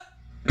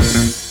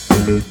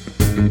Hey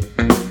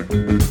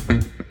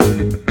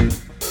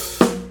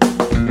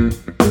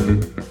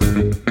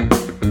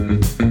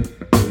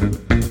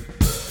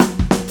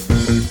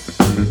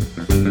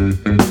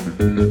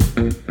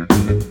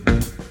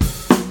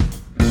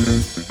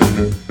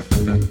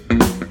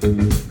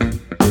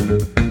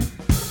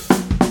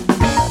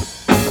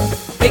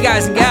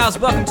guys and gals,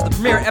 welcome to the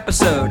premiere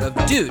episode of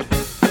Dude,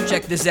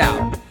 Check This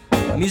Out,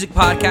 a music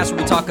podcast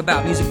where we talk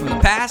about music from the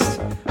past,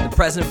 the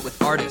present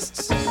with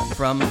artists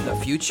from the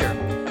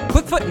future.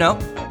 Quick footnote,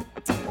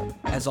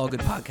 as all good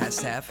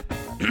podcasts have,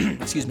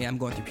 excuse me, I'm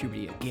going through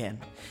puberty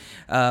again.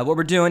 What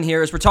we're doing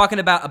here is we're talking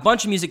about a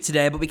bunch of music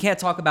today, but we can't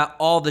talk about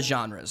all the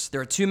genres. There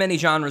are too many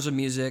genres of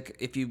music,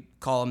 if you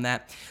call them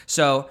that.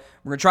 So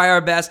we're going to try our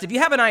best. If you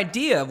have an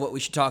idea of what we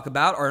should talk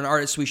about or an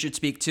artist we should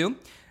speak to,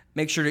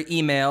 make sure to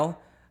email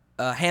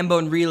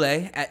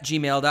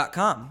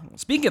hambonerelay@gmail.com.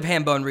 Speaking of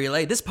Hambone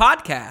Relay, this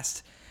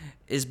podcast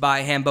is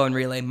by Hambone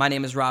Relay. My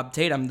name is Rob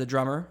Tate. I'm the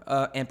drummer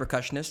and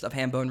percussionist of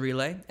Hambone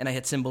Relay, and I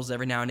hit cymbals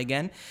every now and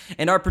again.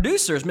 And our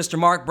producer is Mr.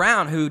 Mark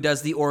Brown, who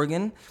does the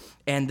organ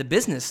and the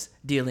business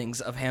dealings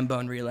of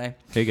Hambone Relay.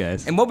 Hey,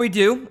 guys. And what we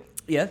do,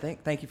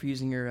 thank you for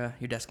using your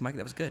desk mic.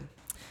 That was good.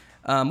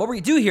 What we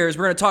do here is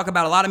we're going to talk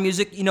about a lot of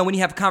music. You know, when you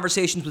have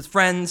conversations with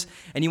friends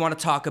and you want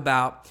to talk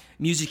about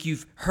music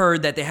you've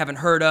heard that they haven't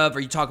heard of,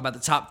 or you talk about the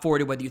top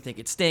 40, whether you think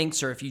it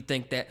stinks or if you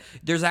think that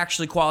there's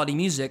actually quality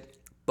music,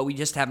 but we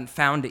just haven't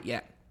found it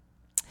yet.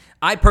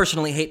 I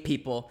personally hate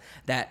people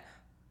that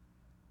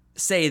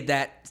say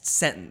that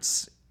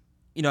sentence.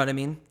 You know what I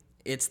mean?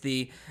 It's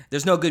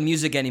there's no good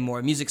music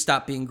anymore. Music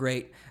stopped being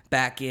great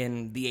back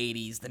in the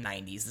 80s, the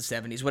 90s, the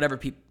 70s,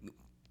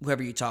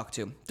 whoever you talk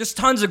to. There's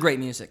tons of great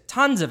music,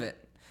 tons of it.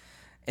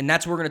 And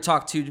that's what we're going to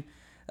talk to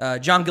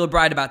John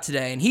Gilbride about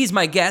today. And he's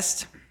my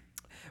guest.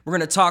 We're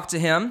going to talk to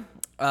him.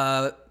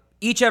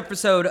 Each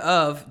episode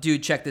of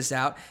Dude, Check This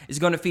Out is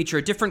going to feature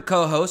a different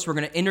co-host. We're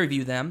going to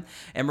interview them,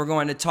 and we're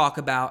going to talk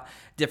about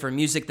different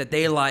music that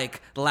they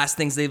like, the last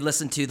things they've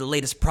listened to, the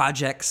latest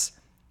projects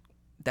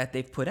that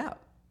they've put out,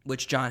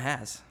 which John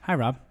has. Hi,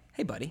 Rob.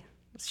 Hey, buddy.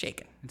 It's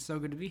shaking. It's so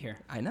good to be here.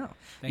 I know.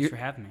 Thanks for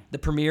having me. The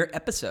premiere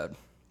episode.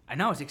 I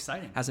know, it's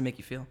exciting. How's it make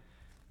you feel?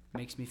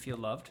 Makes me feel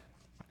loved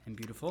and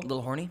beautiful. A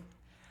little horny?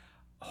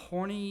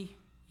 Horny,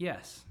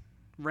 yes.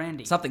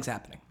 Randy. Something's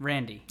happening.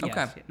 Randy, yes.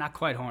 Okay. Not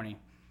quite horny.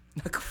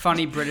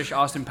 Funny British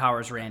Austin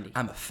Powers Randy.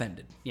 I'm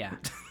offended. Yeah.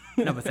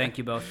 No, but thank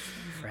you both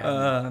for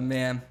having me.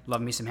 Man. Love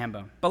me some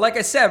Hambone. But like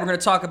I said, we're going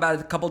to talk about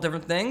a couple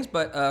different things.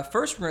 But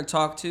first, we're going to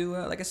talk to,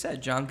 like I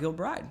said, John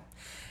Gilbride.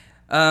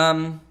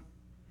 We'll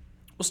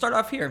start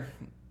off here.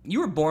 You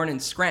were born in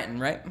Scranton,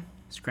 right?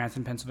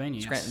 Scranton, Pennsylvania,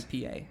 Scranton,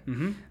 yes. PA.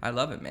 Mm-hmm. I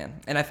love it, man.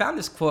 And I found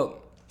this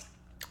quote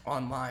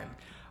online.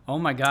 Oh,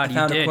 my God,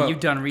 you did. You've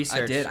done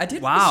research. I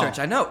did wow. research.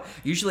 I know.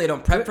 Usually I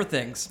don't prep for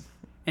things.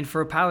 And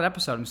for a pilot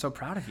episode, I'm so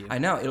proud of you. I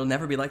know. It'll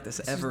never be like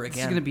this ever again.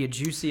 This is going to be a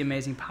juicy,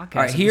 amazing podcast.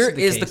 All right, here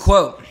is the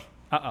quote.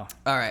 Uh-oh.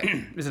 All right.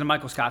 Is it a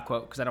Michael Scott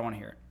quote? Because I don't want to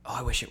hear it. Oh,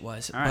 I wish it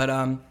was. All right.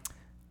 But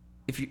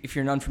if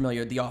you're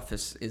unfamiliar, The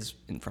Office is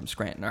from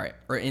Scranton. All right.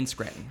 Or in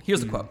Scranton. Here's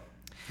the quote.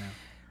 Yeah.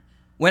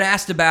 When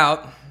asked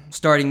about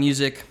starting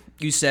music,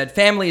 you said,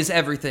 family is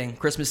everything.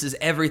 Christmas is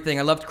everything.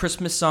 I loved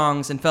Christmas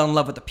songs and fell in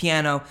love with the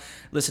piano,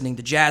 listening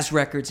to jazz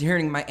records, and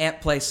hearing my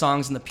aunt play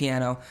songs on the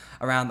piano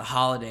around the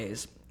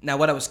holidays. Now,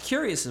 what I was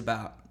curious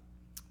about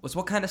was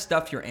what kind of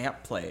stuff your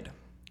aunt played.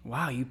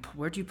 Wow,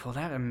 where'd you pull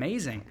that?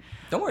 Amazing.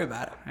 Don't worry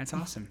about it. That's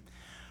awesome.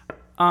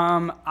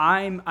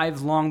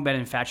 I've long been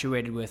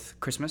infatuated with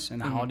Christmas and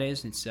the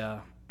holidays. It's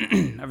a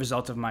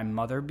result of my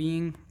mother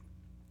being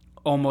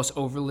almost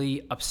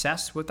overly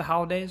obsessed with the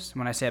holidays.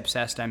 When I say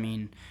obsessed, I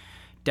mean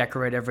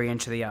decorate every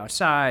inch of the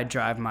outside,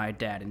 drive my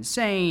dad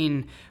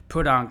insane,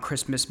 put on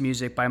Christmas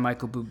music by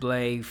Michael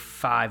Bublé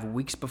 5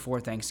 weeks before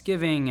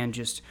Thanksgiving, and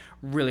just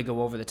really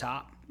go over the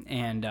top.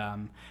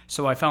 And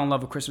so I fell in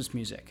love with Christmas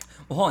music.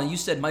 Well, hold on. You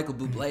said Michael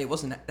Bublé.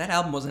 That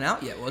album wasn't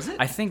out yet, was it?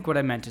 I think what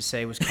I meant to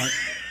say was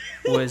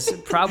was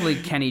probably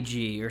Kenny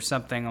G or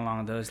something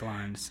along those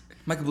lines.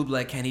 Michael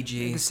Bublé, Kenny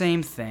G. The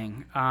same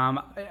thing.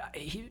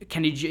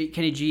 Kenny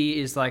G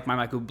is like my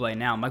Michael Bublé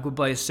now. Michael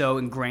Bublé is so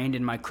ingrained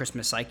in my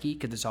Christmas psyche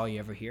because that's all you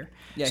ever hear.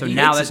 Yeah, so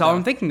now that's all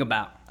I'm thinking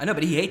about. I know,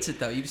 but he hates it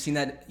though. You've seen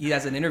that he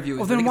has an interview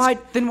with. Well,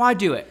 then why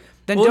do it?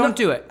 Then don't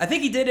do it. I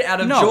think he did it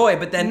out of joy,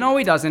 but then no,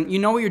 he doesn't. You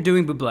know what you're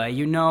doing, Bublé.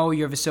 You know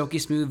you have a silky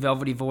smooth,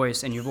 velvety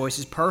voice, and your voice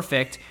is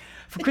perfect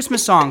for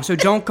Christmas songs. So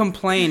don't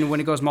complain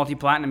when it goes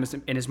multi-platinum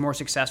and is more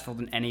successful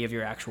than any of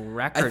your actual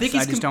records.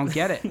 I just don't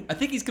get it. I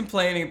think he's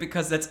complaining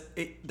because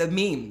the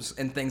memes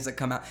and things that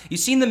come out. You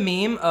seen the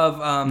meme of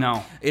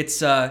no?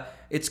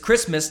 It's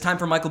Christmas time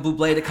for Michael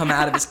Bublé to come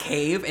out of his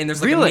cave, and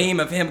there's like a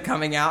meme of him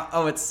coming out.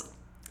 Oh, it's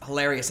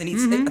hilarious. And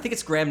I think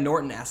it's Graham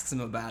Norton asks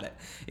him about it.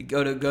 You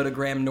go to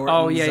Graham Norton's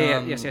oh yeah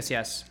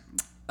yes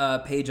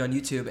page on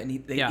YouTube,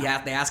 and they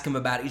ask him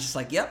about it. He's just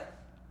like,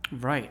 yep.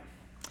 Right.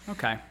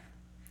 Okay.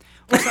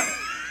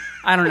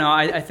 I don't know.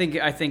 I think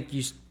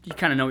you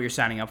kind of know what you're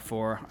signing up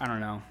for. I don't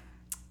know.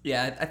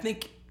 Yeah, I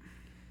think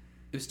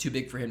it was too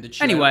big for him to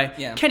chew. Anyway,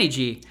 Yeah. Kenny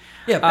G.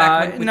 Yeah,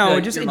 back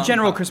with just your in mom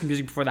general and pop. Christmas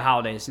music before the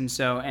holidays,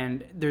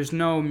 and there's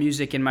no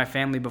music in my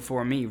family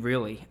before me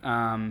really.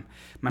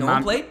 My No mom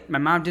one played? My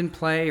mom didn't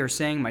play or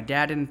sing. My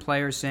dad didn't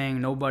play or sing.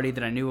 Nobody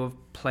that I knew of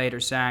played or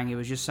sang. It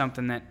was just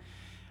something that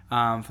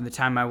from the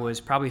time I was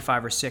probably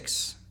 5 or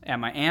 6 at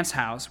my aunt's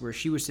house, where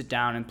she would sit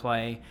down and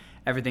play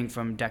everything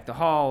from Deck the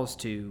Halls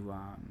to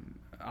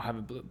I'll Have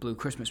a Blue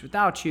Christmas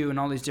Without You and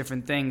all these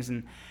different things.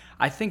 And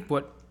I think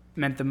what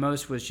meant the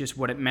most was just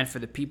what it meant for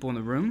the people in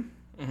the room.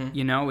 Mm-hmm.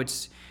 You know,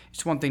 it's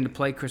one thing to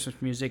play Christmas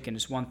music, and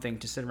it's one thing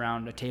to sit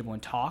around a table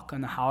and talk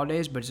on the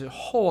holidays, but it's a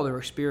whole other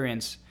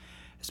experience.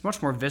 It's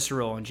much more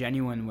visceral and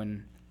genuine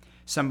when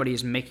somebody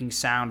is making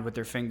sound with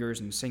their fingers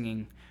and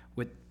singing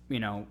with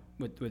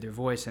their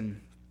voice.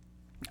 And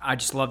I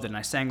just loved it, and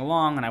I sang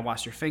along, and I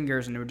watched their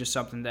fingers, and they were just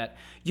something that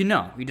you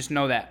just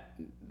know that,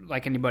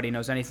 like anybody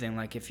knows anything.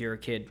 Like if you're a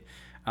kid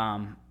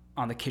on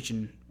the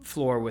kitchen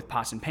floor with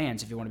pots and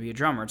pans, if you want to be a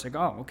drummer, it's like,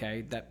 oh,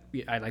 okay, that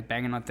I like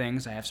banging on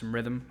things. I have some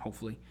rhythm,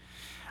 hopefully.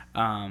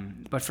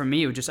 But for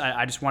me, it was just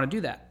I just want to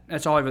do that.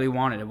 That's all I really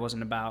wanted. It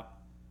wasn't about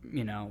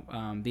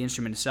the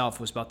instrument itself. It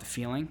was about the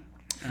feeling.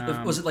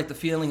 Was it like the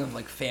feeling of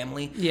like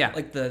family? Yeah.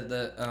 Like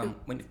the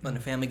when a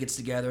family gets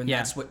together, and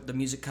that's what the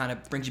music kind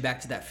of brings you back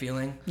to, that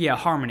feeling. Yeah,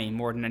 harmony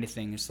more than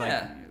anything. It's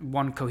like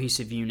one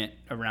cohesive unit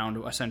around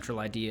a central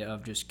idea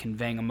of just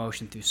conveying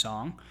emotion through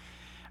song.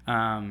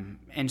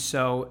 And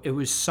so it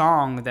was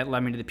song that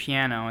led me to the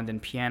piano, and then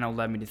piano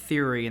led me to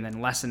theory, and then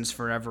lessons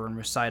forever and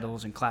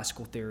recitals and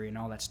classical theory and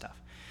all that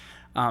stuff.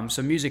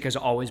 So music has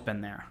always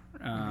been there,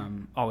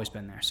 always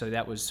been there. So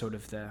that was sort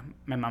of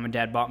my mom and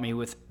dad bought me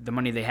with the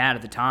money they had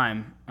at the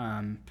time,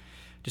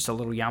 just a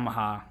little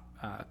Yamaha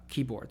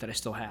keyboard that I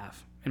still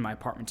have in my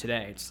apartment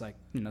today. It's like,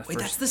 Wait,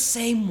 that's the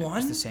same one?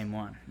 It's the same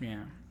one, yeah.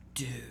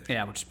 Dude.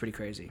 Yeah, which is pretty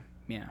crazy,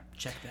 yeah.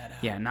 Check that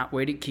out. Yeah, not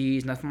weighted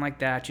keys, nothing like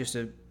that, just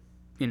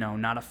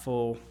not a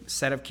full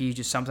set of keys,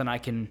 just something I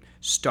can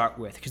start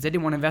with. Because they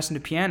didn't want to invest in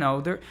a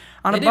piano. They're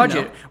on a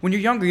budget. Know. When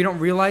you're younger, you don't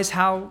realize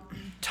how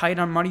tight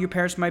on money your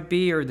parents might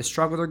be, or the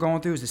struggle they're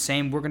going through is the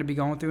same we're going to be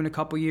going through in a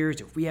couple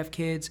years if we have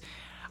kids.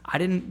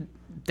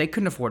 They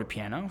couldn't afford a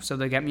piano, so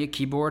they got me a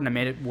keyboard, and I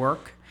made it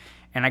work.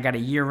 And I got a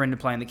year into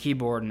playing the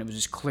keyboard, and it was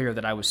just clear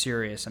that I was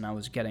serious, and I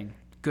was getting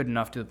good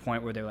enough to the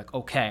point where they were like,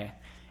 okay.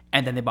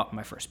 And then they bought me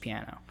my first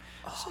piano.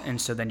 Oh.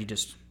 And so then you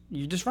just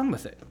run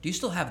with it. Do you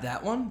still have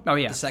that one? Oh,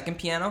 yeah. The second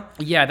piano?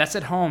 Yeah, that's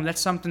at home. That's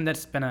something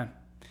that's been an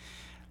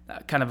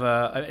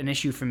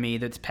issue for me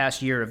this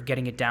past year of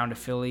getting it down to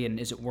Philly, and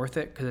is it worth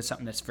it? Because it's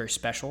something that's very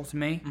special to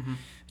me. Mm-hmm.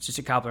 It's just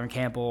a Cobbler &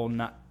 Campbell,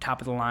 not top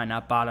of the line,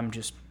 not bottom,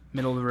 just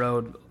middle of the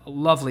road, a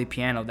lovely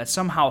piano that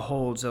somehow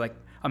holds a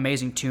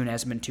amazing tune,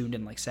 hasn't been tuned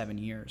in 7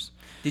 years.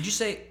 Did you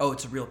say, oh,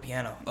 it's a real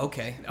piano?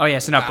 Okay. Oh, yeah,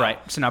 it's an upright.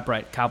 It's an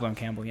upright Cobbler &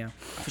 Campbell, yeah.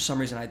 For some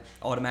reason, I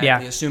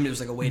automatically assumed it was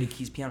like a weighted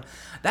keys piano.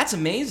 That's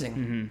amazing.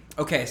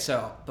 Mm-hmm. Okay,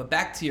 but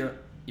back to your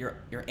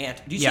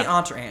aunt. Do you say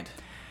aunt or aunt?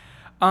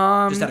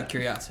 Just out of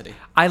curiosity.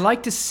 I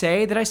like to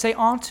say that I say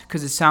aunt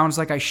because it sounds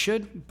like I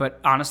should, but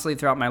honestly,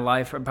 throughout my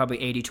life, I'm probably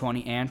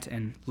 80-20 aunt,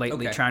 and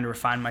lately trying to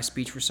refine my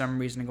speech for some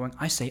reason and going,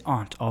 I say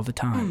aunt all the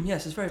time.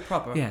 Yes, it's very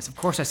proper. Yes, of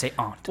course I say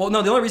aunt. Well,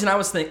 no, the only reason I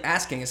was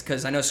asking is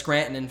because I know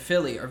Scranton and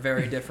Philly are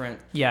very different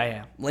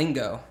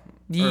lingo.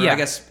 Or I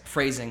guess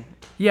phrasing.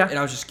 Yeah. And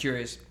I was just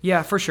curious.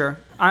 Yeah, for sure.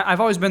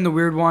 I've always been the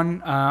weird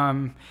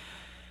one.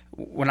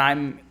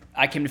 When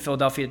I came to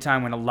Philadelphia at a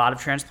time when a lot of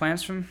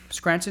transplants from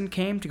Scranton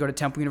came to go to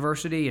Temple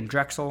University and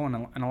Drexel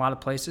and a lot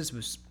of places. It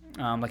was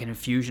like an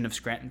infusion of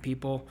Scranton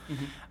people.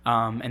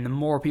 Mm-hmm. And the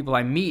more people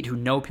I meet who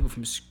know people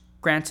from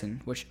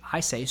Scranton, which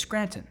I say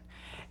Scranton,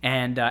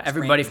 and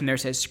everybody from there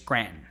says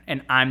Scranton.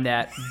 And I'm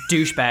that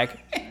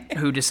douchebag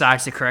who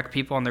decides to correct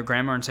people on their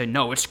grammar and say,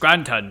 no, it's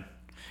Scranton.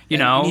 You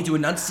need to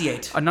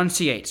enunciate.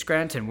 Enunciate,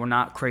 Scranton. We're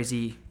not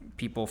crazy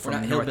people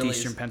from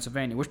northeastern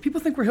Pennsylvania, which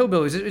people think we're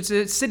hillbillies. It's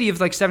a city of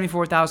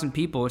 74,000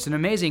 people. It's an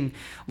amazing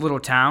little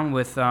town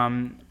with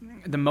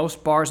the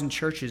most bars and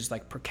churches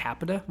per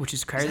capita, which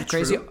is crazy.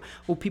 True?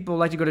 Well, people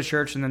like to go to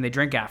church and then they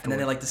drink afterwards. And then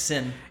they like to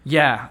sin.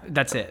 Yeah,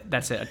 that's it.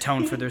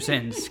 Atone for their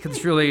sins, because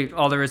it's really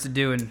all there is to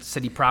do in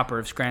city proper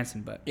of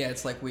Scranton. But yeah,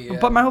 it's like we.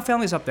 But my whole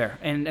family's up there,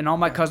 and all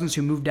my cousins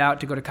who moved out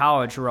to go to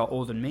college, who are all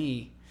older than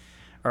me,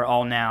 are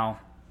all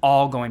now.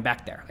 All going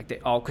back there,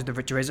 because they're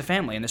to raise a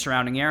family in the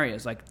surrounding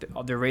areas.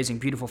 They're raising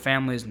beautiful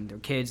families and their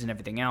kids and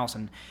everything else,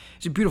 and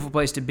it's a beautiful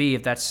place to be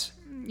if that's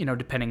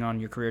depending on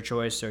your career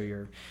choice or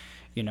your,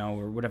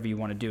 or whatever you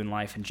want to do in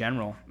life in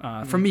general.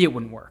 For me, it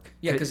wouldn't work.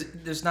 Yeah, because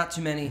there's not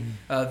too many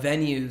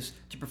venues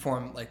to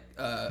perform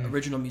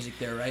original music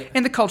there, right?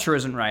 And the culture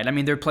isn't right. I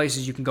mean, there are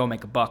places you can go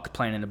make a buck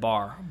playing in a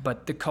bar,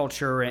 but the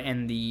culture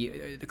and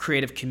the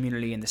creative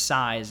community and the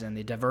size and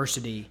the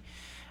diversity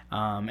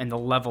and the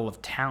level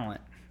of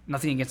talent.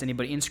 Nothing against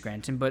anybody in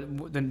Scranton,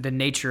 but the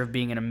nature of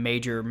being in a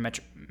major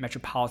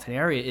metropolitan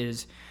area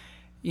is,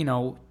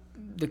 not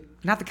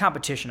the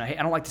competition. I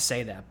don't like to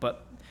say that,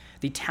 but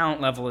the talent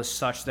level is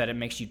such that it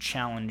makes you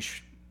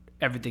challenge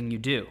everything you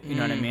do. You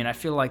know what I mean? I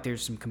feel like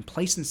there's some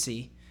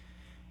complacency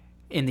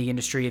in the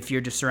industry if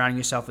you're just surrounding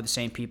yourself with the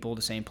same people,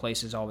 the same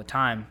places all the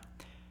time.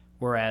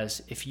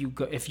 Whereas if you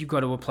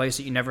go to a place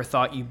that you never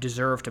thought you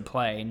deserved to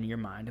play in your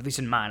mind, at least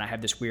in mine, I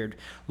have this weird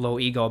low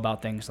ego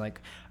about things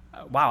like,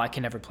 wow, I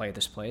can never play at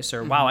this place,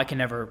 or wow, I can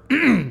never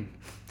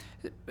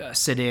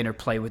sit in or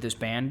play with this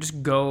band.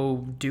 Just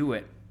go do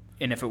it,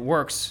 and if it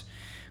works,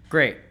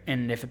 great,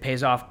 and if it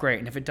pays off, great,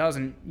 and if it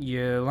doesn't,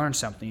 you learn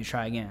something, you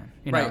try again.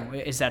 You know,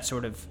 is that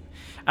sort of?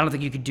 I don't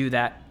think you could do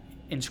that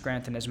in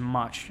Scranton as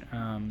much.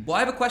 Well, I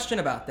have a question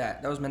about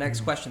that. That was my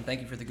next question.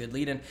 Thank you for the good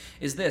lead-in.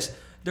 Is this?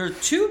 There are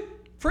two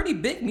pretty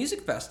big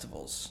music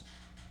festivals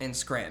in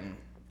Scranton.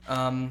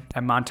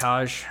 At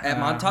Montage. At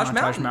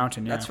Montage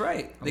Mountain. Yeah. That's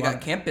right. They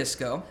got Camp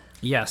Bisco.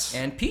 Yes.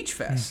 And Peach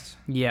Fest.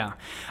 Yeah.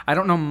 I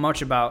don't know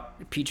much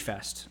about Peach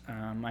Fest.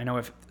 I know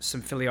if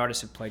some Philly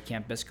artists have played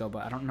Camp Bisco,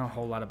 but I don't know a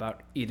whole lot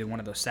about either one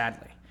of those,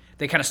 sadly.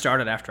 They kind of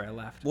started after I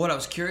left. What I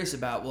was curious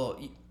about,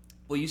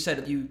 well, you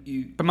said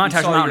you But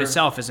Montage Mountain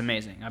itself is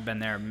amazing. I've been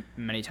there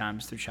many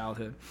times through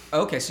childhood.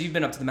 Okay, so you've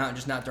been up to the mountain,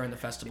 just not during the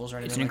festivals or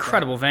anything. It's an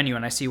incredible venue,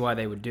 and I see why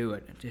they would do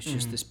it. It's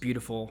just this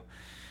beautiful.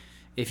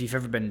 If you've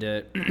ever been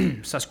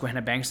to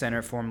Susquehanna Bank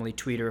Center, formerly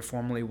Tweeter,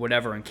 formerly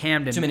whatever in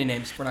Camden. Too many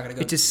names. We're not going to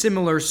go. It's a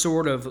similar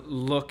sort of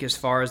look as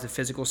far as the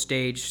physical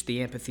stage,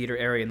 the amphitheater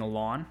area, and the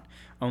lawn.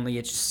 Only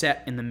it's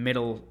set in the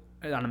middle,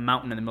 on a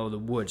mountain in the middle of the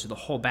woods. So the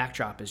whole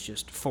backdrop is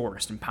just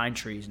forest and pine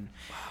trees, and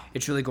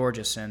it's really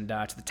gorgeous. And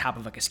to the top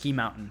of like a ski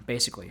mountain,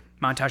 basically.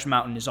 Montage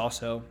Mountain is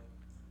also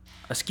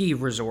a ski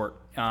resort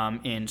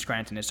in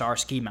Scranton. It's our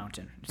ski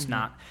mountain. It's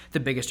not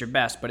the biggest or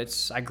best, but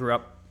I grew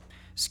up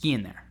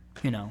skiing there.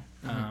 You know,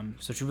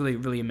 so it's a really,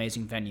 really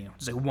amazing venue.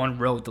 There's like one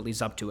road that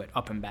leads up to it,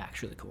 up and back.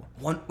 It's really cool.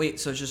 So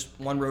it's just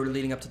one road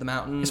leading up to the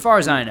mountain? As far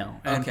as I know.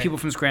 And Okay. people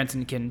from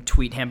Scranton can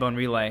tweet Hambone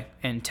Relay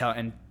and tell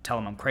them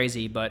I'm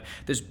crazy, but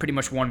there's pretty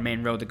much one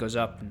main road that goes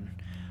up, and,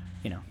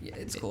 you know. Yeah,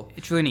 it's cool.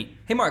 It's really neat.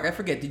 Hey, Mark, I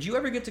forget. Did you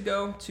ever get to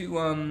go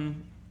to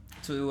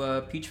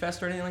Peach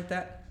Fest or anything like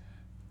that?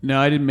 No,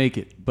 I didn't make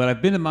it, but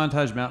I've been to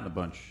Montage Mountain a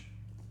bunch.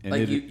 And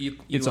Like you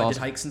it's did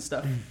awesome. hikes and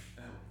stuff?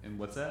 And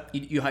what's that?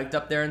 You hiked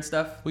up there and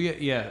stuff? Well,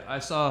 yeah. I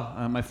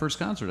saw my first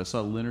concert. I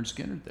saw Leonard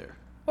Skinner there.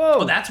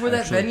 Oh, that's where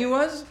that Actually. venue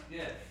was?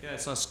 Yeah. I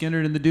saw Skinner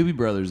and the Doobie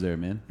Brothers there,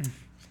 man.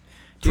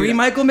 Pre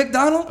Michael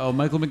McDonald? Oh,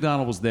 Michael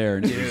McDonald was there,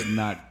 and it was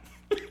not.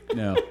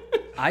 No.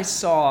 I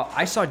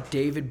saw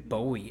David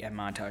Bowie at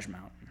Montage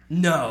Mountain.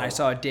 No. I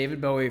saw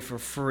David Bowie for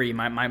free.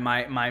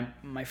 My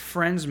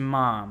friend's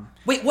mom.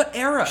 Wait, what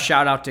era?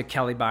 Shout out to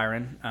Kelly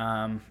Byron.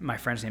 My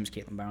friend's name is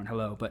Caitlin Byron.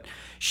 Hello, but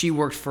she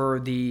worked for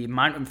the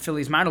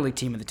Phillies minor league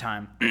team at the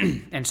time,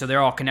 and so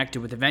they're all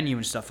connected with the venue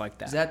and stuff like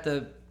that. Is that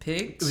the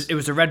Pigs? It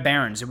was the Red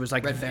Barons. It was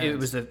like Red Barons. it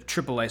was the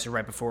AAA, so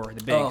right before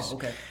the Bigs. Oh,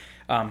 okay.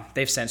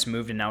 They've since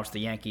moved, and now it's the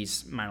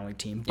Yankees minor league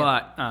team.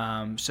 But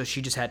so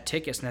she just had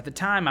tickets, and at the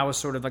time, I was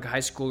sort of like a high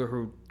schooler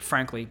who,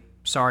 frankly,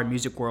 sorry,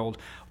 music world,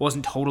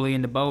 wasn't totally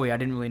into Bowie. I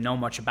didn't really know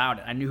much about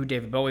it. I knew who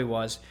David Bowie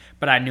was,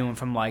 but I knew him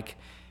from, like,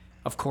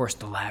 of course,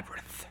 The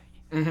Labyrinth.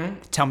 Mm-hmm.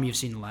 Tell me you've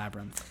seen The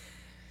Labyrinth.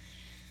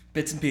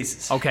 Bits and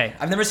pieces. Okay.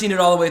 I've never seen it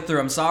all the way through.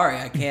 I'm sorry.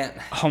 I can't.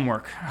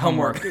 Homework.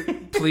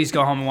 Please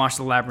go home and watch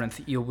The Labyrinth.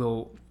 You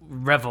will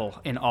revel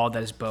in all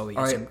that is Bowie.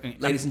 All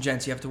right, ladies and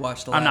gents, you have to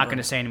watch The I'm Labyrinth. not going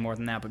to say any more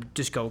than that, but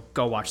just go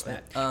watch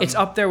that. It's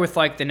up there with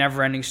like the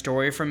Never-Ending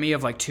Story for me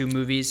of like two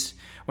movies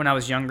when I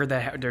was younger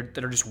that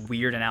are just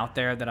weird and out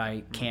there that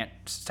I can't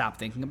stop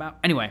thinking about.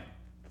 Anyway,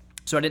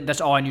 so that's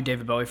all I knew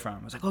David Bowie from.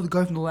 I was like, oh, the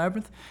guy from The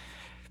Labyrinth?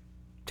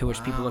 To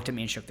which people looked at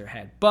me and shook their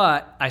head.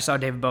 But I saw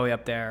David Bowie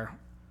up there,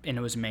 and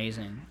it was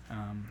amazing. Do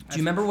you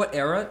remember what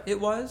era it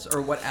was,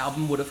 or what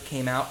album would have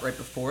came out right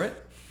before it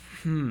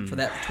for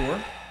that tour?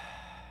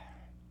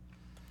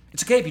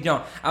 It's okay if you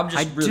don't. I'm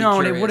just really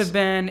curious. It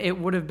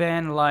would have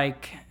been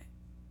like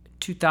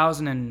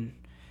 2000 and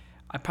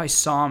I probably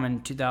saw him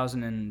in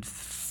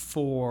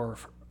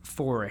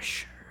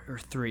 2004-ish or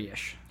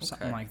 3-ish,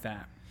 something like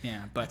that.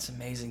 Yeah, but That's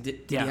amazing.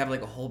 Did he have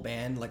like a whole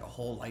band, like a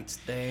whole lights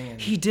thing? And...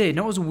 He did.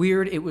 No, it was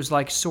weird. It was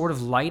like sort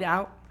of light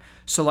out.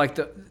 So like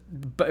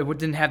but it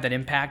didn't have that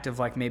impact of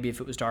like maybe if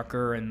it was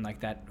darker and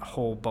like that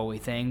whole Bowie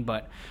thing.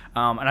 But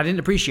and I didn't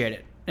appreciate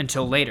it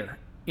until later.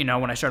 You know,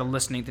 when I started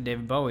listening to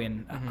David Bowie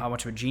and how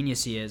much of a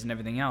genius he is and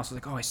everything else, I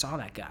was like, oh, I saw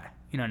that guy.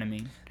 You know what I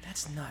mean?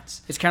 That's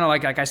nuts. It's kind of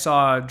like I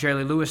saw Jerry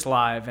Lee Lewis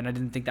live, and I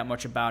didn't think that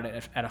much about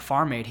it at a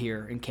Farm Aid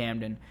here in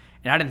Camden.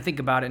 And I didn't think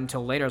about it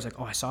until later. I was like,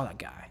 oh, I saw that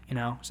guy. You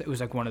know? So it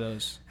was like one of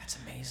those. That's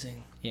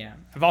amazing. Yeah.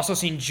 I've also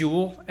seen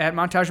Jewel at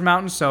Montage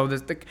Mountain, so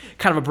there's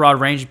kind of a broad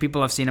range of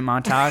people I've seen at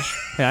Montage.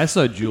 Hey, I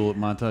saw Jewel at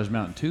Montage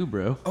Mountain too,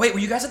 bro. Oh, wait, were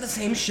you guys at the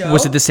same show?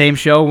 Was it the same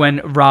show when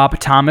Rob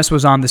Thomas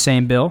was on the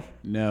same bill?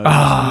 No, it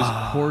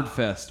was Chord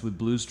Fest with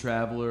Blues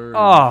Traveler.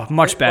 Oh,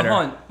 much better.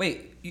 Hold on.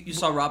 Wait, you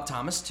saw Rob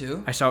Thomas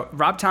too? I saw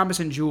Rob Thomas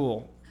and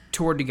Jewel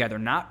toured together,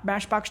 not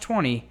Matchbox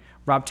 20.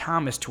 Rob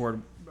Thomas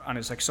toured on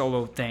his like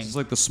solo thing. It's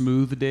like the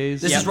Smooth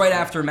days. This is right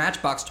after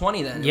Matchbox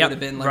 20 then. It Yep. would have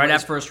been like Right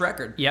his after- first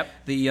record. Yep.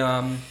 The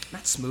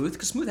not Smooth,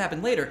 because Smooth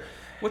happened later.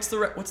 What's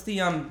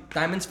the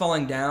Diamonds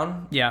Falling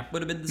Down? Yeah.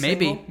 Would have been the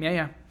Maybe. single?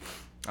 Yeah.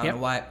 I don't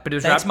know why. But it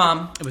was Thanks, Rob,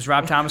 Mom. It was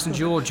Rob Thomas and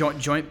Jewel,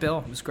 joint bill.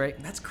 It was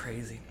great. That's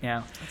crazy.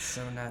 Yeah. That's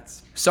so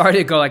nuts. Sorry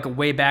to go like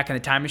way back in the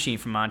time machine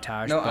for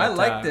montage. No, but, I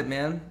liked it,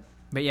 man.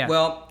 But yeah.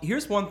 Well,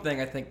 here's one thing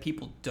I think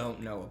people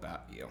don't know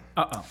about you.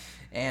 Uh-oh.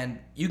 And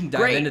you can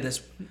dive into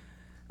this.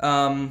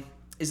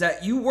 Is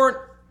that you weren't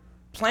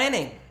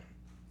planning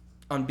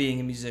on being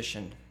a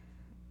musician.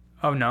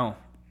 Oh, no.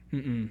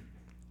 Mm-mm.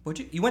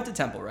 You went to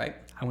Temple, right?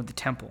 I went to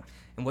Temple.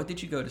 And what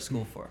did you go to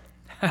school for?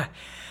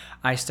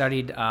 I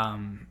studied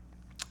in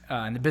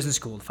the business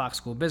school, the Fox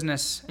School of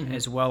Business,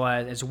 as well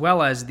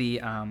as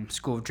the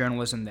School of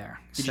Journalism there.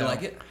 Did you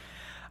like it?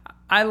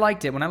 I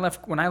liked it. When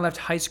I left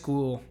high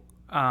school,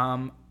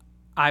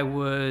 I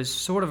was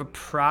sort of a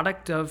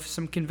product of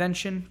some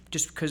convention,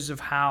 just because of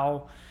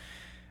how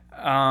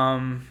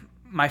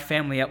my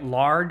family at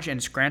large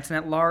and Scranton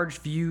at large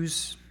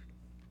views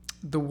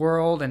the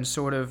world and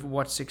sort of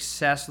what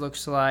success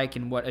looks like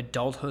and what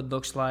adulthood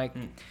looks like.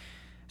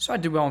 So I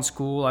did well in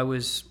school. I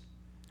was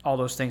all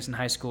those things in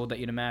high school that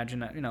you'd imagine.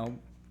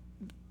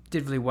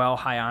 Did really well,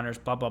 high honors,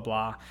 blah, blah,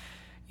 blah.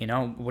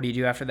 What do you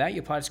do after that?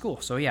 You apply to school.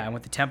 So yeah, I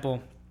went to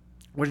Temple.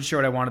 Wasn't sure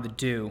what I wanted to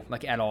do,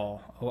 like, at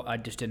all. I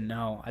just didn't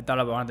know. I thought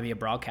I wanted to be a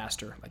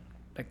broadcaster, like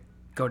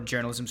go to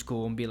journalism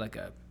school and be like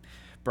a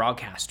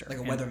broadcaster. Like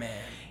a weatherman.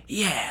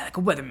 Yeah, like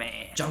a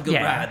weatherman. John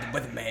Gilbride, the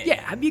weatherman.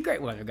 Yeah, I'd be a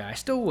great weather guy. I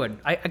still would.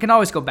 I can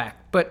always go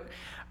back. But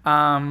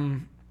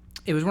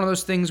it was one of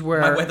those things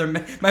where...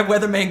 My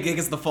weatherman gig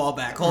is the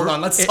fallback. Hold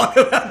on, let's talk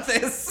about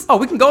this. Oh,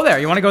 we can go there.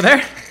 You want to go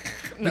there?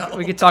 No.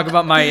 We could talk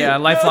about my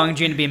lifelong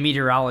dream to be a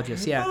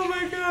meteorologist. Yeah. Oh,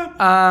 my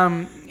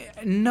God.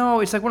 No,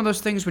 it's like one of those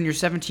things when you're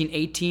 17,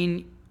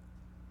 18,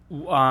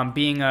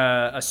 being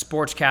a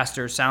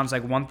sportscaster sounds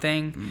like one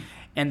thing,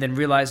 and then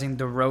realizing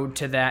the road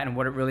to that and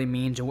what it really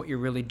means and what you're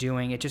really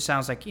doing, it just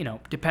sounds like,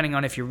 depending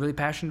on if you're really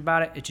passionate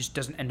about it, it just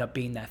doesn't end up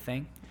being that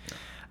thing.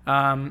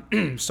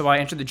 So I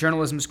entered the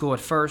journalism school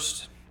at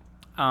first,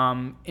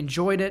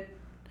 enjoyed it,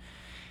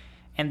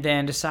 and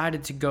then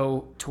decided to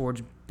go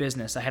towards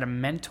business. I had a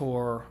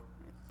mentor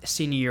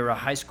senior year of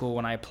high school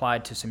when I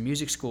applied to some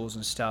music schools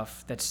and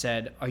stuff that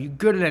said, are you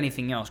good at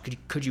anything else?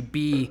 Could you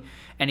be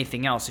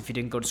anything else if you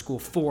didn't go to school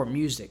for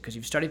music? Because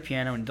you've studied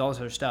piano and all this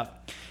other stuff.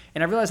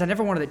 And I realized I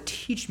never wanted to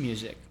teach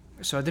music.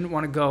 So I didn't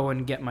want to go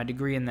and get my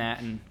degree in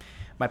that. And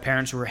my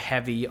parents were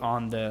heavy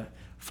on the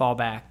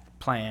fallback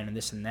plan and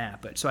this and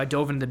that. But so I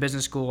dove into the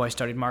business school. I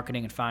studied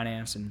marketing and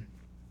finance. And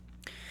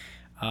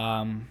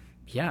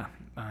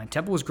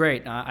Temple was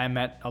great. I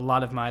met a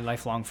lot of my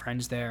lifelong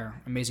friends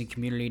there. Amazing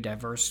community,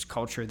 diverse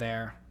culture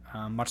there,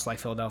 much like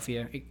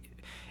Philadelphia.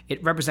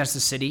 It represents the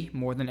city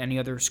more than any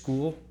other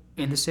school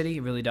in the city.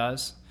 It really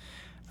does.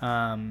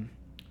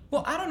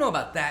 Well, I don't know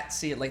about that.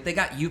 See, like they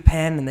got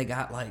UPenn and they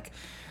got like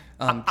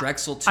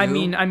Drexel too. I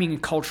mean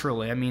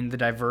culturally. I mean the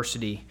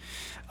diversity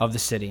of the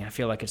city. I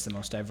feel like it's the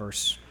most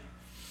diverse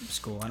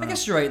school. I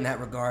guess you're right in that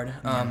regard.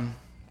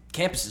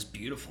 Campus is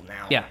beautiful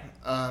now. Yeah.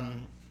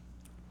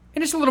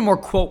 And it's a little more,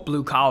 quote,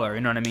 blue collar,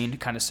 you know what I mean?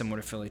 Kind of similar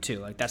to Philly, too.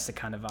 Like, that's the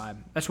kind of vibe.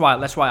 That's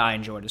why I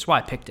enjoyed it. That's why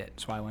I picked it.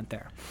 That's why I went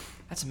there.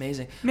 That's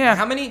amazing. Yeah.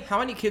 How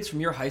many kids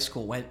from your high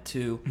school went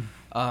to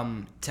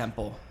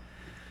Temple?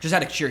 Just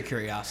out of sheer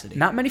curiosity.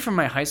 Not many from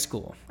my high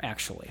school,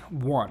 actually.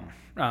 One.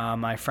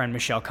 My friend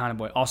Michelle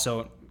Conboy,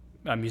 also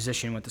a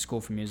musician, went to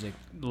school for music.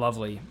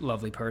 Lovely,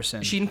 lovely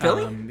person. Is she in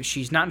Philly?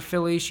 She's not in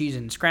Philly. She's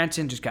in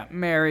Scranton, just got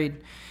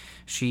married.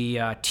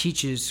 She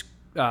teaches...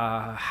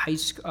 high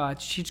school,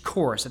 she's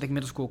chorus, I think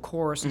middle school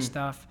chorus and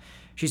stuff.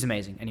 She's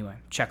amazing. Anyway,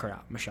 check her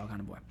out, Michelle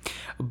Conboy.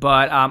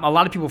 But a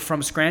lot of people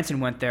from Scranton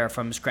went there,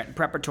 from Scranton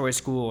Preparatory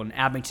School and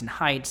Abington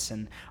Heights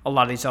and a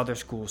lot of these other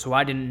schools. So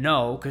I didn't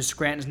know, because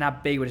Scranton's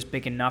not big, but it's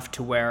big enough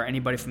to where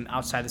anybody from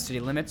outside the city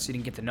limits, you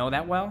didn't get to know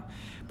that well.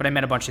 But I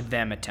met a bunch of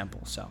them at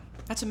Temple, so.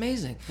 That's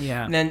amazing.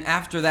 Yeah. And then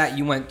after that,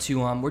 you went to,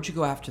 where'd you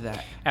go after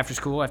that? After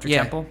school, after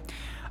Temple?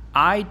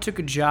 I took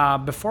a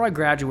job, before I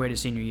graduated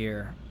senior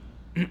year,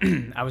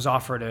 I was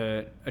offered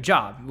a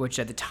job, which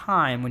at the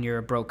time, when you're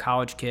a broke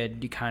college kid,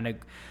 you kind of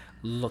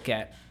look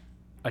at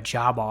a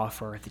job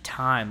offer at the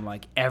time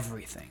like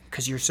everything,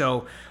 because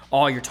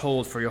all you're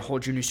told for your whole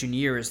junior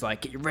year is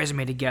like, get your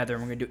resume together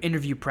and we're gonna do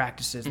interview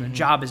practices and the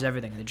job is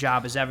everything. The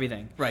job is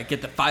everything. Right,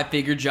 get the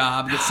 5-figure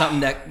job, get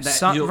something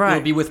that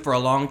you'll be with for a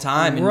long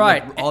time, and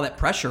right, all that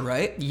pressure,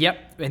 right?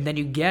 Yep, and then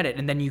you get it,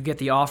 and then you get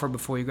the offer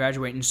before you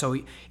graduate, and so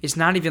it's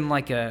not even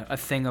like a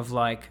thing of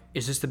like,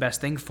 is this the best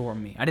thing for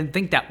me? I didn't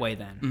think that way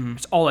then.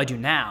 It's all I do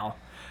now.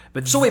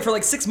 But so wait, for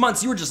like 6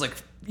 months, you were just like,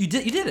 you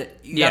did it.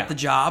 You got the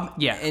job,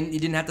 and you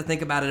didn't have to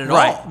think about it at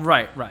all.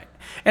 Right.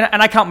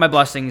 And I count my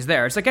blessings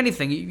there. It's like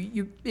anything.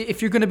 You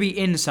if you're going to be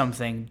in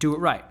something, do it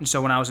right. And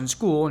so when I was in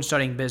school and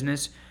studying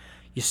business,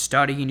 you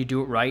study and you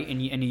do it right,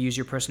 and you use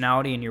your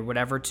personality and your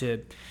whatever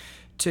to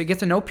get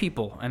to know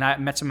people. And I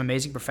met some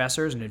amazing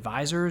professors and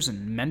advisors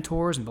and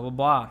mentors and blah,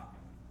 blah,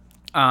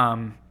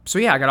 blah. So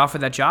yeah, I got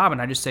offered that job,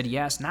 and I just said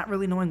yes, not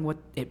really knowing what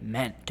it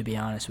meant, to be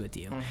honest with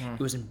you. It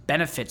was in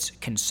benefits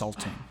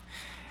consulting.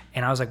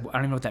 And I was like, I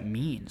don't even know what that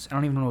means. I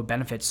don't even know what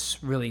benefits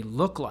really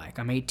look like.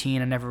 I'm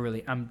 18.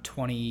 I'm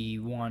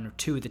 21 or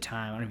 2 at the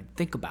time. I don't even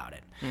think about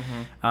it.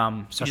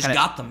 So You just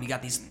got them. You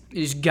got these.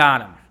 You just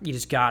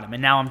got them.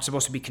 And now I'm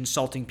supposed to be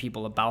consulting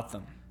people about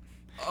them.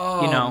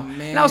 Oh,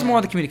 man. And that was more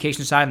on the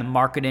communication side and the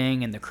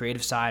marketing and the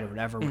creative side or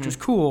whatever, which was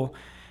cool.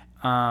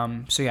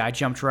 So yeah, I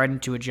jumped right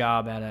into a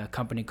job at a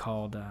company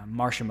called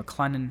Marsh &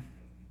 McLennan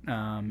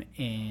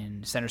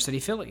in Center City,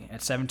 Philly,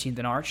 at 17th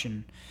and Arch,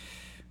 and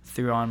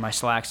threw on my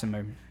slacks and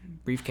my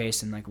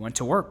briefcase and went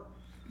to work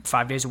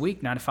 5 days a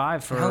week, 9 to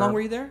 5. For How long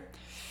were you there?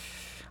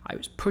 I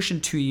was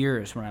pushing 2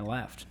 years when I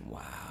left.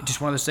 Wow.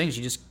 Just one of those things,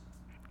 you just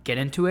get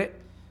into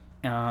it.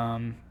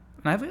 And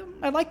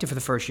I liked it for the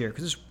first year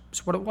because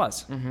it's what it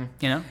was,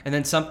 you know. And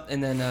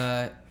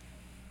then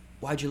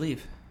why'd you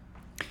leave?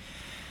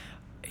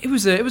 It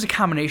was a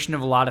combination of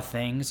a lot of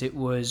things. It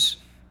was,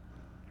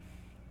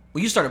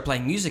 Well, you started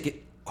playing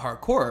music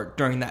hardcore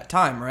during that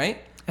time,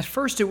 right? at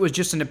first it was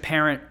just an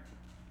apparent,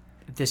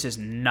 this is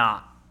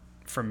not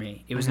for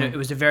me. It was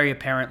a very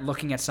apparent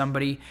looking at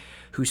somebody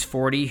who's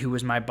 40, who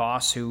was my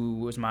boss, who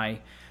was my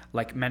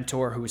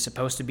mentor, who was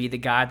supposed to be the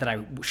guy that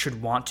I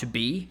should want to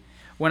be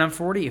when I'm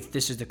 40, if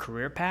this is the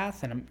career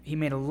path. And he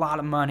made a lot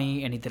of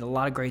money and he did a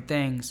lot of great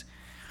things.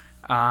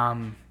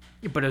 But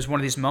it was one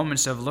of these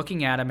moments of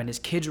looking at him, and his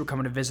kids were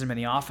coming to visit him in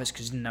the office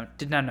because he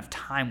didn't have enough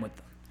time with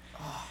them.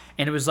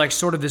 And it was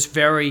sort of this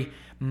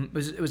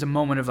it was a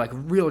moment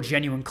of real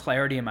genuine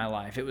clarity in my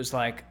life. It was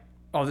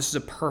oh, this is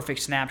a perfect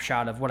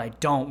snapshot of what I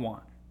don't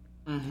want.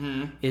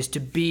 Is to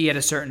be at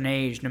a certain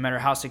age, no matter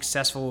how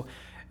successful,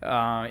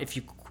 if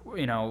you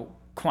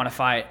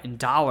quantify it in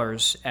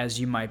dollars as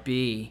you might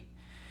be.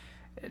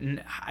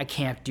 I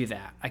can't do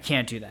that.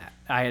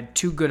 I had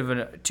too good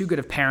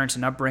of parents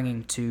and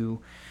upbringing to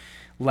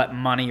let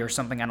money or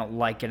something I don't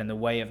like get in the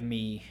way of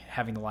me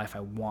having the life I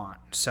want.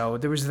 So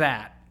there was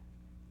that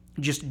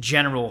just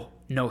general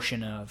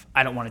notion of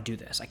I don't want to do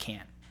this. I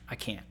can't.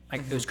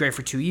 It was great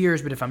for 2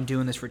 years, but if I'm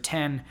doing this for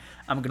 10,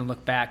 I'm going to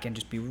look back and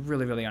just be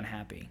really, really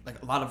unhappy.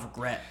 A lot of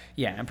regret.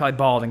 Yeah, I'm probably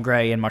bald and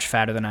gray and much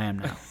fatter than I am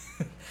now.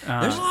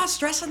 There's a lot of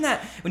stress in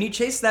that. When you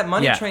chase that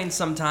money train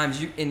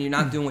sometimes, and you're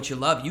not doing what you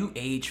love, you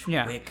age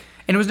quick.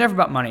 And it was never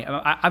about money.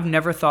 I've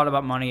never thought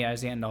about money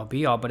as the end-all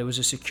be-all, but it was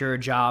a secure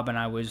job, and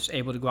I was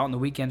able to go out on the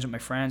weekends with my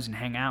friends and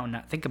hang out and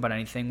not think about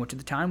anything, which at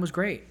the time was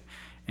great.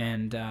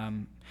 And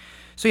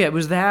so yeah, it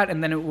was that,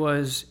 and then it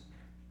was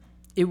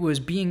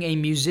being a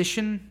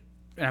musician,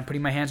 and I'm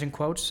putting my hands in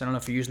quotes. I don't know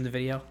if you're using the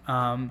video.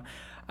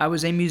 I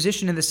was a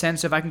musician in the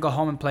sense of I can go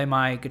home and play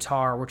my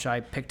guitar, which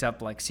I picked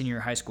up senior year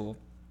of high school.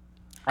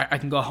 I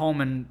can go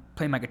home and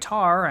play my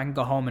guitar. I can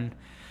go home and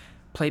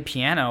play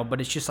piano,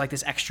 but it's just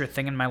this extra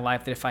thing in my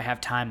life that if I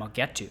have time, I'll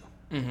get to.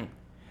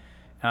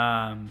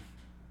 And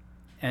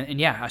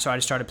yeah, so I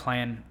just started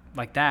playing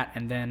like that,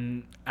 and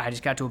then I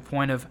just got to a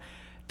point of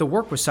the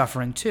work was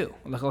suffering too.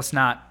 Let's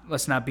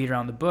not beat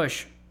around the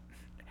bush.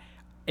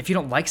 If you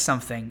don't like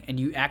something and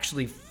you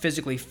actually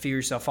physically feel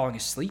yourself falling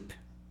asleep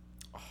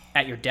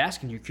at your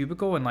desk in your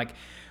cubicle, and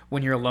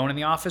when you're alone in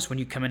the office, when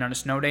you come in on a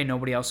snow day,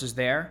 nobody else is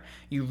there,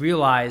 you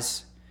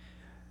realize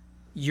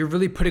you're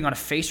really putting on a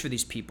face for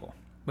these people.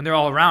 When they're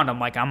all around,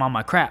 I'm on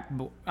my crap,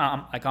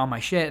 I'm on my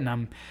shit, and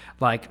I'm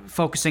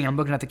focusing, I'm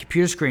looking at the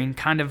computer screen,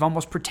 kind of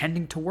almost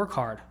pretending to work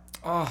hard.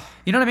 Oh,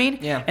 you know what I mean?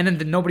 Yeah. And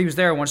then nobody was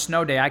there one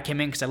snow day. I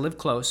came in because I live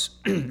close,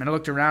 and I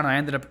looked around, and I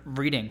ended up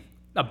reading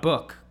a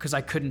book because I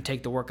couldn't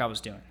take the work I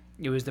was doing.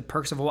 It was the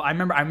perks of I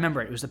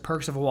remember it. It was the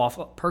perks of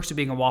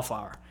being a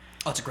wallflower.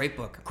 Oh, it's a great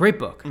book. Great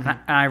book. And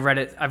I read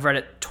it. I've read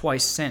it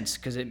twice since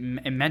because it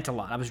meant a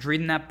lot. I was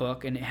reading that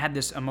book, and it had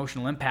this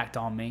emotional impact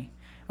on me.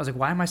 I was like,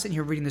 why am I sitting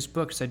here reading this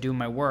book as I do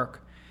my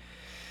work?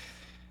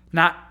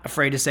 Not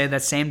afraid to say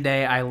that same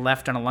day I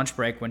left on a lunch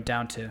break, went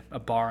down to a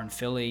bar in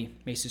Philly,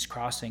 Macy's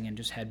Crossing, and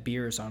just had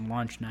beers on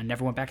lunch, and I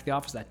never went back to the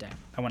office that day.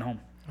 I went home.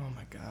 Oh,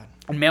 my God.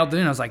 I mailed it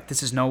in. I was like,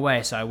 this is no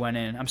way. So I went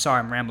in. I'm sorry,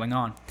 I'm rambling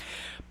on.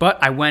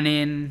 But I went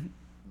in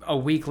a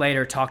week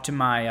later, talked to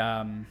my,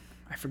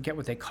 I forget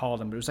what they called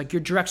him, but it was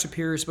your direct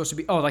superior is supposed to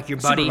be, your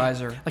buddy.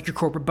 Supervisor. Your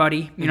corporate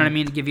buddy, you know what I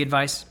mean, to give you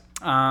advice.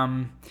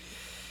 And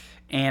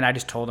I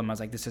just told him, I was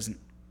like, this isn't,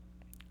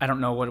 I don't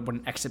know what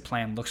an exit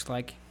plan looks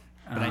like.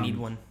 But I need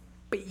one.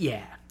 But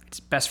yeah, it's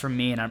best for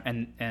me,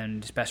 and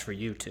it's best for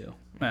you too.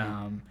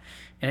 And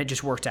it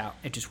just worked out.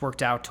 It just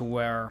worked out to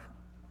where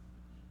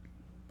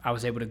I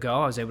was able to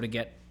go. I was able to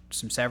get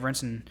some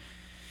severance, and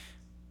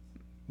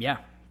yeah,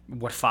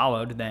 what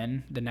followed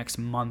then the next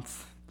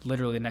month,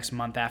 literally the next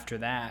month after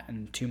that,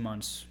 and 2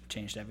 months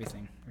changed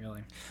everything,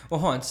 really.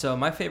 Well, hold on. So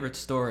my favorite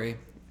story.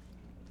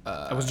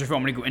 I wasn't sure if you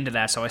want me to go into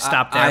that, so I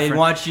stopped there. I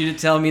want you to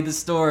tell me the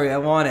story. I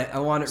want it.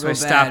 So real I bad.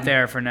 stopped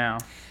there for now.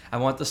 I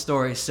want the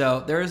story.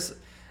 So there's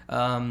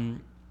a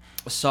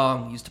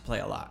song you used to play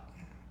a lot.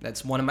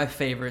 That's one of my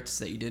favorites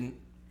that you didn't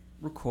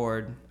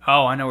record.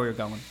 Oh, I know where you're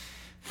going.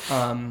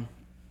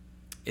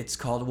 It's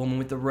called "Woman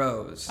with the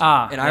Rose."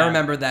 And I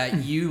remember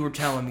that you were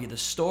telling me the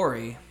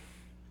story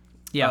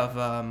of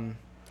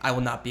I will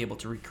not be able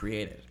to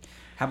recreate it.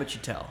 How about you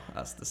tell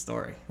us the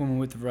story? Woman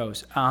with the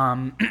Rose.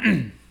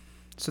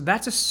 So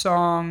that's a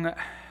song.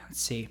 Let's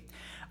see.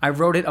 I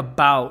wrote it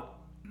about.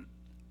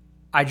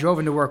 I drove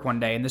into work one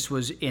day, and this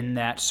was in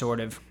that sort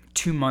of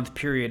 2-month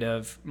period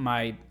of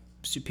my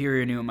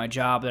superior knew at my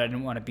job that I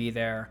didn't want to be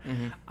there.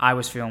 Mm-hmm. I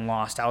was feeling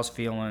lost. I was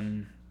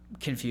feeling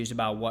confused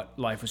about what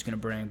life was going to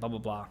bring. Blah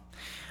blah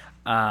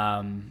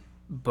blah.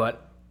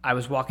 But I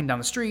was walking down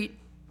the street,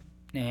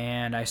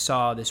 and I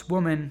saw this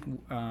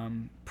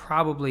woman,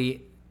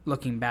 probably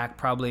looking back,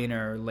 probably in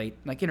her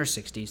late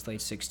 60s,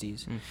 late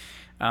 60s.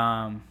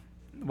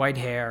 White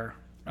hair,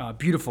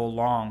 beautiful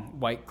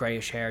long white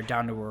grayish hair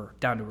down to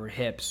her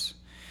hips,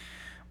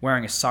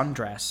 wearing a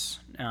sundress,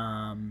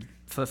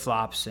 flip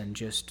flops, and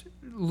just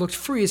looked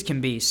free as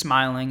can be,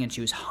 smiling, and she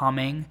was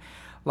humming.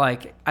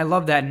 Like, I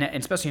love that, and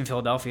especially in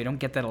Philadelphia, I don't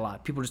get that a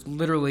lot. People just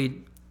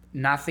literally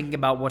not thinking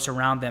about what's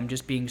around them,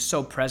 just being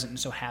so present and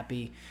so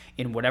happy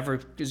in whatever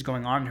is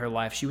going on in her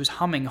life. She was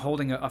humming,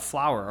 holding a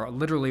flower, or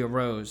literally a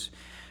rose.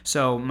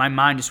 So my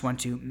mind just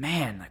went to,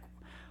 man, like,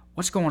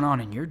 what's going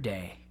on in your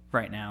day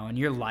right now, in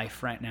your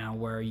life right now,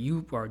 where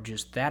you are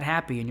just that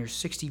happy, and you're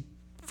 60,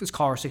 let's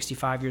call her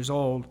 65 years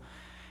old,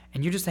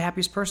 and you're just the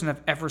happiest person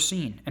I've ever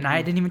seen. And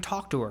I didn't even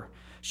talk to her.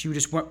 She would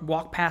just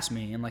walk past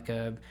me in like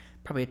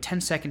probably a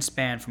 10-second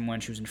span from when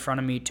she was in front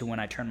of me to when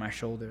I turned my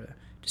shoulder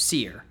to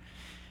see her.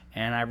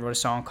 And I wrote a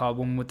song called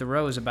Woman with the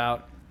Rose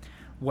about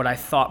what I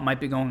thought might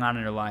be going on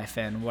in her life,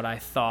 and what I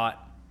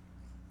thought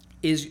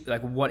is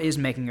like what is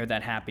making her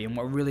that happy, and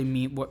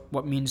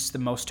what means the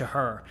most to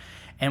her.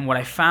 And what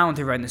I found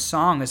through writing the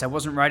song is I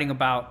wasn't writing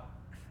about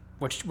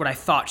what I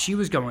thought she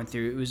was going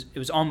through. It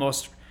was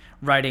almost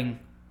writing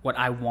what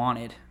I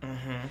wanted.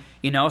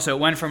 Mm-hmm. So it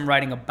went from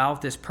writing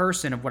about this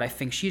person of what I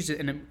think she's,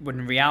 when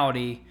in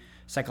reality,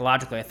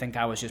 psychologically, I think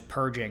I was just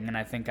purging, and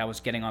I think I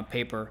was getting on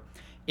paper,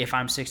 if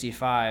I'm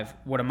 65,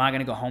 what am I going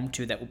to go home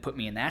to that will put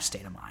me in that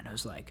state of mind? I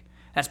was like,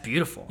 that's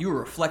beautiful. You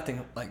were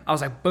reflecting, like... I was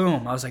like,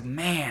 boom. I was like,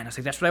 man. I was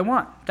like, that's what I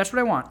want. That's what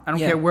I want. I don't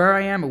care where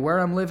I am or where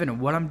I'm living or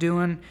what I'm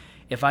doing.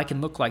 If I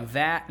can look like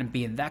that and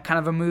be in that kind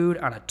of a mood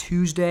on a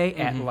Tuesday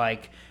at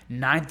like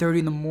 9:30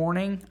 in the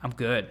morning, I'm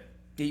good.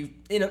 In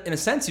a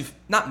sense, you've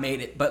not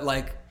made it, but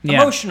like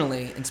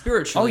emotionally and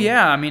spiritually. Oh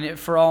yeah, I mean,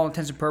 for all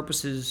intents and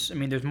purposes, I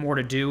mean, there's more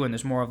to do and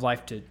there's more of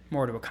life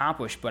more to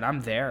accomplish, but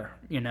I'm there,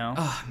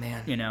 Oh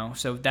man.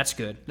 So that's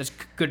good. That's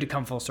good to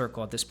come full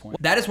circle at this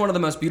point. That is one of the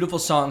most beautiful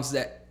songs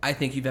that I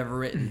think you've ever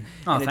written.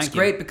 And it's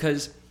great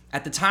because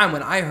at the time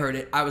when I heard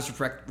it, I was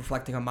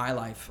reflecting on my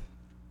life,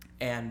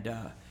 and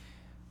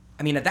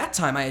I mean, at that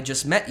time I had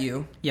just met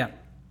you. Yeah.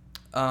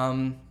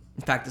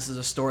 In fact, this is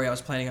a story I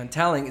was planning on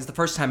telling. Is the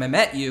first time I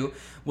met you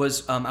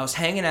was I was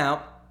hanging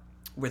out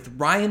with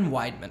Ryan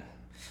Weidman,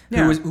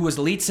 who was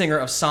the lead singer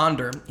of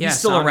Sonder. He's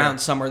still Sonder. Around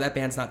somewhere. That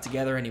band's not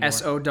together anymore.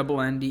 Sonder.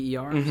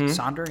 Mm-hmm.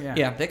 Sonder, yeah.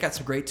 Yeah, they got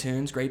some great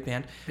tunes, great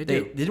band.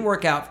 They didn't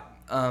work out,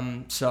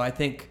 so I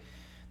think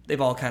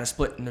they've all kind of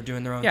split and they're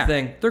doing their own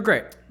thing. They're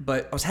great.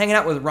 But I was hanging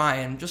out with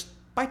Ryan just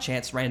by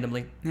chance,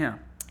 randomly. Yeah.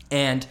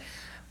 And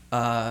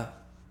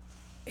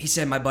he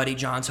said, my buddy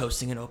John's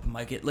hosting an open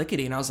mic at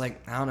Lickety. And I was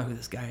like, I don't know who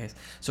this guy is.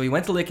 So he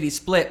went to Lickety,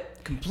 split,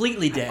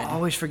 completely dead. I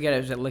always forget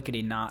it was at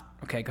Lickety, not...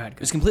 Okay, go ahead.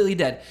 It was completely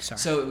dead. Sorry.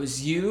 So it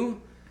was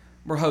you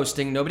were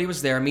hosting. Nobody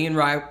was there. Me and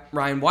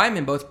Ryan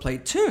Wyman both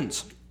played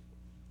tunes.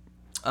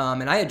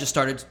 And I had just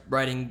started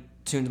writing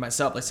tunes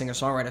myself, like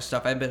singer-songwriter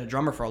stuff. I had been a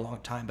drummer for a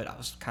long time, but I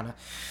was kind of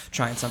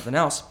trying something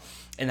else.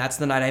 And that's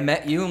the night I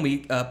met you, and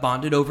we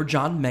bonded over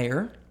John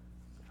Mayer.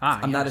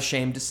 I'm not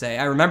ashamed to say.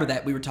 I remember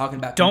that we were talking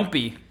about... Don't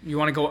be. You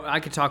want to go... I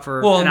could talk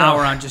for an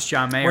hour on just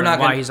John Mayer and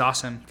why he's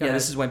awesome.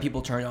 This is when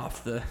people turn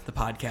off the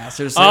podcast.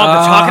 They're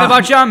talking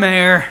about John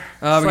Mayer.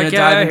 We're going to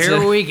dive into...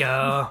 Here we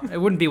go. It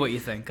wouldn't be what you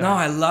think.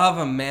 I love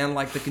him, man.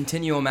 Like, the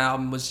Continuum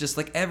album was just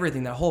like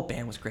everything. That whole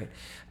band was great.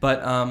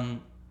 But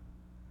I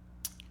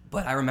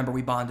remember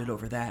we bonded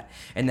over that.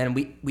 And then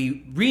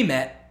we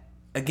re-met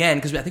again,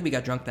 because I think we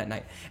got drunk that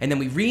night. And then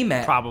we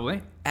re-met...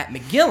 Probably. At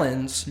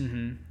McGillen's...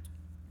 Mm-hmm.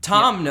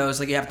 Tom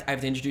knows, like, I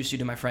have to introduce you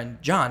to my friend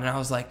John. And I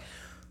was like,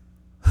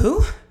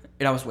 who?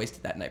 And I was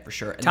wasted that night for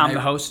sure. And Tom, the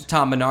host?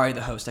 Tom Minari,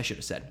 the host, I should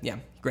have said. Yeah,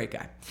 great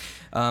guy.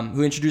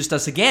 Who introduced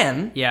us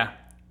again. Yeah.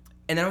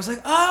 And then I was like,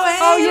 hey.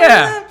 Oh,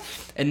 yeah.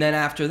 And then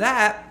after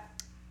that,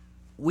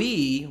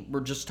 we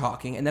were just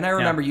talking. And then I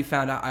remember you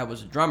found out I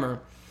was a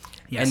drummer.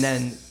 Yes.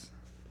 And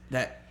then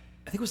I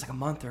think it was like a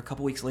month or a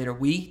couple weeks later,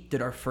 we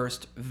did our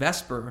first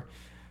Vesper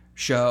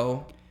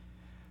show.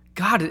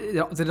 God, did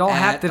it all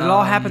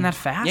happen that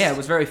fast? Yeah, it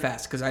was very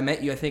fast because I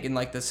met you, I think, in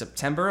like the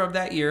September of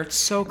that year. It's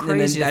so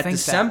crazy. And then that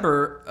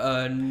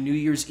December, New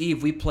Year's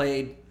Eve, we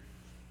played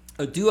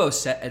a duo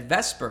set at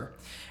Vesper,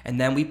 and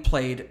then we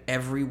played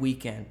every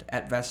weekend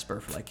at Vesper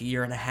for like a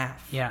year and a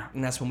half. Yeah,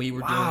 and that's when we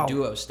were doing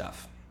duo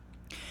stuff.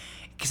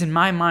 Because in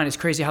my mind, it's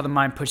crazy how the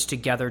mind puts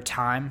together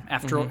time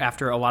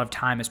after a lot of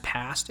time has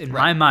passed. In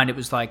my mind, it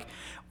was like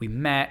we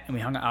met and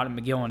we hung out at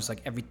McGillen's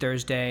like every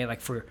Thursday,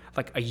 like for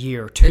like a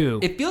year or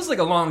two. It feels like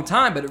a long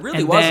time, but it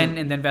really wasn't.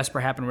 And then Vesper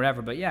happened,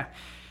 whatever. But yeah,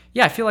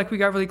 I feel like we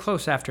got really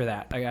close after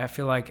that. Like, I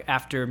feel like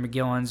after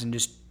McGillen's and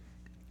just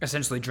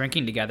essentially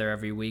drinking together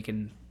every week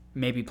and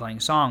maybe playing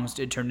songs,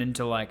 it turned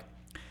into like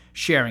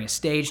sharing a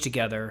stage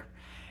together,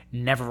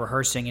 never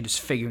rehearsing and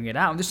just figuring it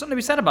out. And there's something to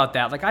be said about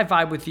that. Like I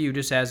vibe with you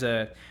just as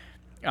a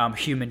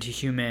human to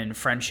human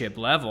friendship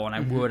level, and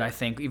I would, I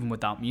think, even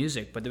without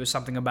music. But there was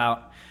something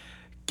about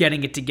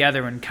getting it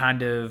together and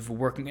kind of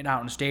working it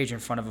out on stage in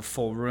front of a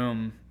full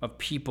room of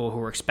people who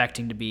were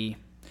expecting to be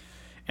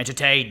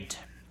entertained.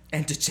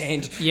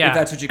 Yeah. If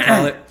that's what you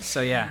call it. So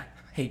yeah.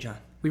 Hey, John.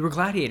 We were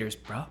gladiators,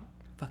 bro.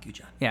 Fuck you,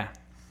 John. Yeah.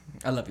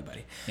 I love you,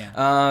 buddy.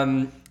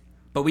 Yeah.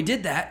 But we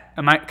did that.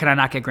 Can I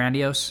not get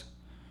grandiose?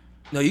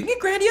 No, you can get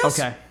grandiose.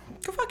 Okay.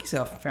 Go fuck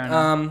yourself. Fair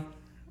enough.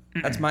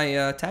 That's my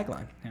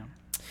tagline. Yeah.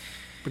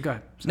 But go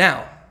ahead.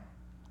 Now,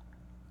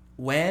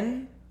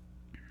 when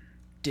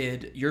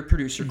did your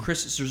producer,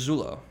 Chris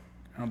Zerzullo,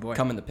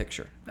 come in the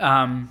picture?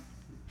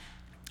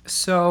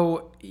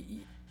 So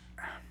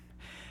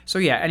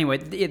yeah, anyway,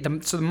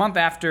 so the month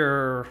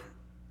after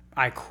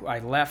I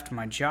left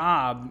my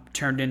job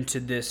turned into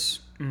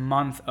this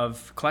month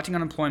of collecting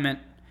unemployment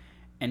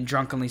and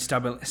drunkenly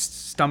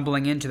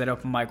stumbling into that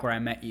open mic where I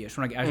met you. I just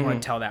want to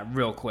tell that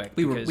real quick.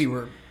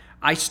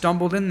 I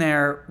stumbled in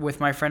there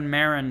with my friend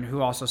Marin,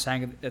 who also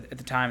sang at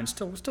the time and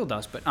still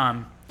does. But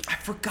I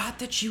forgot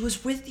that she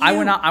was with you. I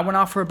went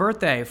out for a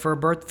birthday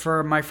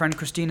for my friend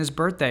Christina's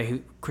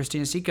birthday,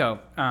 Christina Seco.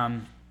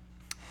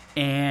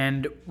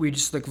 And we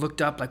just like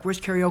looked up like, where's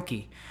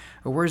karaoke?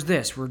 Or where's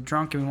this? We're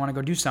drunk and we want to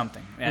go do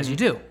something, as you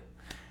do.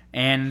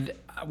 And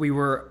we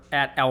were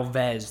at El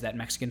Vez, that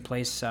Mexican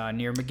place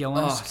near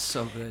McGillen's. Oh,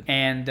 so good.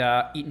 And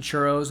eating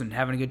churros and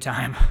having a good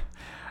time.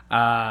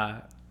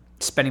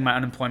 Spending my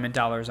unemployment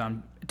dollars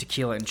on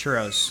tequila and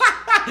churros.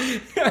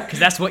 Because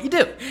that's what you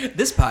do.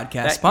 This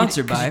podcast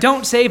sponsored by... You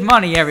don't save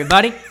money,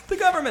 everybody. The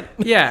government.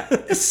 Yeah.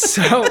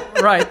 So,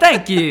 right.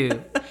 Thank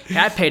you.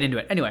 Yeah, I paid into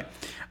it. Anyway.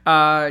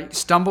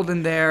 Stumbled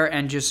in there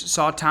and just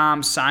saw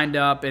Tom, signed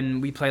up,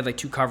 and we played like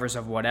 2 covers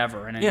of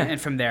whatever. And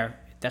from there,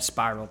 that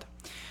spiraled.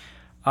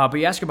 But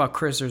you ask about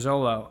Chris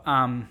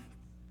Zerzullo.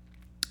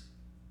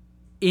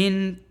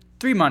 In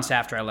 3 months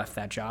after I left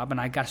that job, and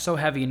I got so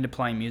heavy into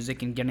playing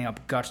music and getting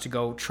up guts to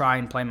go try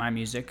and play my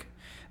music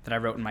that I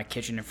wrote in my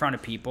kitchen in front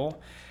of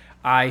people,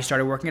 I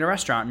started working at a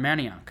restaurant in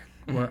Manayunk,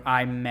 where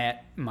I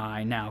met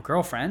my now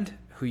girlfriend,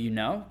 who you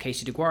know,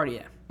 Casey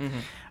DeGuardia.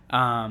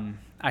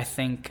 I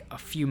think a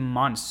few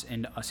months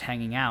into us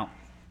hanging out,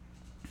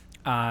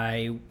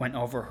 I went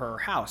over her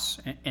house,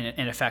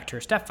 in effect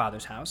her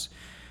stepfather's house,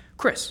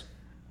 Chris.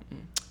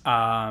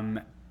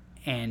 And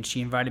she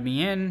invited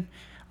me in.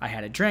 I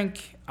had a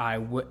drink. I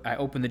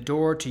opened the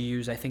door to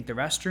use, I think, the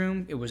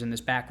restroom. It was in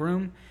this back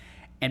room.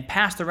 And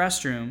past the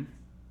restroom,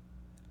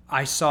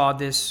 I saw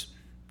this,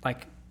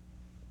 like,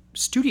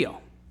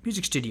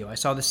 music studio. I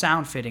saw the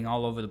sound fitting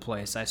all over the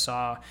place. I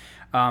saw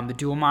the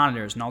dual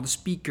monitors and all the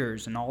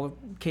speakers and all the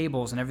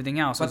cables and everything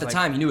else. But at the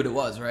time, you knew what it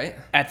was, right?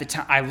 At the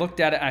time, I looked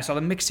at it and I saw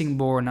the mixing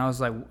board and I was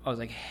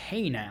like,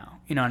 hey now,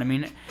 you know what I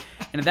mean?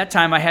 And at that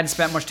time, I hadn't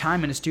spent much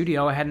time in a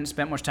studio. I hadn't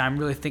spent much time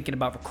really thinking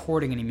about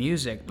recording any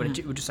music, but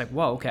it was just like,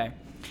 whoa, okay.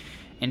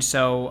 And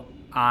so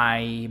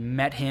I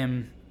met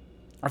him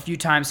a few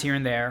times here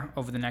and there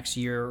over the next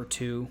year or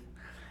two.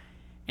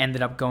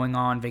 Ended up going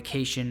on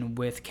vacation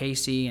with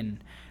Casey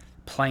and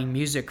playing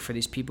music for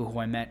these people who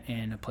I met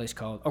in a place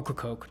called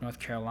Ocracoke, North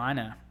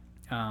Carolina,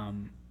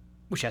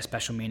 which has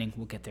special meaning.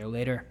 We'll get there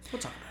later.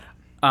 We'll talk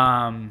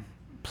about it.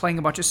 Playing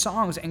a bunch of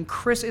songs. And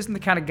Chris isn't the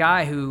kind of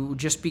guy who,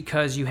 just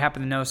because you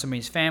happen to know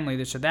somebody's family,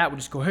 this or that, would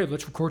just go, hey,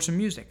 let's record some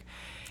music.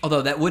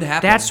 Although that would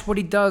happen. That's what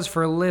he does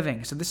for a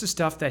living. So this is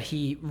stuff that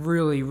he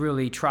really,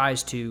 really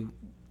tries to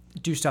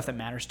do, stuff that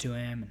matters to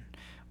him and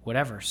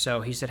whatever. So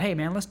he said, hey,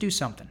 man, let's do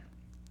something.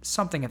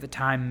 Something at the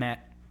time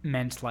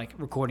meant like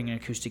recording an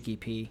acoustic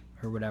EP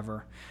or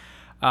whatever.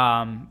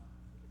 I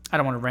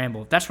don't want to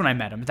ramble. That's when I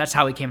met him. That's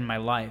how he came in my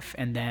life.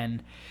 And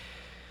then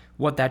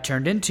what that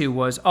turned into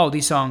was,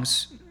 these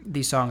songs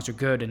are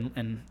good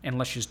and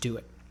let's just do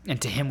it.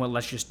 And to him, what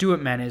let's just do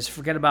it meant is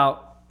forget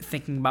about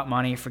thinking about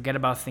money, forget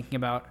about thinking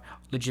about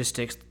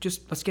logistics.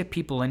 Just let's get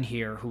people in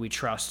here who we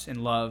trust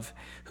and love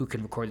who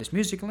can record this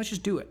music and let's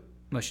just do it.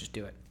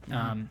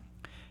 Mm-hmm.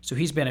 So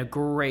he's been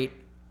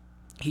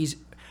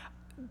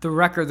the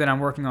record that I'm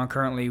working on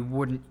currently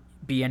wouldn't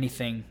be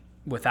anything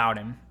without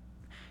him.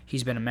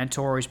 He's been a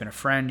mentor, he's been a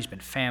friend, he's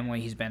been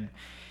family, he's been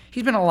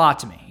a lot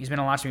to me. He's been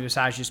a lot to me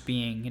besides just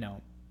being,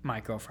 my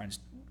girlfriend's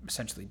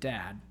essentially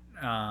dad.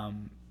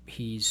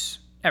 He's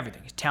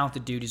everything. He's a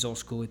talented dude, he's old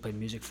school, he played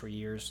music for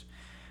years.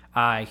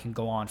 I can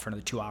go on for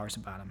another 2 hours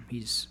about him.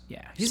 He's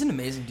an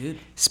amazing dude.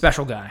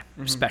 Special guy.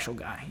 Mm-hmm. Special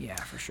guy, yeah,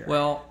 for sure.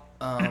 Well,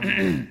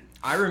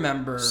 I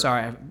remember...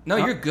 Sorry. No,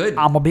 you're good.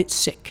 I'm a bit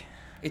sick.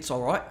 It's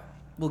all right.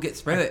 We'll get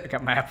through it. I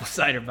got my apple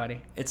cider,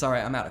 buddy. It's all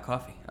right. I'm out of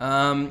coffee.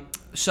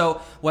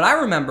 So what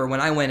I remember when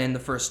I went in the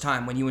first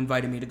time, when you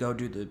invited me to go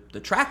do the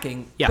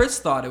tracking, Chris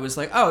thought it was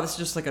like, this is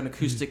just like an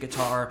acoustic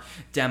guitar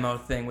demo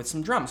thing with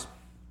some drums.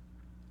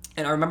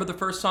 And I remember the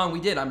first song we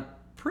did. I'm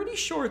pretty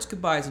sure it's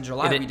Goodbyes in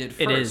July we did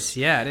first. It is.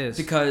 Yeah, it is.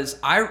 Because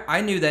I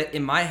knew that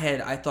in my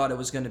head, I thought it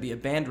was going to be a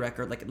band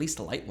record, like at least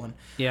a light one.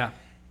 Yeah.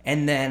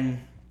 And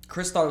then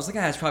Chris thought it was like,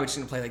 it's probably just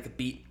going to play like a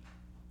beat.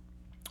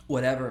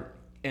 whatever.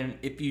 And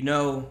if you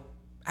know,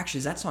 actually,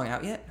 is that song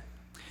out yet?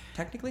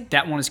 Technically,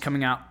 That one is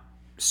coming out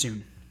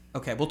soon.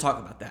 okay, we'll talk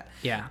about that.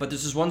 Yeah. But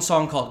there's this one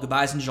song called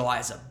 "Goodbyes in July."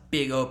 It's a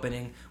big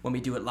opening when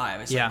we do it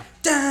live. It's Yeah.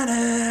 like,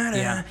 da-da-da.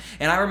 Yeah.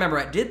 And I remember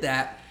I did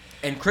that,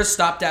 and Chris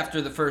stopped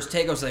after the first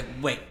take. I was like,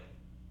 wait,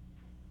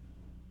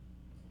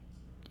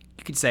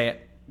 You could say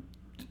it.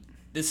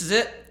 this is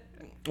it?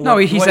 No,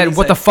 he What said, did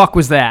 "What the say? fuck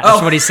was that?" That's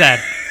Oh. what he said.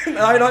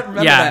 I don't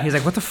remember Yeah, that. he's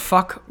like, "What the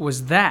fuck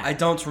was that?" I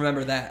don't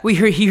remember that.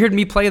 He heard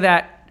me play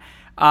that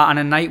on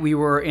a night we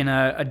were in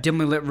a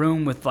dimly lit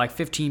room with like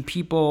 15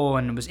 people,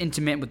 and it was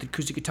intimate with the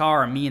acoustic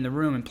guitar and me in the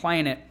room and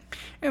playing it.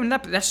 And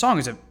that song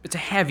it's a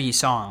heavy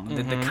song.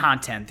 The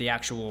content, the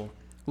actual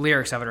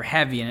lyrics of it are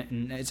heavy,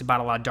 and it's about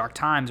a lot of dark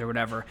times or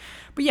whatever.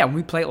 But yeah, when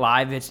we play it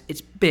live,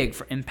 it's big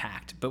for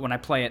impact. But when I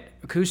play it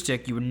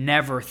acoustic, you would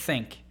never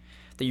think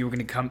that you were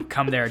going to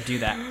come there and do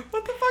that.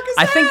 What the fuck is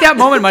I that? think that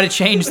moment might have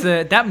changed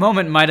that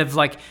moment might have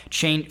like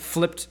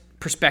flipped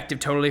perspective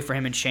totally for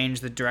him and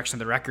changed the direction of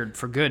the record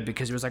for good,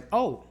 because he was like,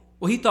 oh,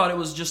 Well, he thought it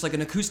was just like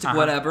an acoustic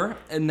whatever,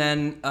 and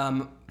then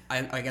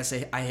I guess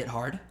I hit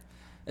hard,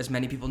 as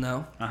many people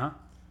know.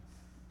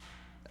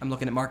 I'm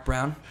looking at Mark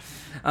Brown.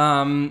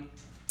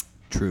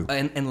 True.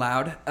 And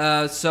loud.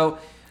 So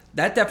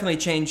that definitely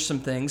changed some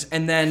things.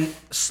 And then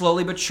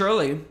slowly but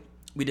surely,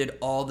 we did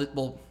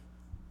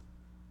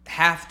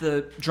half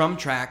the drum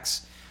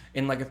tracks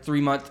in like a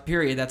 3-month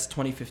period. That's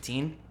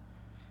 2015.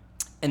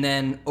 And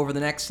then over the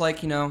next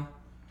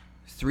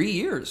 3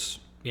 years.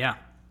 yeah,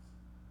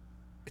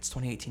 It's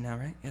 2018 now,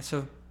 right? Yeah.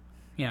 So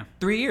yeah.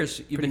 3 years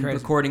you've Pretty been crazy.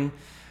 recording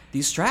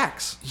these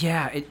tracks.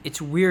 Yeah,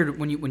 it's weird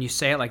when you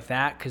say it like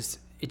that, because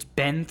it's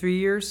been 3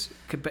 years.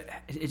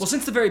 Well,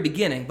 since the very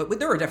beginning, but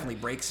there were definitely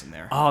breaks in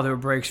there. Oh, there were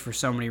breaks for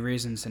so many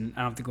reasons, and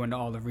I don't have to go into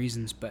all the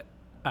reasons, but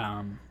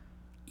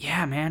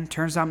yeah, man,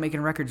 turns out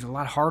making records is a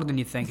lot harder than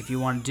you think if you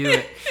want to do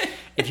it.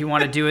 If you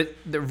want to do it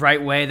the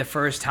right way the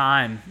first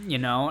time,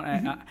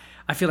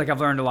 I feel like I've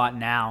learned a lot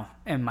now,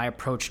 and my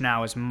approach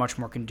now is much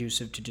more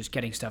conducive to just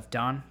getting stuff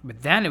done.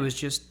 But then it was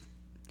just,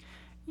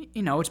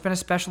 it's been a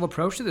special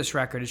approach to this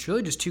record. It's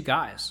really just two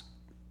guys,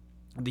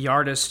 the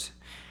artist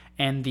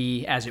and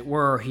as it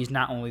were, he's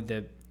not only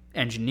the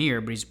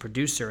engineer, but he's a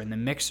producer and the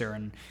mixer.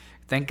 And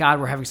thank God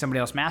we're having somebody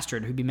else master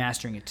it who'd be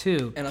mastering it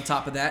too. And on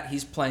top of that,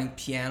 he's playing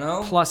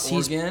piano, Plus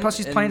he's organ,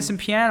 playing some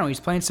piano,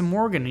 he's playing some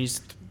organ, he's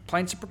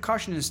playing some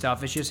percussion and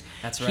stuff. It's just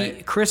That's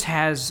right. Chris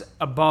has,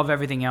 above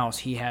everything else,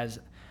 he has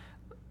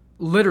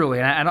literally,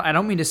 and I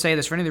don't mean to say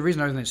this for any other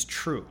reason other than it's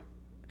true.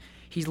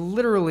 He's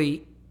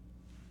literally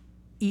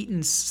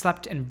eaten,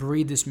 slept, and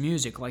breathed this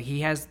music. Like,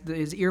 he has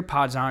his ear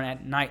pods on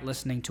at night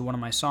listening to one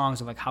of my songs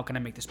of like, how can I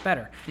make this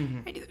better?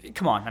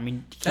 Come on, I mean,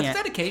 you That's can't.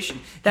 dedication.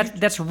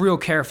 That's real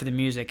care for the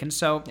music. And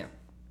so,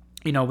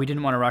 Yeah. we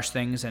didn't want to rush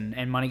things,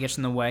 and money gets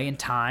in the way, and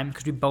time,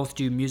 because we both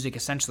do music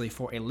essentially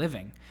for a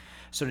living.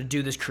 So to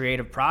do this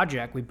creative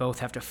project, we both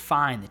have to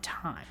find the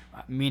time.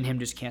 Me and him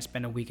just can't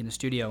spend a week in the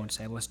studio and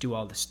say, let's do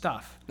all this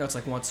stuff. No, it's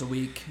like once a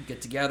week,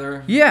 get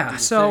together. do Yeah, the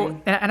so,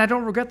 thing. and I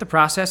don't regret the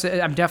process.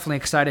 I'm definitely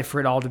excited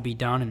for it all to be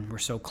done, and we're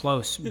so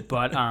close.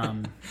 But,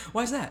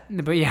 Why is that?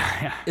 but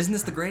yeah, Isn't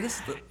this the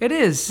greatest? it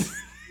is.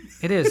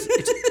 It is.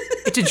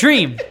 It's a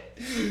dream.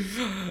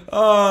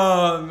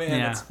 Oh man,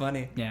 Yeah. that's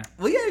funny. Yeah.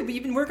 Well, yeah, but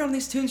you've been working on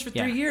these tunes for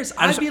Yeah. 3 years.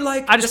 I I'd just- be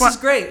like, I just this want-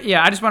 is great.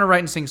 Yeah, I just want to write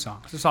and sing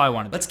songs. That's all I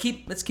want to do.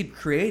 Let's keep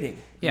creating.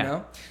 Yeah. You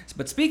know.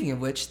 But speaking of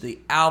which, the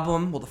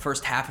album, the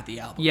first half of the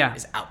album, Yeah.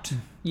 is out.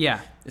 Yeah.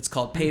 It's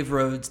called Paved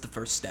Roads: The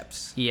First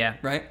Steps. Yeah.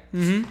 Right.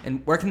 Mm-hmm.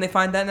 And where can they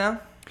find that now?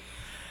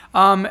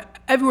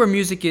 Everywhere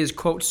music is,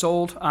 quote,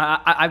 sold.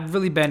 I've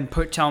really been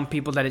telling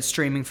people that it's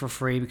streaming for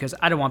free because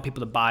I don't want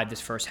people to buy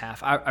this first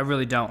half. I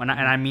really don't. And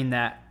I mean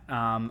that.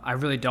 I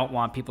really don't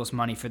want people's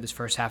money for this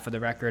first half of the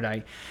record.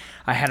 I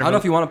had I don't know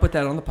if you want to put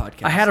that on the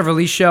podcast. I had a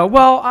release show.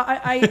 Well,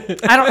 I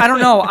don't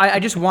know. I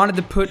just wanted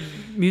to put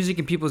music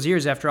in people's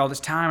ears after all this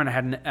time,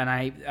 and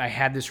I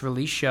had this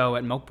release show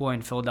at Milk Boy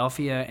in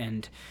Philadelphia,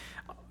 and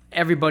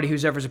everybody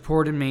who's ever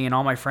supported me and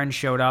all my friends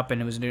showed up,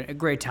 and it was a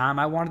great time.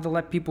 I wanted to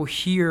let people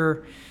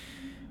hear,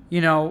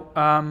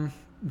 the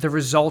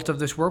result of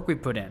this work we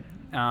put in,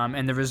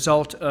 and the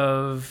result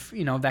of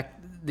that.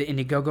 The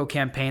Indiegogo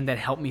campaign that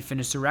helped me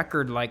finish the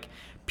record, like,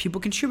 people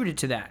contributed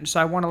to that. And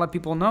so I want to let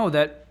people know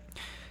that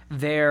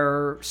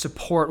their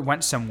support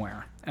went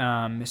somewhere.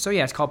 So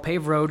yeah, it's called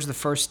Paved Roads: The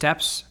First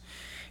Steps.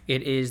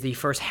 It is the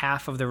first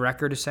half of the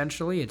record,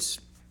 essentially.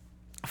 It's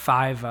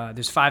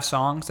there's 5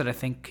 songs that I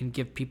think can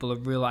give people a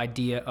real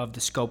idea of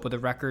the scope of the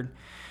record.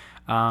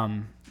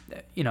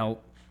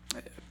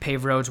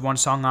 Paved Roads, one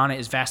song on it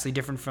is vastly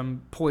different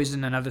from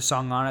Poison, another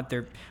song on it.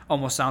 They're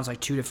almost sounds like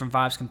 2 different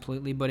vibes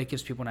completely, but it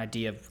gives people an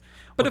idea of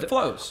But it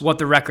flows. what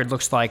the record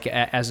looks like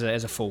as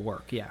a full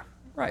work. Yeah.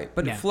 Right,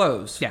 but Yeah. it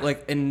flows. Yeah.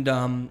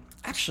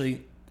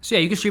 Actually, So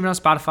yeah, you can stream it on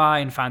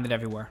Spotify and find it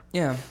everywhere.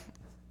 yeah.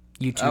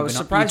 YouTube. I was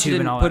and surprised you YouTube and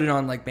didn't all put that. it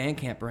on like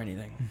Bandcamp or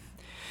anything.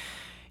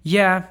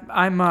 Yeah,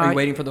 I'm. Are you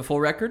waiting for the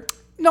full record?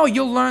 No,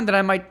 you'll learn that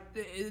I might.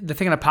 The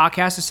thing on a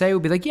podcast to say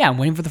would be like, yeah, I'm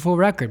waiting for the full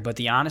record. But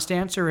the honest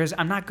answer is,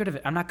 I'm not good at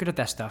it. I'm not good at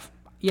that stuff.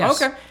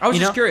 Yes. Okay. I was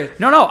just curious.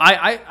 No,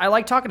 I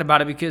like talking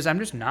about it because I'm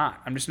just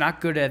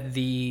not good at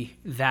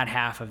that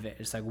half of it.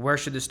 It's like, where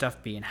should this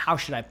stuff be, and how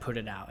should I put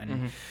it out,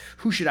 and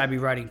who should I be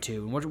writing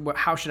to, and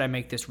how should I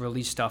make this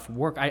release stuff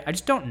work? I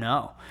just don't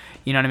know.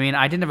 You know what I mean?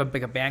 I didn't have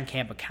a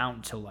Bandcamp account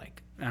until,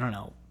 like, I don't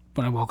know,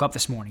 when I woke up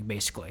this morning,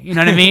 basically. You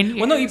know what I mean?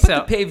 Well, no, you put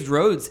the Paved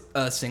Roads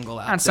single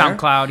out on there.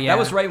 SoundCloud. Yeah, that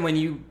was right when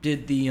you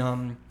did the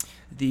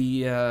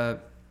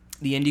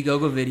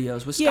Indiegogo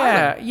videos with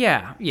Yeah.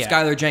 Skylar.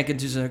 Skylar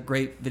Jenkins is a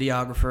great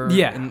videographer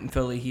in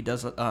Philly. He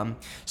does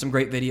some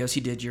great videos.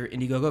 He did your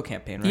Indiegogo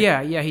campaign, right?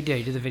 Yeah, he did.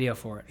 He did the video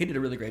for it. He did a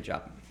really great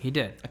job. He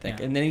did, I think.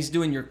 Yeah. And then he's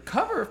doing your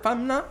cover, if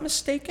I'm not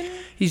mistaken.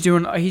 He's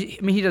doing.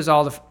 He does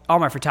all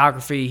my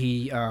photography.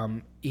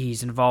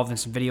 He's involved in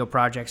some video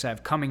projects I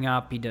have coming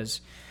up. He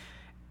does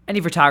any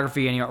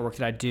photography, any artwork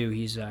that I do.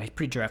 He's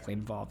pretty directly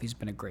involved. He's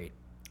been a great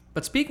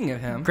speaking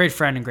of him, great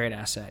friend and great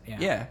asset. Yeah.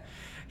 Yeah.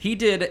 He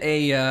did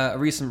a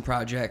recent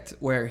project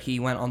where he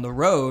went on the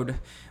road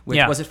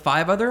with, was it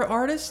 5 other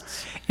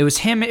artists? It was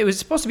him. It was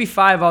supposed to be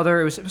 5 other.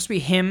 It was supposed to be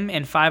him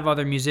and 5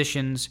 other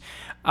musicians.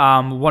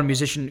 One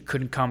musician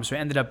couldn't come, so it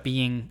ended up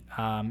being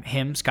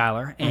him,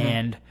 Skylar,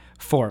 and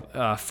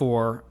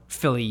 4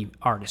 Philly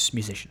artists,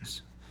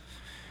 musicians.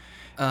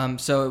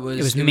 So it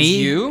was me,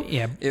 you.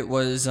 Yeah. It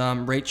was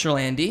Rachel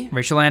Andy.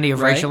 Rachel Andy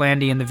of right? Rachel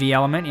Andy and the V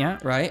Element, yeah.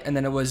 Right, and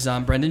then it was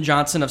Brendan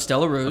Johnson of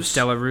Stella Ruse.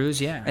 Stella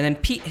Ruse, yeah. And then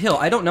Pete Hill.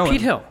 I don't know him.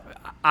 Pete Hill.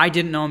 I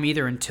didn't know him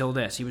either until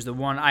this. He was the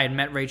one. I had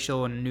met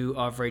Rachel and knew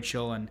of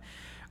Rachel and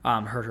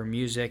heard her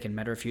music and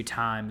met her a few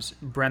times.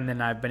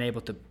 Brendan, I've been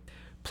able to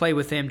play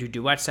with him, do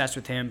duet sets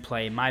with him,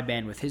 play my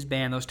band with his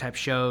band, those type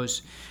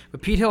shows.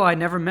 But Pete Hill I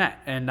never met,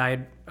 and I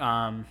had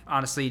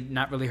honestly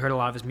not really heard a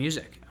lot of his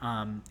music.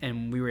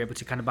 And we were able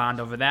to kind of bond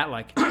over that,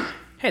 like,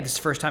 hey, this is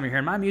the first time you're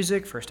hearing my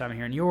music, first time I'm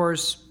hearing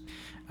yours.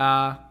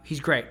 He's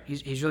great.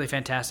 He's really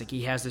fantastic.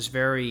 He has this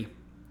very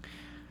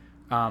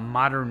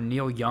modern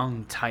Neil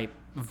Young type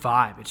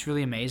vibe. It's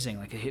really amazing.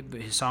 Like,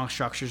 his song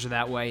structures are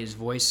that way. His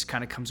voice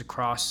kind of comes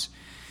across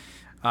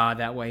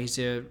that way. He's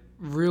a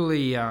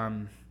really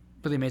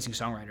really amazing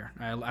songwriter.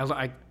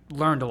 I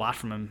learned a lot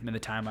from him in the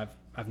time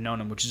I've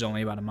known him, which is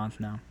only about a month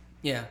now.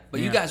 Yeah, but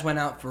you guys went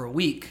out for a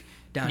week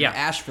down to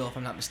Asheville, if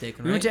I'm not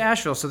mistaken, right? We went to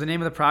Asheville. So the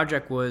name of the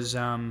project was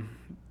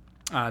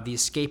The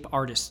Escape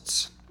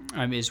Artists,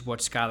 is what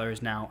Skylar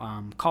is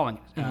now calling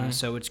it.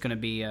 So it's going to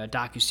be a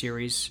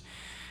docuseries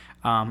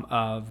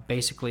of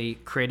basically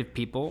creative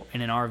people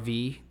in an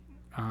RV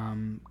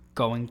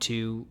going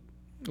to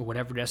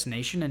whatever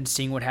destination and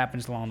seeing what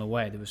happens along the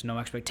way. There was no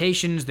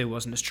expectations. There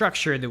wasn't a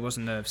structure. There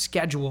wasn't a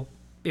schedule.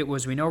 It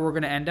was, we know where we're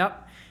going to end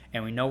up,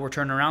 and we know we're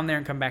turning around there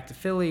and come back to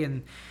Philly,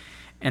 and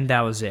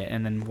that was it.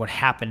 And then what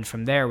happened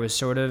from there was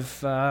sort of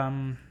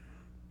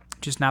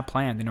just not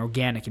planned and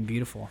organic and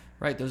beautiful.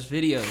 Right, those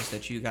videos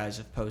that you guys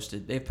have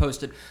posted. They've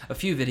posted a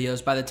few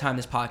videos. By the time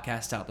this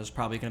podcast's out, there's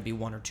probably going to be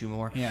 1 or 2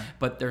 more. Yeah.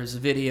 But there's a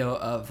video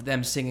of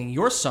them singing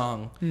your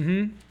song,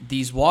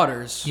 These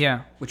Waters,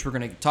 which we're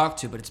going to talk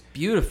to, but it's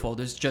beautiful.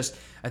 There's just,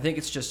 I think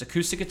it's just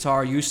acoustic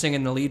guitar, you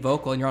singing the lead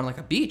vocal, and you're on like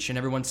a beach, and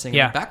everyone's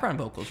singing the background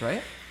vocals,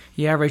 right?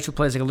 Yeah, Rachel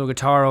plays like a little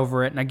guitar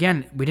over it. And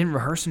again, we didn't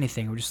rehearse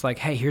anything. We're just like,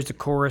 hey, here's the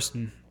chorus,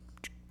 and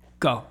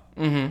go.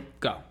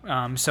 Go.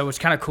 So it's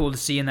kind of cool to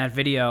see in that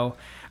video.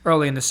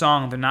 Early in the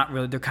song,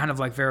 they're kind of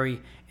like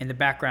very in the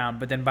background,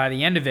 but then by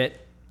the end of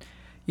it,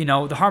 you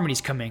know, the harmonies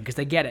come in because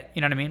they get it.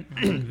 You know what I mean?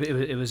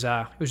 It was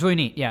really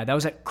neat. Yeah, that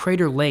was at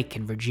Crater Lake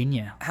in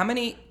Virginia. How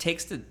many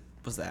takes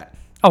was that?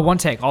 Oh, one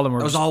take. All of them were.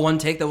 It was all one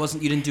take. You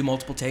didn't do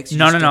multiple takes.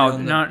 No.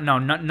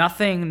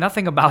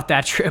 Nothing about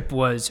that trip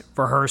was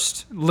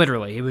rehearsed.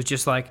 Literally, it was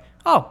just like,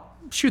 oh,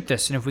 shoot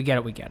this, and if we get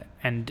it, we get it.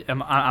 And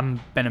I'm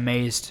been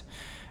amazed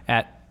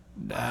at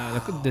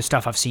the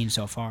stuff I've seen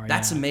so far.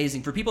 That's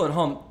amazing. For people at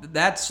home,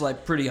 that's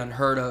like pretty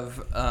unheard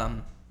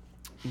of.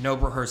 No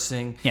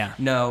rehearsing. Yeah.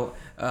 No,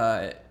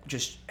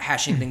 just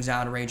hashing things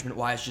out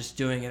arrangement-wise, just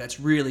doing it. That's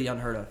really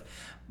unheard of.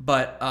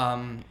 But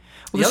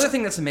the other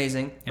thing that's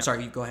amazing... Yeah.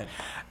 Sorry, you go ahead.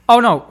 Oh,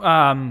 no.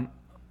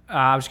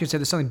 I was going to say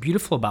there's something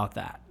beautiful about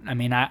that. I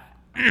mean,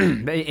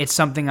 it's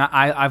something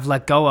I've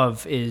let go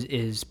of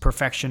is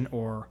perfection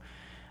or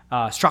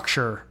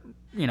structure,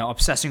 you know,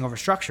 obsessing over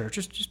structure.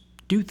 Just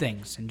do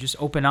things and just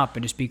open up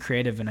and just be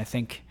creative, and I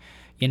think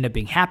you end up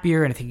being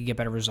happier, and I think you get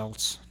better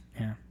results.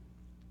 Yeah.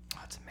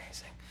 That's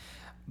amazing.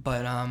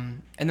 But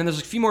and then there's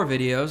a few more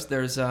videos.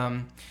 There's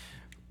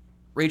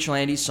Rachel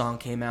Andy's song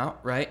came out,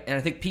 right? And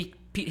I think Pete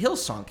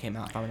Hill's song came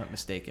out, if I'm not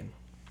mistaken.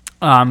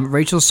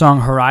 Rachel's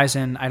song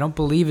Horizon, I don't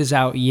believe is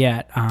out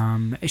yet.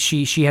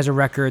 She has a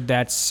record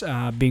that's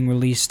being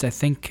released, I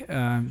think,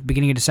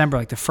 beginning of December,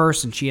 like the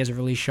 1st, and she has a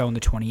release show on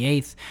the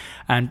 28th.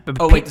 And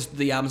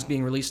the album's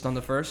being released on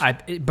the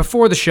 1st?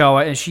 Before the show,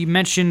 and she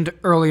mentioned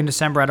early in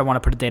December. I don't want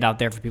to put a date out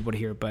there for people to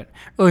hear, but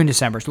early in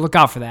December, so look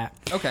out for that.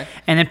 Okay.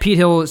 And then Pete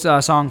Hill's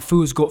song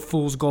Fool's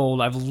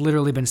Gold, I've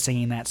literally been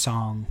singing that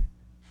song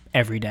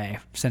every day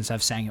since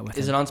I've sang it with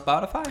him. Is it on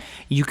Spotify?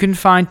 You can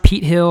find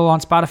Pete Hill on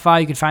Spotify.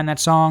 You can find that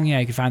song. Yeah,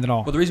 you can find it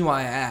all. Well, the reason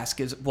why I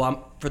ask is,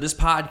 for this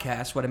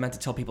podcast, what I meant to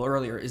tell people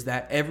earlier is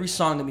that every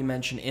song that we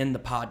mention in the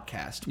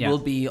podcast will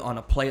be on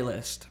a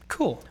playlist.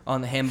 Cool.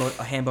 On the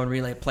Hambone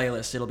Relay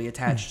playlist. It'll be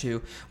attached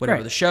to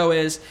whatever the show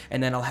is,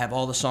 and then I'll have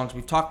all the songs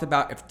we've talked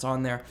about if it's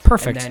on there.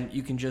 Perfect. And then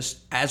you can just,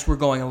 as we're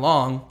going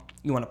along,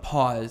 you want to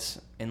pause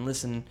and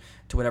listen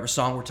to whatever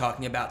song we're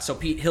talking about. So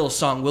Pete Hill's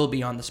song will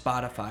be on the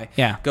Spotify.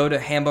 Yeah. Go to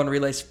Hambone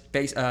Relay's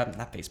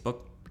not Facebook.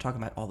 We're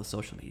talking about all the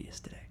social medias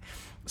today.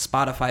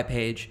 Spotify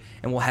page,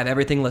 and we'll have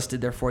everything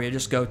listed there for you.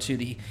 Just go to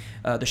the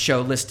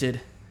show listed,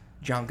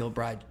 John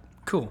Gilbride.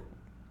 Cool.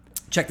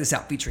 Check this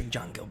out, featuring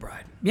John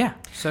Gilbride. Yeah.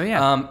 So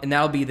yeah. And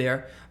that'll be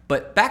there.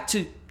 But back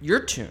to your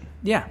tune.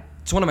 Yeah.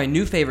 It's one of my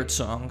new favorite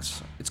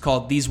songs. It's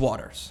called These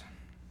Waters.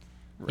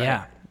 Right?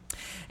 Yeah.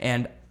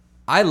 And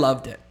I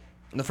loved it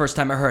the first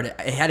time I heard it.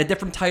 It had a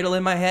different title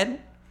in my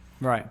head.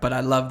 Right. But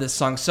I love this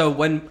song.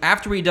 So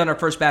after we'd done our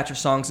first batch of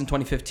songs in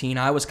 2015,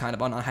 I was kind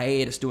of on a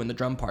hiatus doing the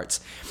drum parts.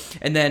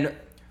 And then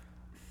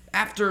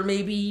after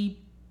maybe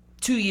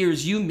 2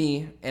 years, you,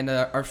 me, and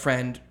our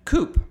friend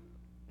Coop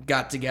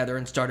got together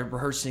and started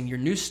rehearsing your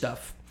new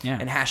stuff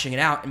and hashing it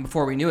out. And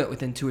before we knew it,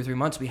 within 2 or 3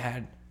 months, we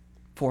had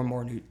 4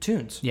 more new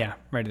tunes. Yeah,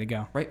 ready to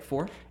go. Right?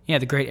 4? Yeah,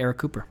 the great Eric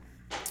Cooper.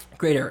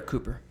 Great Eric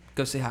Cooper.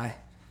 Go say hi.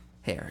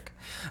 Hey, Eric.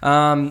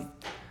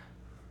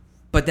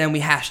 But then we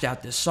hashed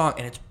out this song,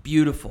 and it's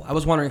beautiful. I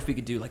was wondering if we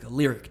could do like a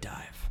lyric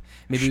dive.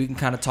 Maybe we can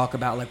kind of talk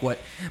about like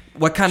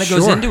what kind of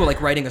goes into like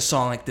writing a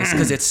song like this,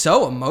 because it's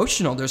so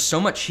emotional. There's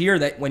so much here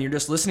that when you're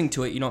just listening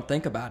to it, you don't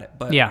think about it.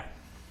 But yeah,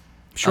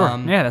 sure.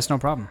 Yeah, that's no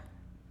problem.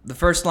 The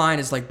first line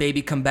is like,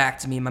 "Baby, come back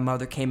to me. My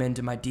mother came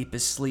into my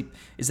deepest sleep."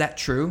 Is that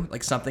true?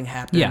 Like something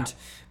happened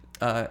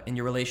in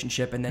your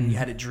relationship, and then you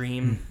had a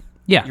dream.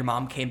 Yeah, your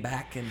mom came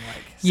back and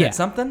like said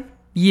something.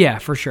 Yeah,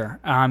 for sure.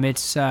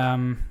 It's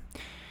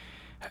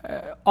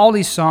all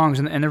these songs,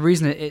 and the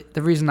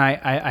reason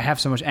I have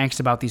so much angst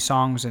about these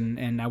songs,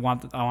 and I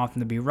want them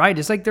to be right,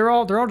 is like they're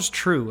all just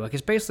true. Like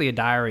it's basically a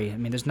diary. I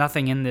mean, there's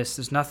nothing in this.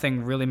 There's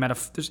nothing really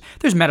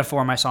there's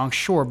metaphor in my songs,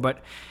 sure,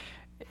 but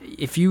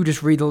if you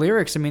just read the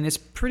lyrics, I mean, it's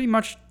pretty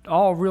much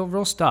all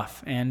real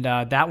stuff. And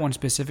that one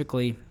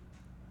specifically,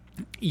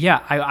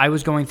 I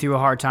was going through a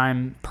hard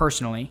time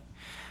personally.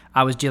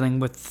 I was dealing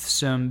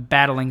with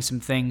battling some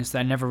things that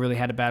I never really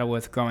had to battle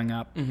with growing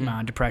up.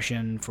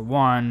 Depression, for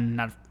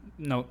one.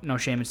 No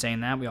shame in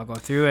saying that. We all go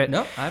through it.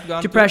 No, I've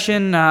gone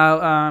depression,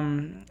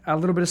 a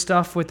little bit of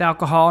stuff with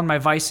alcohol and my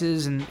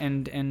vices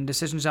and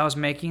decisions I was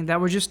making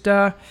that were just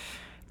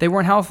they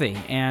weren't healthy,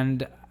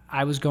 and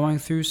I was going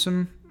through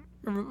some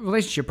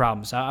relationship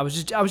problems. I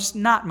was just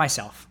not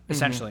myself,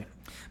 essentially.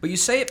 But you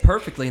say it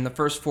perfectly in the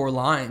first 4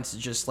 lines.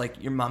 It's just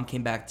like your mom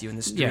came back to you in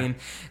this dream,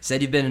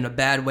 said you've been in a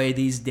bad way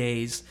these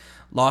days,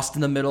 lost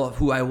in the middle of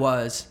who I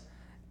was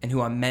and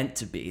who I'm meant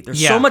to be.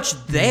 There's so much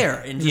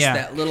there in just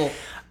that little.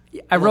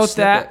 I wrote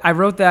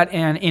that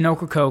in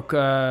Ocracoke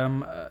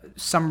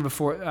summer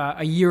before,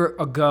 a year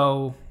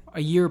ago,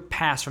 a year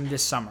passed from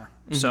this summer.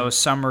 So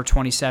summer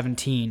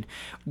 2017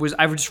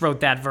 I just wrote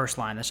that verse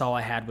line. That's all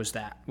I had was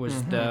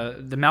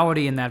the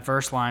melody in that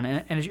verse line,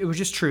 and it was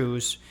just true.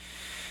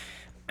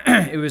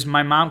 It was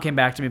my mom came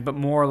back to me, but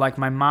more like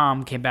my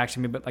mom came back to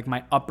me, but like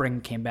my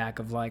upbringing came back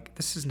of like,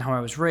 this isn't how I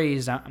was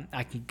raised.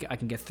 I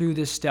can get through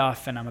this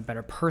stuff, and I'm a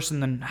better person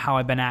than how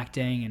I've been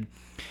acting.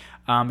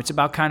 And it's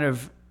about kind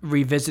of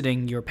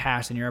revisiting your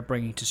past and your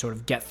upbringing to sort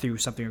of get through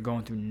something you're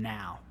going through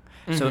now.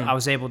 So I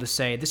was able to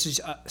say, this is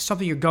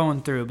something you're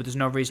going through, but there's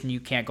no reason you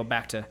can't go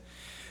back to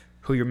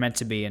who you're meant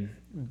to be and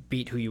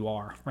beat who you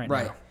are right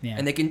now. Yeah.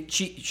 And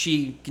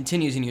she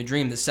continues in your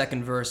dream, the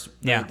second verse,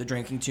 the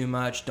drinking too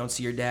much, don't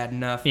see your dad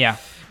enough. Yeah.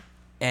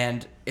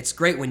 And it's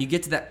great when you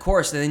get to that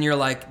chorus, and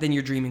then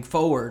you're dreaming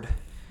forward,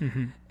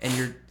 and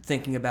you're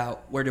thinking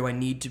about, where do I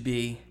need to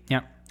be?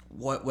 Yeah.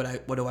 What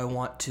do I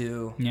want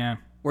to? Yeah.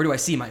 Where do I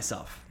see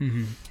myself?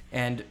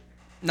 And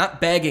not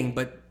begging,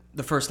 but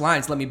the first line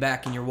is, let me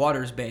back in your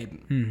waters, babe,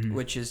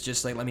 which is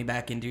just like, let me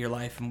back into your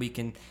life and we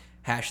can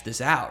hash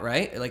this out,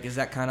 right? Like, is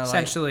that kind of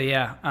essentially,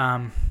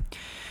 yeah.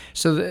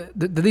 So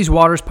these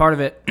waters part of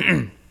it,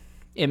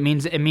 it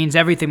means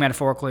everything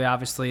metaphorically,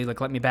 obviously. Like,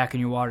 let me back in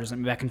your waters, let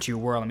me back into your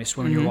world, let me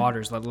swim in your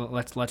waters.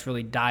 Let's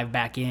really dive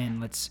back in.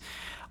 Let's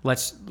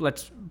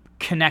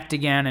connect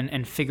again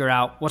and figure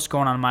out what's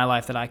going on in my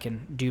life that I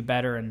can do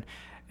better,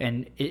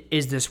 and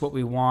is this what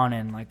we want?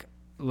 And like,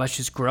 let's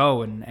just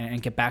grow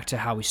and get back to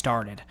how we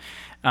started.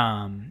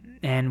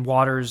 And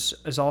waters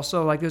is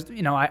also like,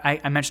 you know,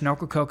 I mentioned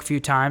Ocracoke a few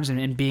times,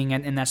 and being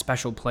in that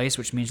special place,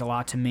 which means a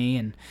lot to me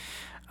and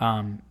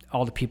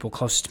all the people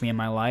closest to me in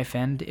my life.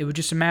 And it was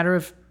just a matter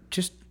of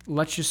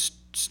let's just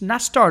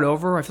not start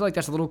over. I feel like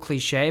that's a little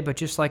cliche, but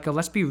just like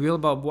let's be real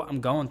about what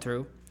I'm going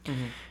through,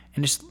 and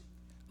just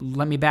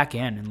let me back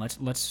in, and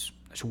let's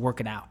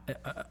work it out,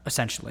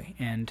 essentially.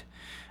 And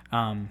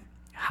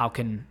how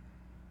can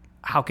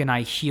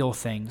I heal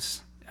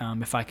things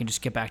if I can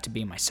just get back to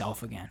being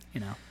myself again, you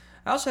know?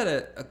 I also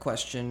had a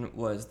question,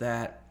 was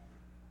that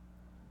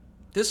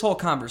this whole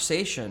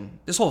conversation,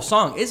 this whole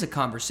song is a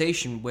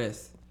conversation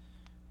with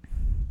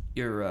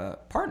your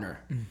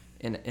partner.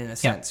 In a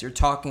sense, you're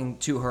talking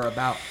to her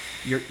about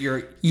your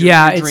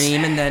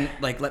dream, and then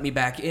like let me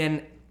back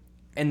in,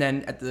 and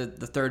then at the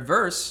third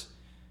verse,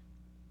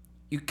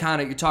 you're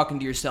talking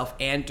to yourself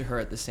and to her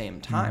at the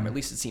same time. At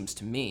least it seems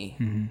to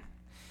me.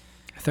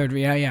 Third,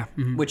 yeah.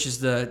 Which is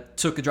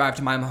took a drive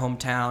to my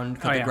hometown,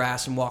 cut the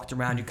grass, and walked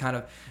around. You kind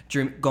of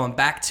dream going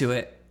back to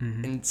it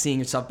and seeing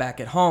yourself back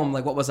at home.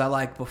 Like, what was I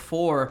like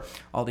before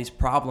all these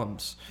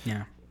problems?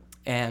 Yeah,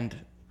 and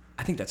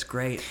I think that's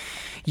great.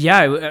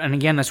 Yeah, and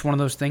again, that's one of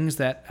those things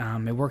that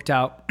it worked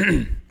out.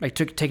 Like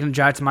taking a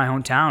drive to my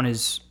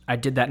hometown I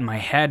did that in my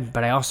head,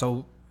 but I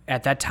also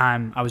at that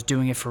time I was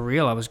doing it for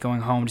real. I was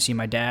going home to see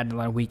my dad a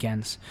lot of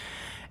weekends,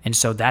 and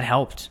so that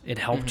helped. It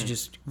helped to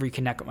just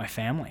reconnect with my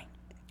family.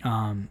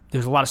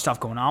 There's a lot of stuff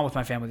going on with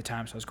my family at the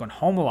time, so I was going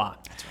home a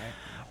lot. That's right.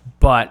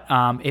 But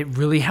it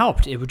really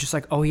helped. It was just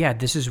like, oh yeah,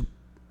 this is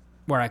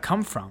where I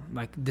come from.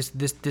 Like this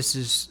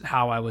is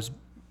how I was,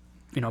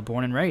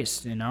 born and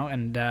raised.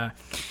 And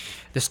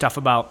the stuff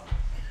about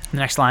the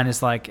next line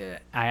is like,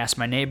 I asked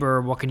my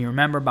neighbor, what can you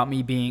remember about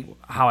me being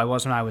how I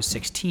was when I was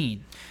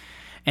 16?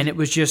 And it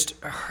was just,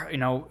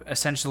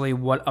 essentially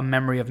what a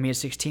memory of me at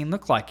 16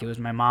 looked like. It was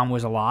my mom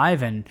was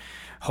alive and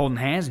holding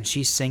hands, and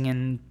she's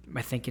singing,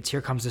 I think it's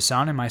Here Comes the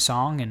Sun in my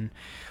song, and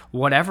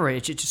whatever.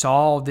 It's just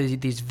all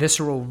these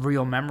visceral,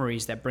 real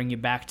memories that bring you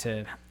back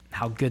to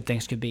how good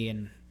things could be,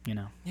 and,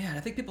 Yeah, and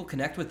I think people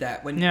connect with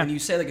that. When you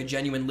say like a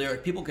genuine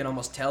lyric, people can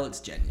almost tell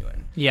it's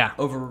genuine. Yeah.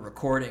 Over a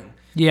recording.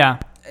 Yeah.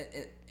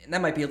 And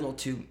that might be a little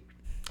too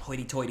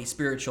hoity-toity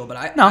spiritual, but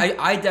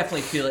I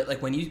definitely feel it.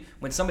 Like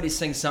when somebody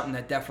sings something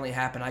that definitely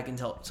happened,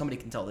 somebody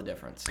can tell the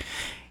difference.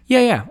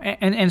 Yeah.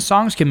 And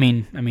songs can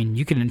mean,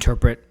 you can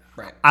interpret.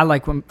 Right. I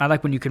like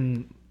when you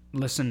can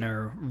listen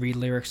or read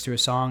lyrics to a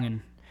song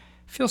and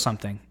feel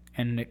something,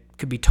 and it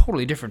could be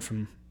totally different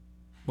from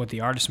what the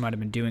artist might have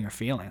been doing or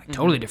feeling. Like,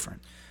 totally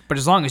different. But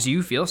as long as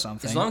you feel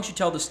something. As long as you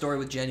tell the story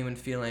with genuine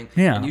feeling,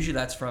 yeah. And usually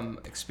that's from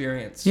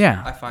experience.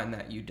 Yeah. I find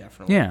that you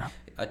definitely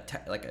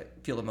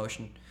feel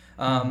emotion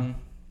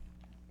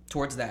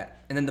towards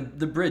that. And then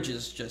the bridge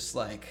is just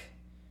like,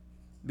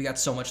 we got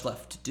so much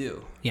left to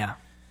do. Yeah.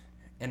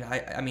 And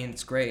I mean,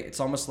 it's great. It's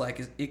almost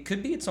like it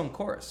could be its own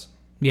chorus.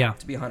 Yeah.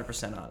 To be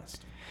 100%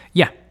 honest.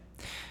 Yeah.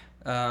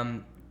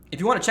 If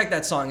you want to check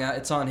that song out,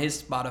 it's on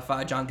his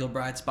Spotify, John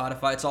Gilbride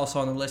Spotify. It's also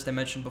on the list I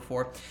mentioned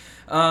before.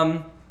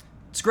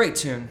 It's a great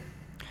tune.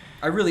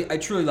 I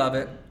truly love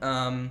it.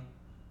 And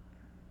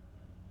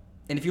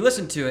if you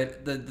listen to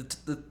it,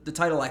 the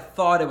title I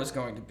thought it was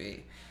going to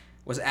be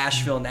was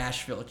Asheville,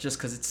 Nashville, just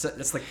because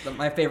it's like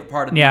my favorite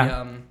part of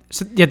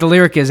the the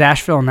lyric is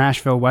Asheville,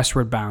 Nashville,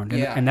 westward bound,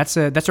 and that's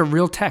a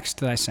real text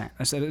that I sent.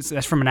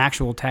 That's from an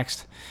actual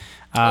text.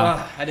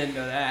 I didn't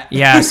know that.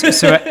 Yeah,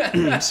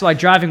 so like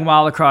driving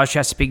while across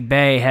Chesapeake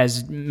Bay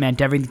has meant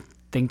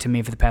everything to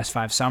me for the past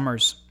 5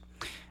 summers.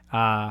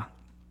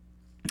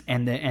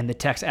 And the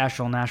text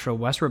Asheville, Nashville,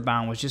 westward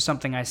bound was just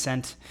something I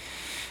sent,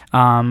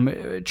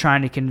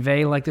 trying to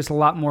convey like there's a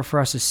lot more for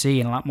us to see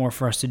and a lot more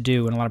for us to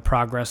do and a lot of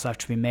progress left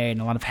to be made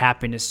and a lot of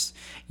happiness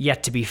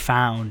yet to be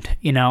found,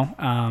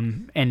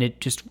 and it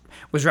just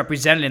was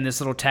represented in this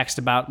little text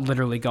about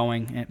literally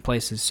going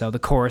places. So the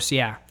chorus,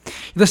 you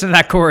listen to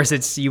that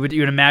chorus, you would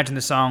imagine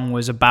the song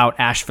was about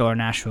Asheville or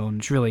Nashville, and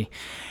it really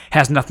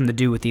has nothing to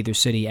do with either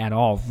city at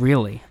all,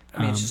 really.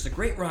 I mean, it's just a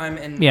great rhyme,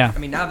 and yeah. I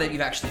mean, now that you've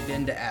actually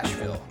been to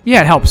Asheville,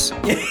 yeah, it helps.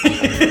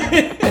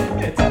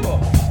 It's cool.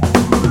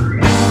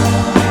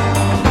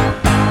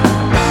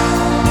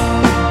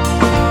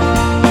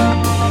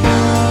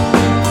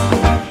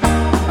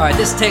 All right,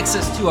 this takes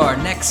us to our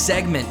next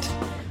segment.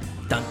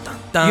 Dun, dun,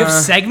 dun. You have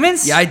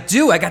segments? Yeah, I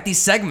do. I got these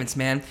segments,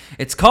 man.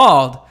 It's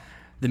called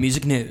the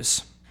Music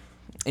News.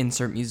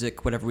 Insert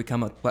music, whatever we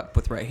come up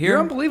with right here. You're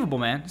unbelievable,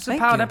 man. It's a Thank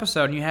pilot you.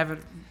 episode, and you have it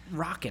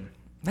rocking.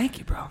 Thank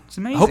you, bro. It's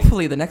amazing.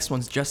 Hopefully the next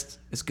one's just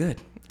as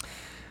good.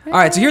 All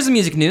right, so here's the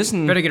music news.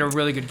 And Better get a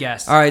really good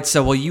guess. all right,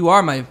 so you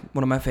are one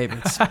of my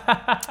favorites.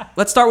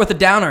 Let's start with a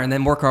downer and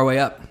then work our way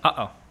up.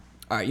 Uh-oh. All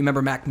right, you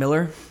remember Mac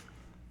Miller?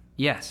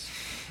 Yes.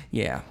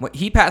 Yeah,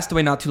 he passed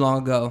away not too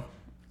long ago,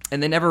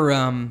 and they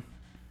never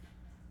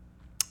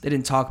they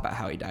didn't talk about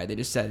how he died. They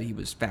just said he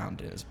was found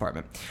in his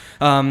apartment.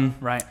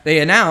 Right. They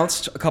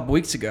announced a couple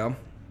weeks ago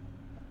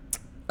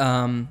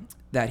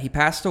that he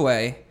passed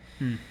away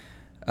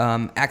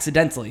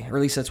accidentally, or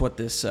at least that's what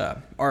this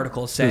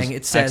article is saying.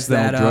 It says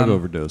that drug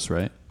overdose,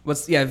 right?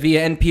 Via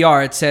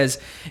NPR, it says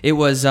it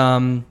was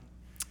an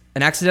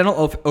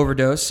accidental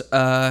overdose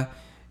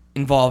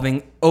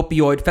involving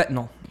opioid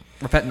fentanyl.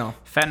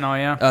 Fentanyl,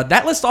 yeah.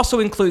 That list also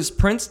includes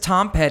Prince,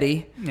 Tom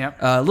Petty,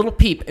 Yep. Little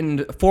Peep,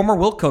 and former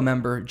Wilco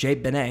member Jay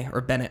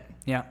Bennett.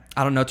 Yeah.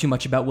 I don't know too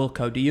much about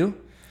Wilco. Do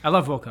you? I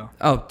love Wilco.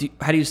 Oh,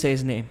 how do you say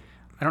his name?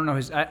 I don't know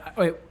his...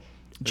 wait.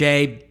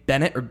 Jay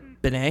Bennett or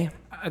Benet?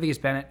 I think it's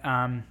Bennett.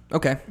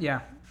 Okay.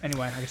 Yeah.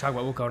 Anyway, I can talk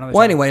about Wilco another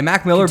Well, time. anyway,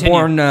 Mac Miller,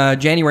 Continue. born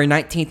January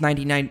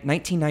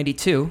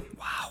 1992.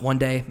 Wow, one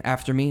day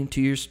after me,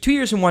 2 years. 2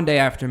 years and 1 day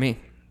after me.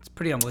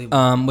 Pretty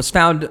unbelievable. Was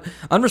found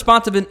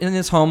unresponsive in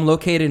his home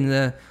located in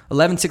the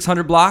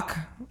 11600 block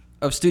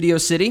of Studio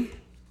City.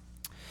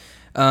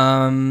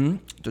 Authorities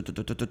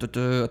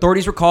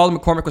were called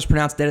and McCormick was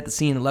pronounced dead at the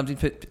scene at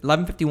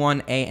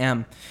 11:51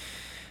 a.m.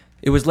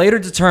 It was later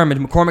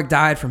determined McCormick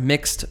died from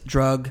mixed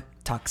drug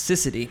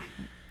toxicity,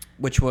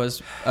 which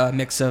was a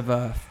mix of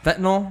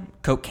fentanyl,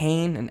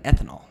 cocaine, and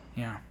ethanol.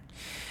 Yeah.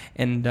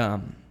 And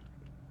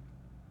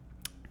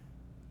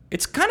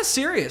it's kind of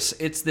serious.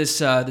 It's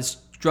this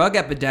drug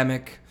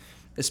epidemic,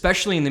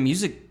 especially in the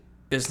music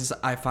business.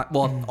 I find,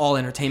 well, all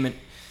entertainment,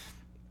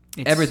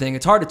 everything.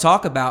 It's hard to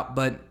talk about,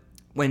 but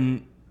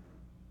when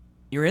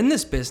you're in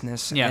this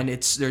business and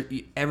it's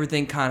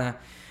everything kind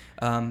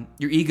of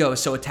your ego is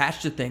so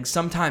attached to things.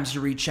 Sometimes you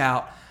reach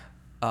out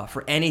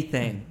for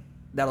anything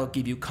that'll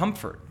give you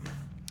comfort.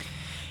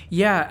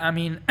 Yeah, I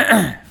mean,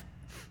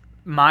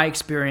 my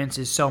experience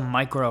is so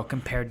micro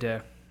compared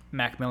to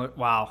Mac Miller.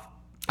 Wow.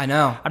 I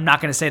know. I'm not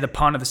going to say the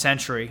pun of the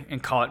century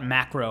and call it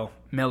Macro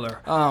Miller.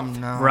 Oh,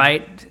 no.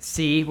 Right?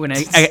 See, I'm going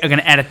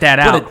to edit that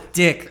out. What a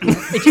dick.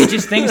 It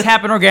just things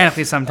happen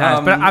organically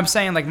sometimes. But I'm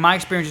saying, like, my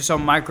experience is so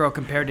micro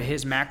compared to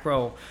his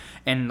macro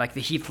and, like, the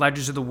Heath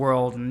Ledgers of the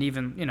world and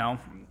even,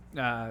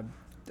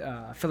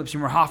 Philip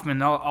Seymour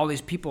Hoffman, all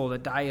these people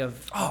that die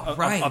of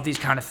these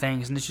kind of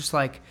things. And it's just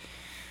like...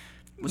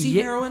 Was he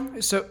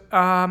heroin? So,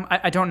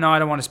 I don't know. I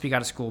don't want to speak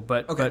out of school.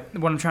 But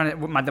what I'm trying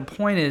to... the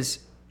point is...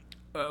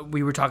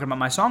 we were talking about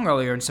my song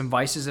earlier and some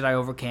vices that I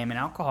overcame in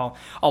alcohol.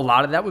 A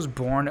lot of that was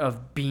born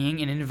of being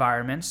in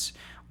environments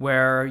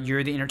where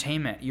you're the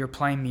entertainment, you're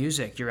playing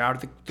music, you're out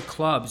at the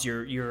clubs,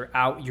 you're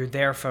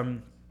there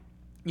from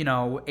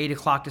 8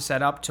 o'clock to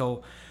set up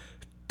till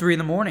 3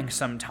 a.m.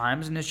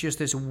 sometimes, and it's just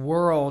this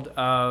world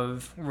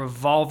of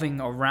revolving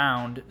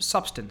around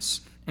substance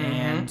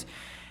and.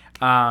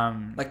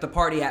 Like the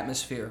party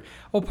atmosphere.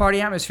 Well, party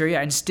atmosphere,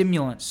 yeah, and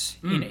stimulants.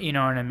 You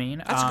know what I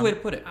mean? That's a good way to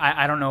put it.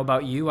 I don't know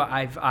about you.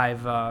 I've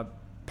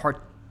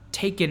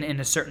partaken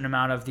in a certain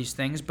amount of these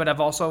things, but I've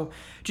also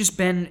just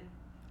been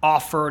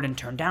offered and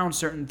turned down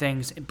certain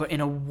things. But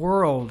in a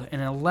world, in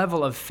a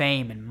level of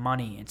fame and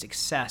money and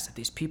success that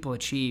these people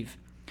achieve,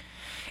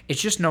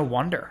 it's just no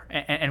wonder.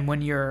 And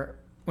when you're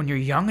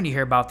young and you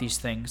hear about these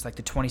things, like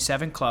the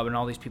 27 Club and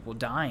all these people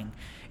dying,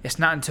 it's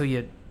not until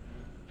you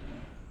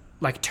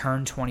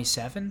turn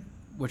 27,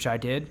 which I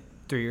did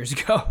 3 years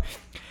ago,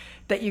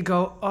 that you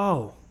go,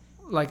 oh,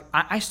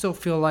 I still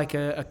feel like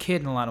a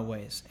kid in a lot of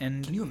ways.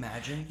 And can you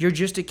imagine? You're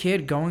just a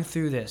kid going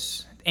through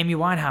this. Amy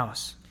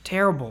Winehouse,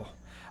 terrible.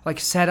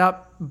 Set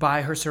up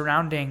by her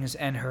surroundings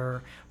and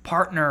her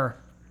partner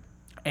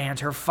and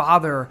her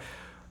father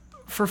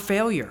for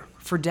failure,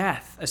 for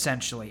death,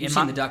 essentially. You've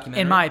seen the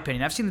documentary? In my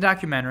opinion. I've seen the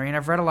documentary, and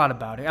I've read a lot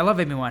about it. I love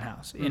Amy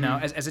Winehouse.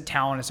 As a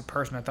talent, as a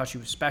person, I thought she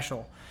was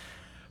special.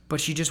 But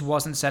she just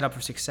wasn't set up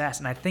for success.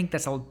 And I think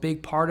that's a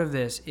big part of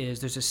this is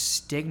there's a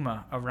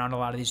stigma around a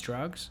lot of these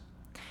drugs.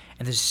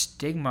 And there's a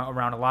stigma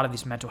around a lot of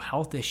these mental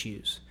health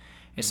issues.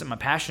 It's something I'm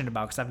passionate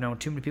about because I've known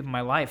too many people in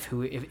my life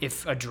who,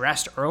 if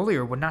addressed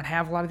earlier, would not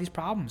have a lot of these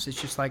problems.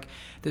 It's just like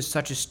there's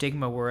such a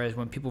stigma, whereas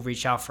when people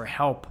reach out for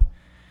help,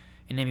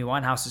 in Amy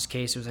Winehouse's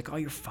case, it was like, oh,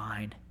 you're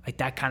fine. Like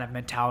that kind of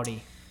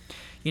mentality.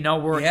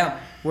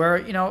 Where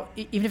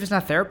even if it's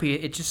not therapy,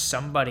 it's just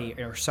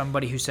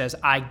somebody who says,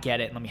 I get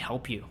it, let me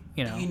help you.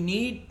 You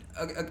need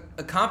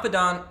a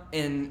confidant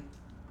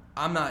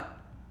I'm not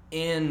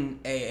in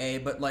AA,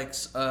 but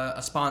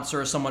a sponsor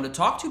or someone to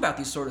talk to about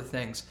these sort of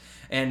things.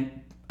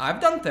 And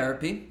I've done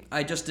therapy.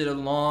 I just did a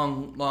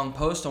long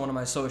post on one of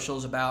my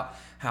socials about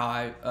how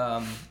I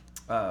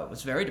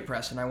was very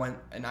depressed, and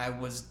I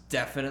was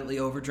definitely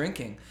over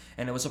drinking,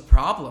 and it was a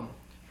problem.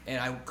 And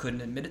I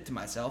couldn't admit it to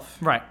myself.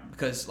 Right.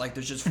 Because,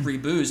 there's just free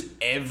booze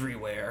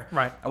everywhere.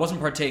 Right. I wasn't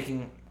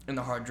partaking in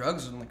the hard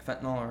drugs and,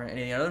 fentanyl or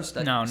any other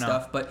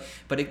stuff.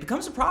 But it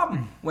becomes a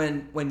problem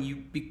when you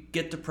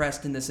get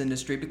depressed in this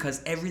industry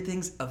because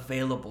everything's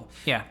available.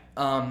 Yeah.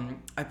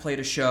 I played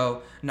a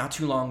show not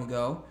too long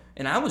ago,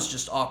 and I was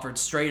just offered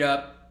straight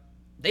up.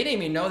 They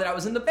didn't even know that I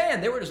was in the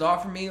band. They were just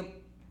offering me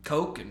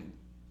coke and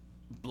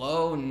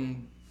blow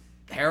and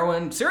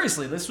heroin.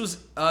 Seriously, this was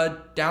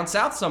down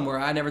south somewhere.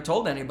 I never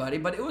told anybody,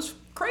 but it was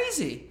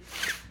crazy.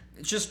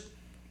 That's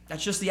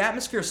just the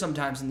atmosphere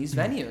sometimes in these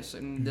venues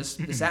and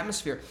this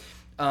atmosphere.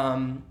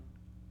 And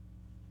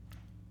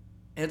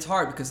it's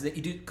hard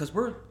because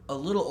we're a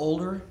little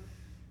older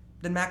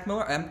than Mac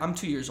Miller. I'm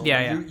 2 years older.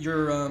 Yeah.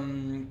 You're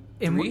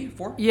 3,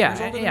 4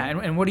 years older. Yeah.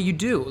 And what do you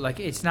do?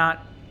 It's not,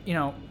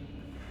 when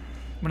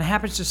it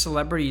happens to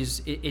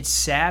celebrities, it's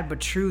sad but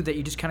true that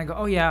you just kind of go,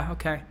 oh yeah,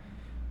 okay.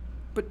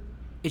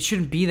 It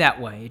shouldn't be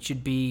that way. It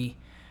should be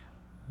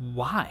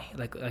why?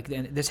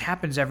 This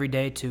happens every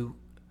day to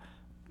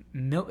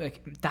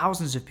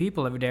thousands of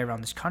people every day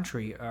around this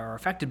country are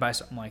affected by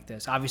something like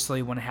this.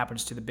 Obviously, when it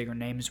happens to the bigger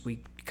names,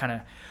 we kind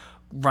of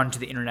run to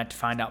the internet to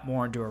find out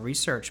more and do our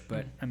research.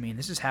 But,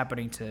 this is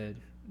happening to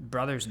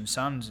brothers and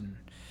sons and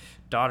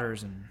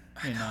daughters and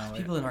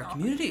people in our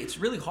community. It's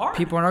really hard.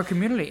 People in our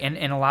community, and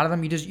a lot of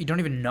them you don't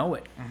even know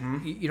it.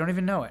 You don't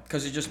even know it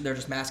Because they're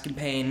just masking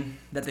pain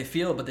that they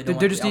feel, but they don't.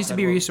 There just needs to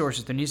be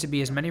resources. There needs to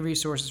be as many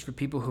resources for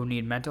people who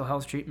need mental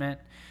health treatment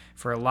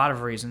for a lot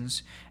of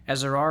reasons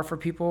as there are for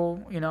people,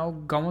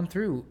 going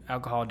through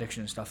alcohol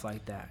addiction and stuff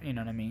like that. You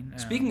know what I mean?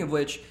 Speaking of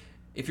which,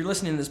 if you're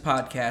listening to this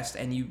podcast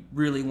and you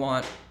really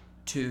want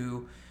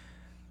to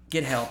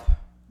get help,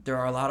 there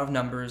are a lot of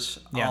numbers.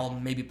 Yeah. I'll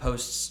maybe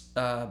post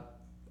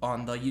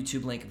on the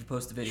YouTube link if you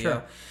post the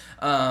video.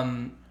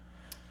 Sure.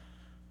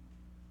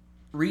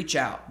 Reach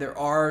out. There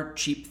are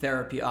cheap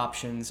therapy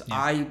options. Yeah.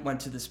 I went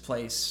to this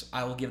place.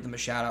 I will give them a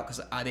shout out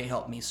because they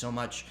helped me so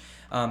much.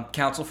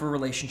 Counsel for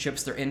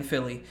Relationships. They're in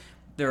Philly.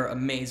 They're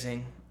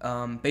amazing.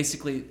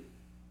 Basically,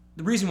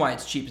 the reason why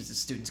it's cheap is the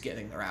students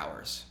getting their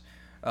hours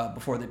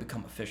before they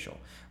become official.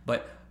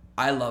 But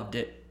I loved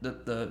it.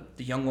 The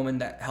young woman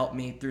that helped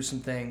me through some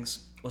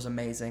things was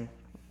amazing.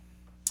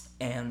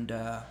 And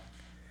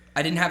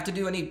I didn't have to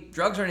do any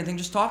drugs or anything.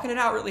 Just talking it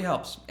out really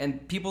helps.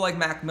 And people like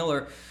Mac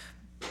Miller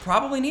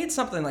probably need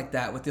something like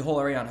that with the whole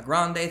Ariana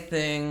Grande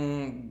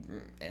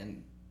thing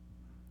and,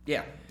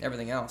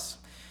 everything else.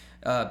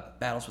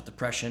 Battles with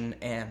depression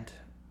and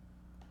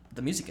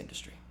the music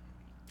industry.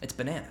 It's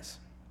bananas.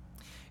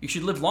 You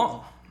should live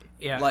long.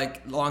 Yeah.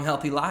 Like long,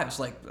 healthy lives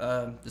like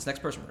this next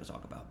person we're going to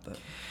talk about. But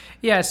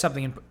Yeah, it's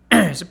something.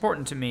 It's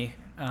important to me.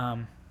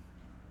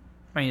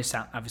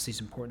 Obviously,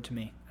 it's important to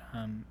me.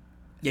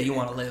 you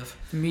want to live.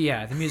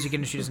 The music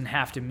industry doesn't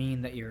have to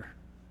mean that you're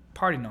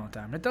partying all the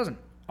time. It doesn't.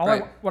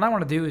 Right. What I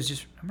want to do is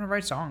I'm going to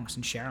write songs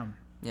and share them.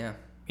 Yeah.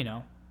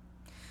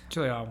 That's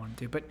really all I want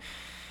to do. But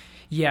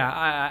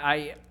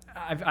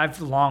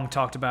I've long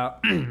talked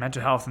about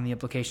mental health and the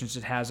implications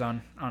it has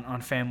on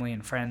family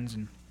and friends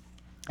and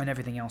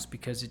everything else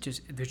because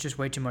there's just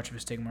way too much of a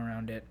stigma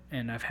around it.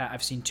 And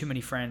I've seen too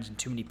many friends and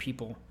too many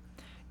people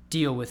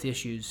deal with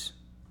issues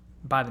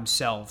by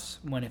themselves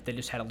when if they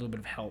just had a little bit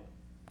of help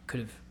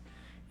could have,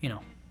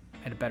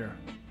 had a better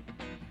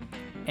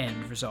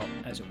end result,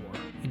 as it were,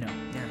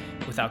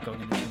 without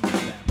going into too much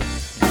of that.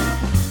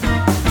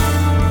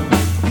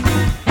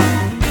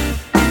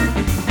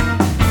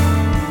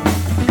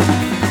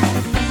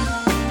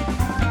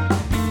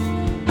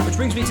 Which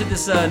brings me to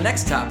this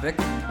next topic,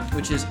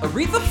 which is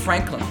Aretha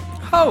Franklin.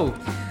 Oh!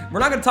 We're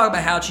not going to talk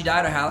about how she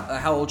died or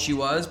how old she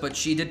was, but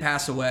she did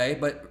pass away.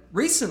 But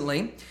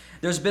recently,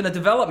 there's been a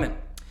development.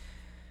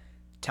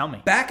 Tell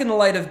me. Back in the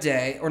light of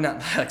day, or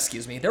not,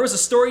 excuse me, there was a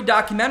story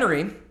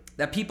documentary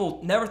that people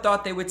never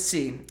thought they would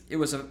see. It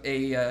was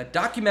a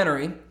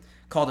documentary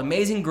called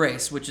Amazing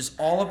Grace, which is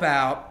all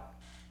about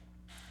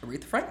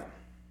Aretha Franklin.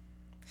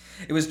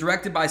 It was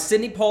directed by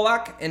Sidney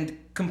Pollack and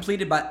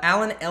completed by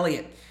Alan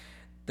Elliott.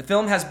 The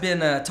film has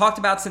been talked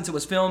about since it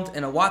was filmed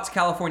in a Watts,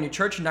 California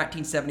church in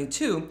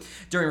 1972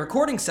 during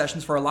recording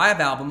sessions for a live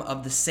album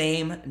of the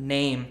same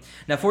name.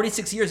 Now,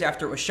 46 years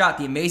after it was shot,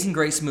 the Amazing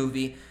Grace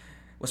movie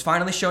was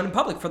finally shown in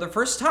public for the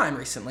first time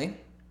recently,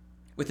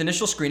 with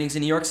initial screenings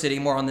in New York City,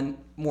 more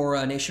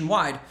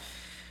nationwide.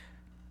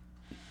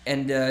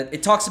 And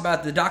it talks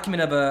about the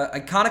document of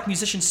iconic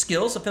musician's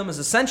skills. The film is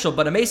essential,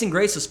 but Amazing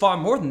Grace is far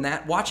more than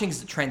that. Watching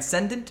is a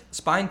transcendent,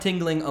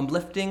 spine-tingling,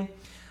 uplifting,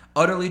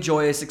 utterly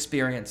joyous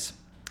experience.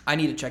 I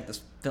need to check this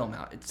film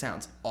out. It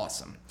sounds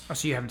awesome. Oh,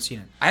 so you haven't seen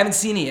it? I haven't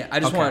seen it yet. I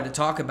just Okay. wanted to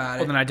talk about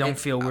it. Well, then I don't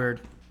feel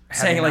weird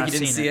saying like not you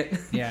didn't seen see it.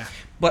 Yeah.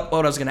 But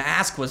what I was going to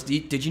ask was,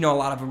 did you know a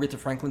lot of Aretha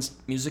Franklin's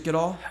music at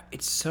all?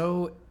 It's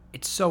so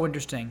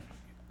interesting.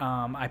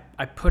 I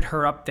put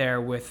her up there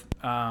with,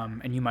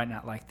 and you might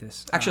not like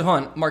this. Actually,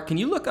 hold on. Mark, can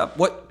you look up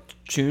what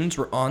tunes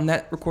were on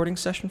that recording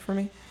session for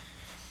me?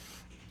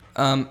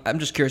 I'm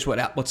just curious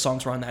what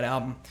songs were on that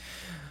album.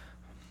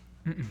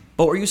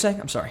 What were you saying?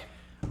 I'm sorry.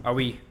 Are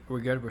we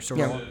good? We're still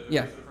Yeah. rolling?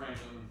 Yeah. Mr.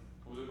 Franklin,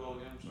 what was it called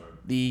again? Sorry.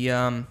 The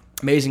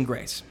Amazing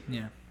Grace.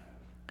 Yeah.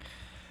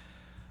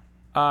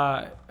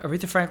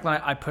 Aretha Franklin,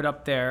 I put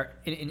up there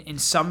in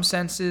some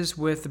senses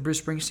with the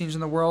Bruce Springsteens in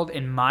the world.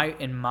 In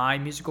my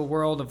musical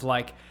world of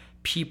like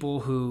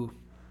people who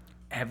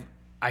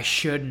I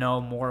should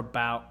know more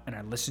about and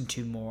I listen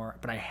to more,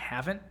 but I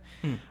haven't.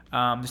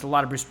 There's a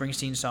lot of Bruce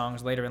Springsteen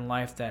songs later in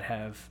life that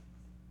I've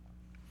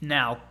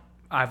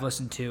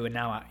listened to, and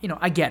now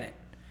I get it.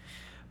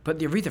 But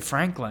the Aretha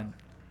Franklin,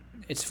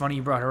 it's funny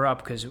you brought her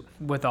up because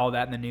with all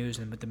that in the news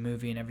and with the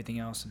movie and everything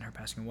else and her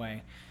passing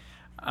away,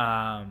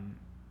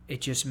 it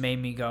just made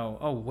me go,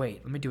 oh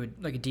wait, let me do a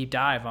deep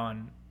dive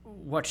on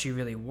what she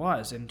really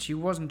was. And she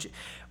wasn't.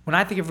 When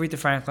I think of Aretha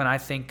Franklin, I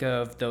think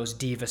of those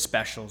diva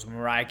specials when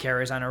Mariah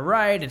Carey's on her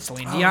right and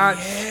Celine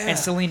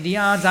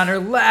Dion's on her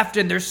left,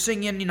 and they're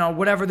singing,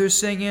 whatever they're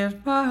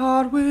singing. My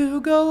heart will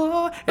go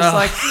on. It's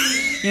like,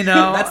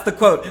 That's the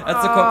quote.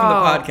 That's the quote from the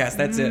podcast.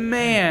 That's it.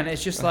 Man,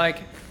 it's just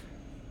like,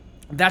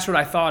 that's what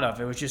I thought of.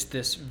 It was just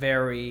this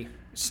very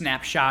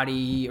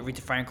snapshotty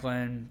Aretha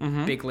Franklin,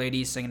 big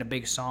lady singing a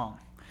big song.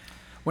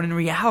 When in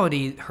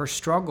reality, her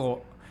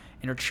struggle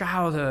in her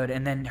childhood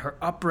and then her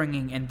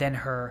upbringing and then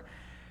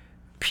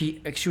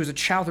she was a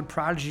childhood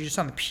prodigy just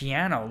on the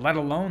piano, let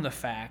alone the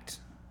fact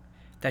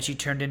that she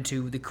turned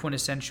into the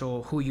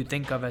quintessential who you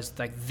think of as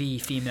like the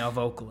female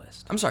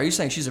vocalist. I'm sorry, you're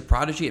saying she's a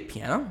prodigy at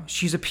piano?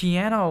 She's a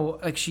piano,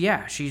 like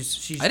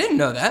she's. I didn't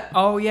know that.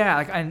 Oh yeah,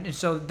 like and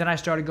so then I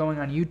started going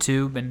on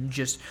YouTube and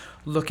just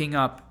looking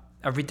up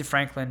Aretha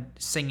Franklin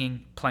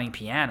singing, playing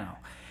piano.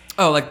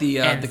 Oh, like the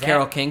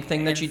Carole King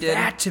thing that she did?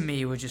 That to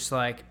me was just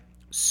like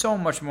so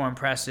much more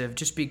impressive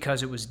just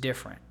because it was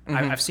different.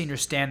 I've seen her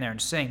stand there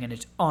and sing, and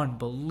it's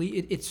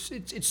unbelievable.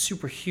 It's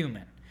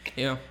superhuman.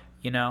 Yeah.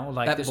 You know,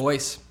 like that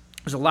voice.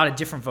 There's a lot of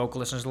different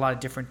vocalists. There's a lot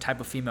of different type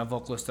of female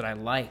vocalists that I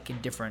like,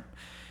 and different.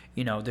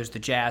 You know, there's the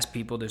jazz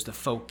people. There's the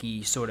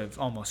folky, sort of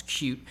almost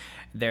cute.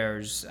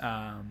 There's,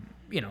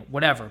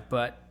 whatever.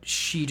 But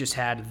she just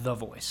had the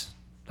voice.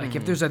 Like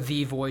if there's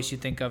the voice you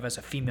think of as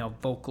a female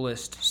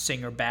vocalist,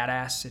 singer,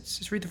 badass, it's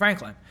Aretha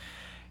Franklin.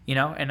 You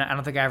know, and I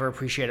don't think I ever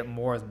appreciated it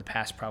more than the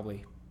past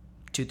probably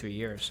 2-3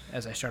 years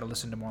as I started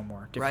listening to more and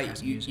more different kinds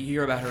of music. You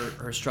hear about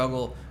her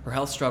struggle, her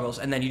health struggles,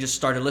 and then you just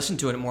started listening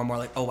to it more and more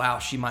like, oh wow,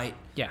 she might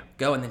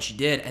go, and then she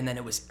did, and then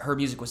her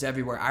music was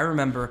everywhere. I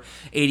remember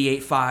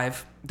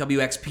 88.5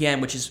 WXPN,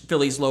 which is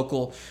Philly's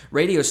local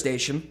radio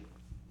station.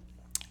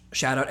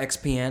 Shout out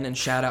XPN, and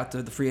shout out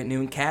to the Free at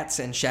Noon Cats,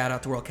 and shout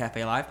out to World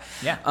Cafe Live.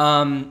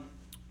 Yeah.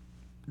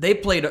 They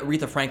played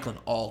Aretha Franklin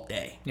all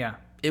day. Yeah.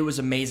 It was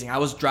amazing. I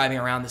was driving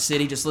around the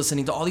city just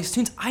listening to all these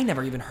tunes I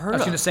never even heard of. I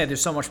was going to say,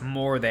 there's so much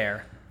more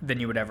there than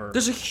you would ever...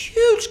 There's a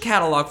huge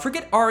catalog.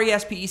 Forget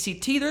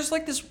R-E-S-P-E-C-T. There's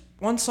like this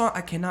one song,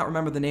 I cannot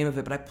remember the name of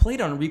it, but I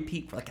played on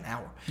repeat for like an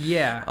hour.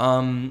 Yeah.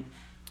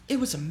 It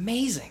was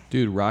amazing.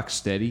 Dude, Rock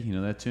Steady, you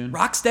know that tune?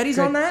 Rocksteady's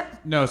on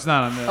that? No, it's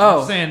not on that.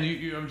 Oh.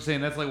 I'm just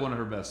saying that's like one of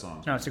her best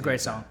songs. No, it's a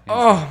great song.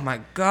 Oh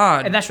my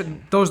God. And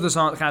those are the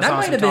kind of that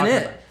songs might have been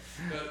it.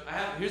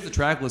 about. Here's the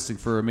track listing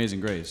for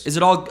Amazing Grace. Is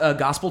it all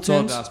gospel It's all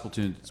tunes? gospel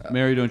tunes. It's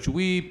Mary, Don't You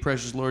Weep,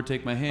 Precious Lord,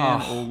 Take My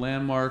Hand, Old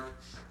Landmark,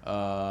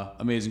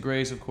 Amazing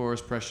Grace, of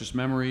course, Precious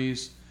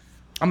Memories.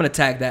 I'm going to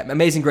tag that.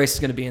 Amazing Grace is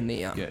going to be in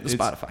the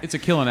Spotify. It's a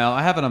killing album.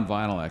 I have it on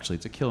vinyl, actually.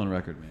 It's a killing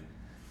record, man.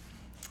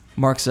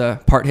 Mark's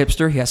part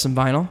hipster. He has some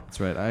vinyl. That's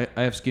right.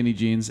 I have skinny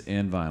jeans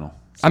and vinyl.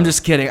 So I'm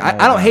just kidding.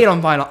 I don't hate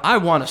on vinyl. I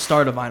want to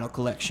start a vinyl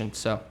collection.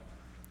 So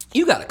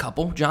you got a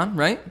couple, John,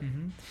 right?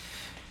 Mm-hmm.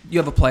 You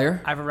have a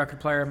player? I have a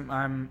record player.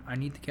 I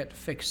need to get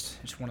fixed.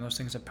 It's one of those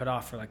things I put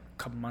off for like a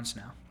couple months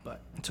now. But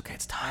it's okay.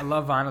 It's I time.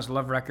 love vinyls. I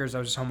love records. I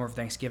was just home over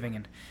Thanksgiving,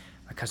 and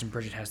my cousin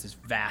Bridget has this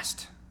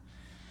vast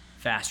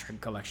record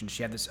collection.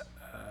 She had this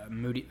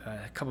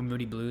couple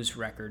Moody Blues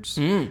records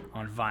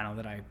on vinyl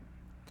that I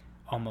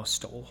almost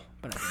stole,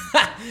 but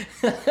I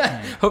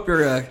didn't. Hope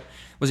you're.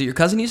 Was it your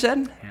cousin you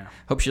said? Yeah.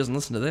 Hope she doesn't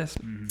listen to this.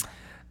 Mm-hmm.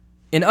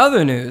 In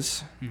other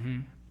news,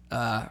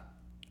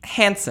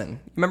 Hanson.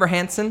 Remember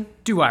Hanson?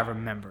 Do I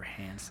remember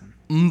Hanson?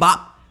 Mbop.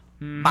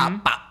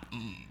 Bop, bop,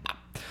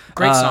 bop.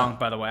 Great song,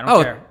 by the way. I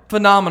don't care.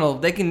 Phenomenal.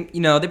 They can,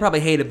 they probably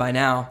hate it by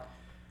now.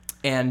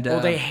 And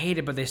they hate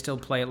it, but they still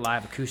play it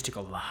live acoustic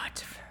a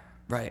lot.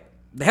 Right.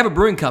 They have a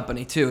brewing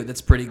company too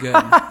that's pretty good.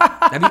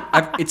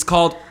 It's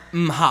called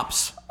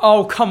Hops.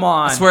 Oh, come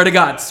on. Swear to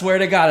God,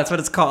 that's what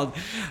it's called.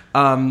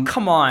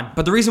 Come on.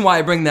 But the reason why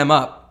I bring them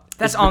up,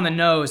 that's on the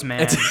nose,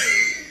 man.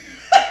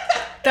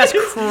 That's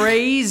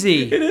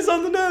crazy. It is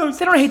on the nose.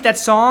 They don't hate that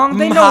song.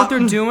 They know what they're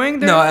doing.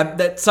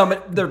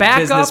 Their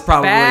business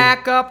probably.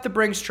 Back up the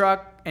Brinks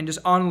truck and just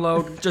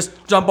unload.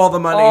 Just dump all the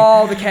money.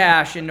 All the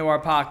cash into our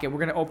pocket. We're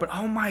going to open.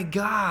 Oh, my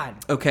God.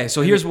 Okay,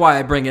 so here's why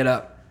I bring it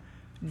up.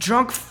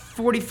 Drunk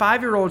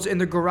 45-year-olds in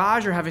the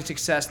garage are having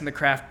success in the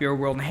craft beer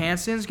world, and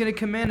Hanson's going to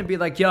come in and be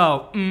like,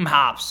 yo,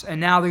 hops.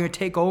 And now they're going to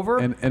take over.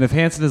 And if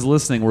Hanson is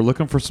listening, we're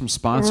looking for some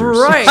sponsors.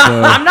 Right.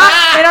 So.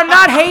 I'm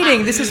not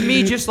hating. This is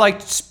me just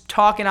like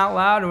talking out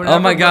loud or whatever. Oh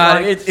my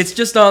God, like, it's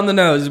just on the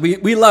nose.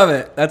 We love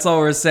it. That's all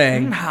we're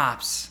saying.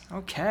 Hops.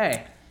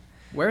 Okay.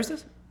 Where is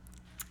this?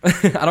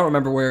 I don't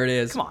remember where it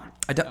is. Come on.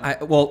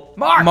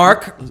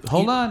 Mark.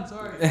 Hold on.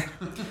 Sorry.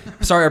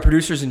 Sorry, our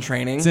producer's in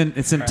training.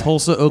 It's in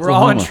Tulsa, Oklahoma. We're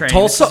all in training.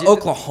 Tulsa,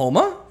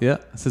 Oklahoma? Yeah.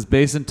 It says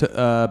based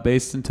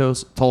in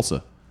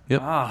Tulsa.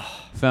 Yep.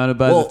 Oh. Founded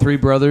by the three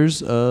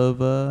brothers of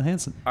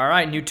Hanson. All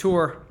right, new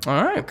tour.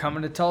 All right. We're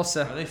coming to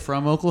Tulsa. Are they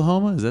from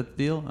Oklahoma? Is that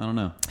the deal? I don't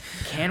know.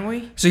 Can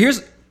we? So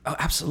here's... Oh,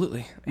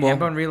 absolutely.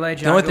 Hambone Relay,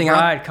 John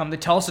Gilbride, come to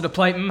Tulsa to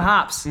play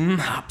hops.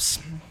 Hops.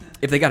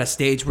 If they got a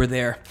stage, we're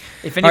there.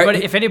 If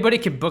anybody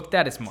can book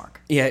that, it's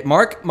Mark. Yeah,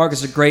 Mark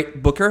is a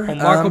great booker. Well,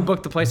 Mark will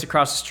book the place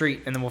across the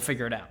street, and then we'll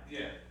figure it out.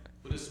 Yeah.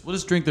 We'll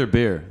just drink their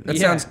beer. That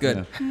sounds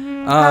good.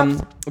 Yeah.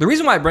 The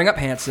reason why I bring up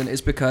Hanson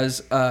is because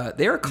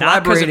they are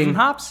collaborating.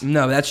 Not 'cause of hops?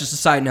 No, that's just a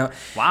side note.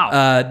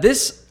 Wow.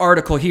 This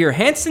article here,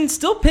 Hanson's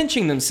still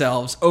pinching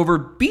themselves over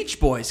Beach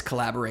Boys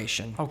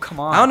collaboration. Oh, come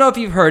on. I don't know if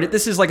you've heard it.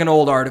 This is like an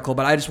old article,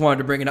 but I just wanted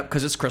to bring it up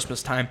because it's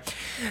Christmas time.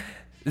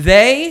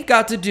 They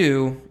got to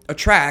do a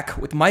track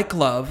with Mike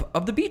Love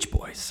of the Beach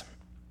Boys.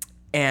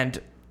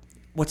 And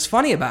what's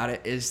funny about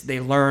it is they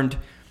learned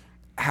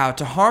how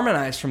to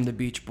harmonize from the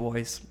Beach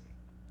Boys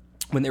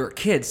when they were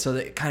kids, so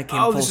that it kind of came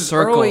full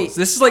circle. Early.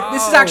 This is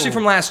actually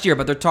from last year,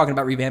 but they're talking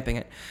about revamping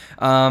it.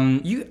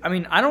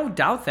 I don't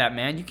doubt that,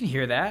 man. You can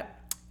hear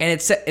that. And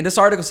this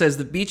article says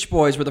the Beach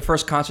Boys were the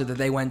first concert that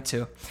they went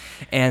to.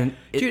 And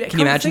Dude, can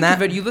you imagine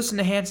that? You listen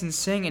to Hanson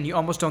sing and you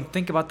almost don't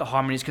think about the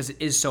harmonies because it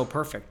is so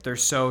perfect. They're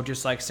so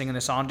just like singing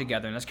the song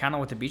together, and that's kind of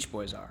what the Beach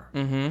Boys are.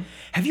 Mm-hmm.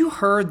 Have you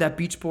heard that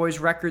Beach Boys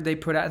record they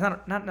put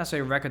out? Not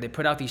necessarily a record. They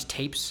put out these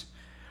tapes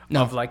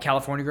of like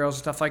California Girls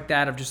and stuff like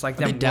that, of just like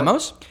them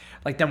demos?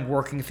 Like them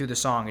working through the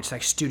song. It's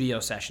like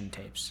studio session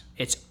tapes.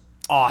 It's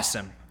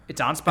awesome. It's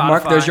on Spotify. And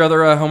Mark, there's your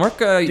other homework.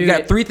 You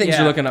got 3 things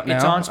you're looking up now.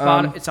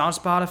 It's on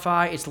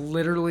Spotify. It's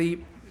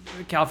literally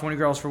California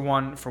Girls for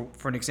one. For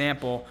an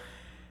example,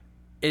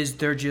 is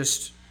they're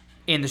just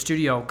in the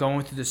studio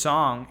going through the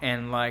song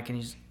and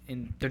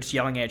they're just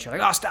yelling at each other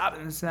like, oh, stop,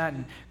 and this and that,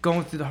 and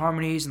going through the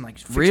harmonies and like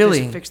fix this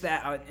and fix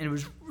that, and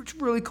it's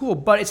really cool.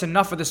 But it's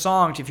enough of the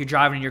song if you're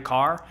driving in your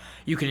car,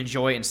 you can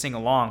enjoy it and sing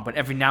along. But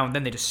every now and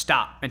then they just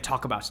stop and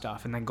talk about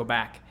stuff and then go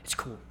back. It's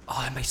cool. Oh,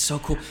 that'd be so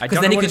cool. Because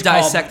then you can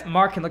dissect.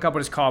 Mark can look up what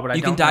it's called, but I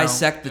don't know. You can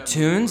dissect the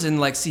tunes and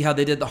like see how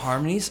they did the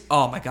harmonies.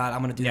 Oh my God, I'm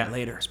gonna do that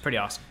later. It's pretty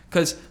awesome.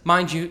 Because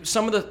mind you,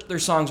 some of their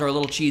songs are a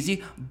little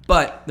cheesy,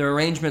 but their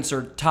arrangements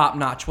are top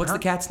notch. What's the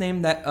cat's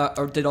name that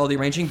did all the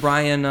arranging?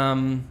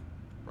 Brian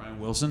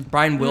Wilson.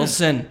 Brian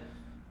Wilson.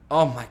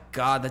 Oh my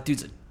God, that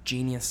dude's a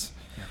genius.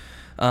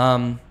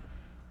 Yeah.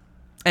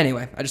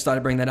 Anyway, I just thought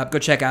I'd bring that up. Go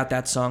check out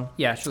that song.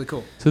 Yeah, it's really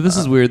cool. So this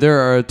is weird. There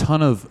are a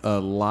ton of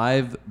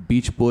live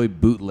Beach Boy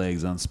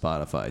bootlegs on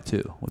Spotify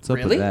too. What's up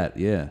with that?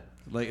 Yeah,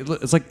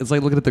 it's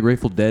like looking at the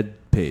Grateful Dead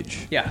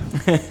page. Yeah.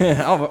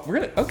 Oh, we're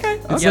gonna okay.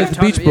 It's like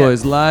the Beach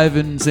Boys live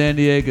in San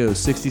Diego,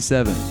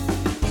 '67.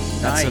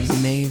 That's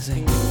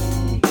amazing.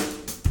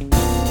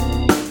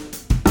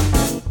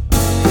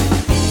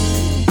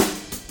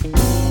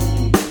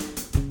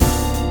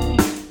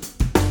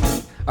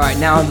 All right,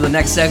 now on to the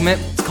next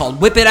segment. It's called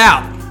Whip It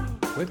Out.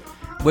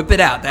 Whip It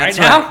Out. That's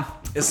right.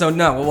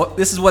 So,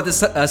 this is what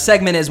this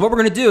segment is. What we're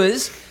going to do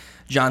is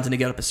John's going to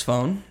get up his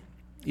phone.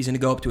 He's going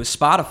to go up to his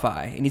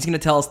Spotify, and he's going to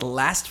tell us the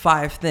last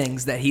 5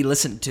 things that he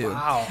listened to.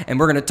 Wow. And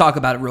we're going to talk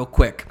about it real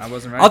quick. I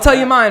wasn't ready I'll for tell that.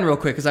 you mine real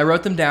quick because I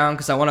wrote them down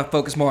because I want to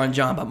focus more on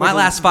John. But my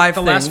last 5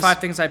 things. The last 5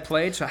 things I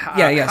played? So how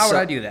would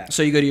I do that?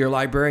 So you go to your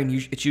library, and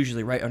it's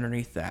usually right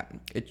underneath that.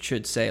 It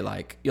should say,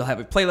 like, you'll have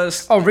a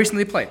playlist. Oh,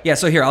 recently played. Yeah,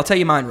 so here, I'll tell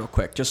you mine real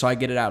quick, just so I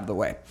get it out of the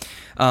way.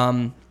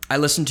 I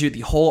listened to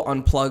the whole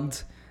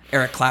Unplugged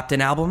Eric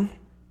Clapton album,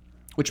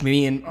 which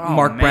me and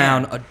Mark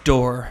Brown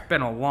adore.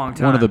 Been a long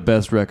time. One of the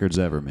best records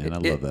ever, man. I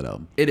love that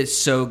album. It is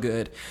so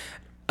good.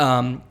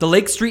 The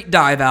Lake Street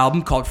Dive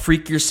album called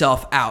Freak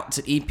Yourself Out. It's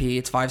an EP.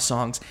 It's 5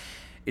 songs.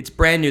 It's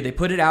brand new. They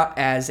put it out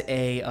as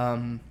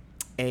a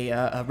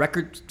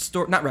record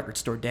store, not record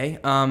store day,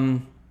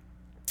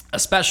 a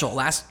special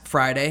last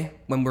Friday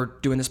when we're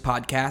doing this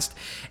podcast,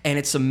 and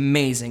it's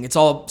amazing. It's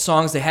all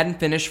songs they hadn't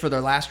finished for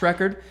their last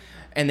record,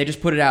 and they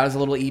just put it out as a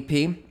little EP.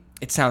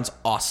 It sounds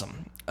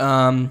awesome.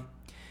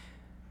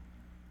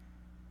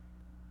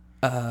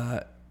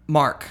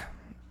 Mark,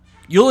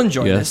 you'll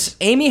enjoy this.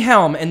 Amy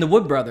Helm and the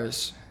Wood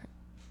Brothers.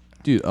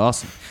 Dude,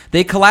 awesome.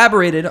 They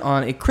collaborated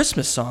on a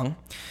Christmas song.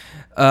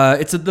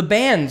 It's the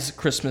band's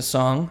Christmas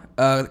song,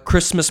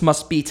 Christmas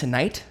Must Be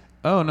Tonight.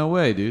 Oh, no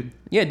way, dude.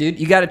 Yeah, dude,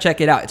 you got to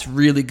check it out. It's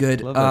really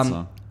good. Love that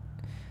song.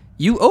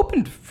 You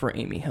opened for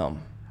Amy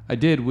Helm. I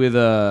did with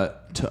the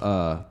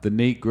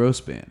Nate Gross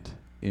Band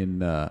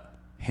in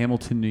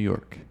Hamilton, New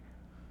York,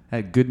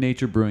 at Good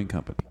Nature Brewing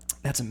Company.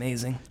 That's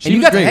amazing. And you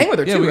got to hang with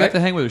her, too, Yeah, we right? got to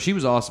hang with her. She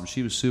was awesome.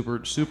 She was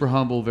super, super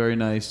humble, very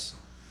nice.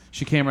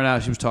 She came right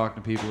out. She was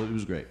talking to people. It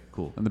was great.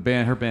 Cool. And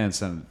her band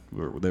sounded,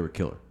 they were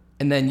killer.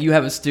 And then you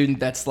have a student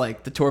that's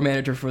like the tour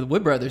manager for the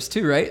Wood Brothers,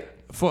 too, right?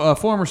 A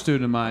former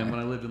student of mine when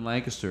I lived in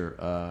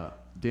Lancaster,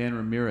 Dan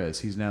Ramirez,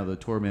 he's now the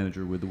tour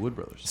manager with the Wood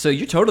Brothers. So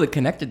you're totally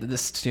connected to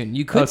this student.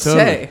 You could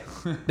say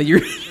that you're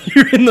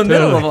in the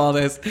middle of all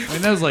this. I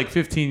mean, that was like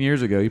 15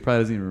 years ago. He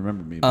probably doesn't even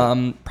remember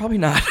me. Probably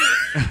not.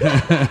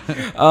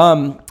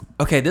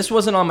 Okay, this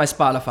wasn't on my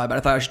Spotify, but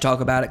I thought I should talk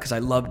about it because I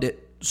loved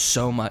it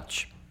so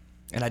much,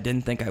 and I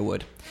didn't think I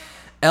would.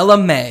 Ella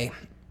May,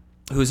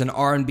 who's an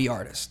R&B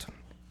artist.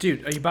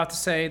 Dude, are you about to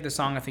say the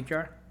song I Think You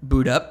Are?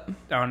 Boot Up.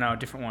 Oh, no,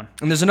 different one.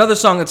 And there's another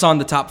song that's on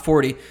the top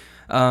 40.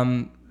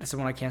 That's the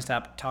one I can't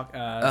stop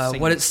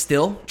singing. What it's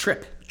still?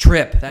 Trip.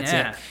 That's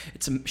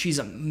it. She's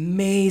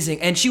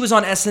amazing, and she was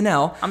on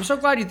SNL. I'm so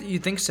glad you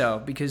think so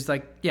because,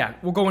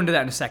 we'll go into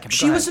that in a second.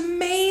 She was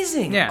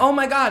amazing. Yeah. Oh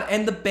my God!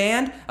 And the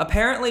band,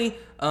 apparently,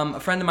 a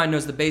friend of mine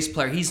knows the bass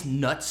player. He's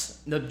nuts.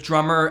 The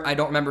drummer, I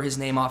don't remember his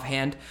name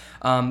offhand.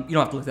 You don't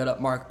have to look that up,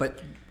 Mark.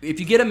 But if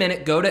you get a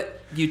minute, go to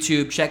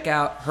YouTube, check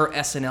out her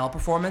SNL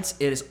performance.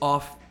 It is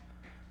off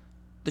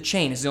the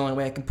chain. Is the only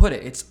way I can put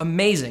it. It's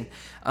amazing.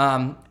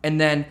 And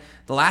then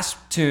the last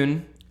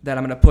tune that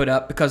I'm going to put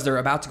up, because they're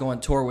about to go on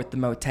tour with the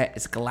Motet,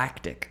 is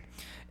Galactic.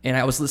 And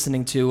I was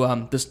listening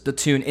to the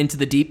tune Into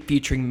the Deep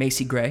featuring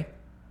Macy Gray.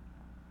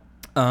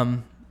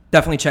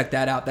 Definitely check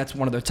that out. That's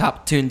one of their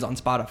top tunes on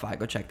Spotify.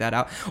 Go check that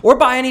out. Or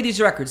buy any of these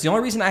records. The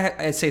only reason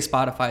I say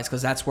Spotify is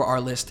because that's where our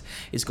list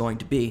is going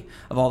to be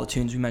of all the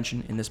tunes we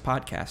mentioned in this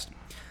podcast.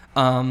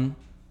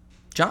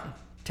 John,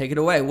 take it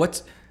away.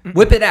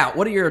 Whip it out.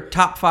 What are your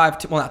top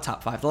 5? Well, not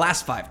top 5. The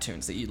last 5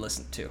 tunes that you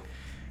listened to.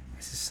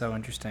 This is so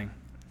interesting.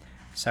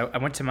 So I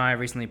went to my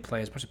recently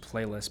played a bunch of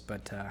playlists,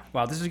 but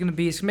wow, it's gonna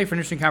be for an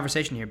interesting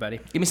conversation here, buddy.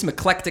 Give me some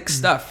eclectic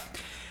stuff.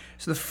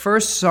 So the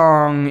first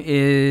song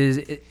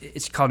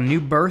it's called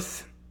 "New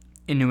Birth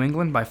in New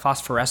England" by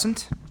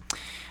Phosphorescent.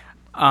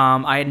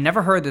 I had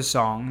never heard this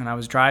song, and I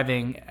was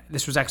driving.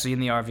 This was actually in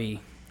the RV,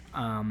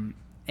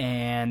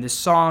 and this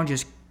song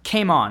just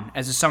came on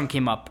as the sun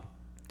came up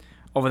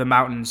over the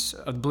mountains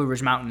of the Blue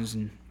Ridge Mountains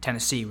in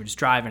Tennessee. We're just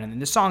driving, and then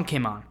this song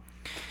came on,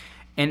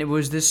 and it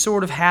was this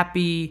sort of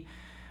happy,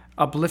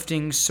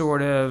 uplifting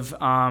sort of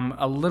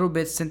a little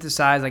bit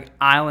synthesized, like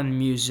island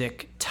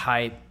music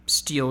type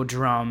steel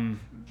drum,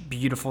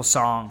 beautiful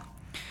song,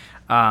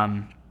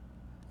 and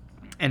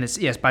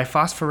it's by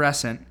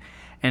Phosphorescent.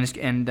 And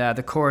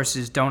the chorus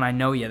is "Don't I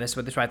Know Ya." That's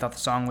what I thought the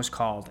song was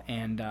called,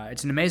 and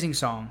it's an amazing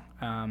song.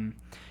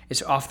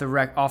 It's off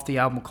the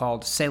album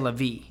called "C'est la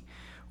Vie,"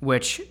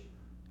 which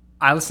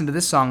I listened to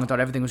this song and thought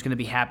everything was going to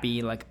be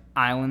happy, like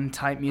island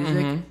type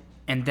music,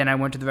 and then I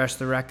went to the rest of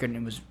the record and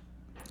it was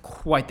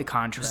quite the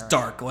contrary. It was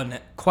dark, wasn't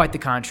it? Quite the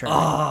contrary.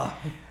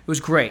 It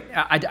was great.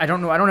 I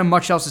don't know. I don't have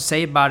much else to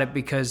say about it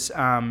because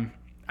I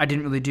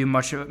didn't really do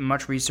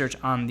much research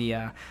on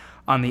the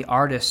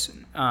artist,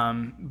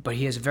 but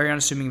he has a very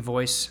unassuming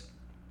voice.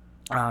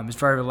 It's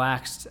very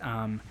relaxed.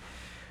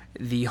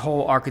 The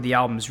whole arc of the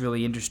album is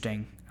really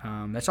interesting.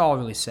 That's all I'll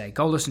really say.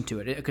 Go listen to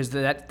it because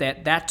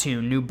that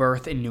tune, "New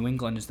Birth in New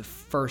England," is the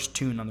first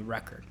tune on the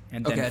record,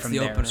 and then that's from the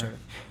there, opener. sort of,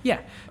 yeah.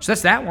 So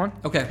that's that one.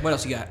 Okay, what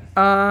else you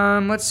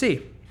got? Let's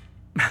see.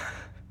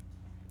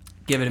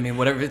 Give it to me.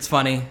 Whatever. It's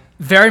funny.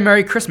 "Very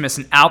Merry Christmas,"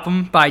 an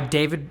album by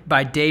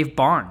Dave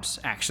Barnes,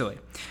 actually.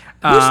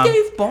 Who's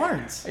Dave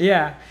Barnes?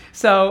 Yeah.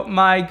 So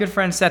my good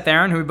friend Seth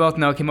Aaron, who we both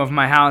know, came over to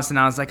my house, and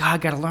I was like, I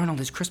got to learn all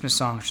these Christmas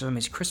songs for some of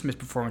these Christmas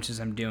performances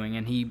I'm doing.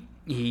 And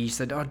he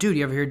said, "Oh, dude,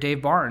 you ever hear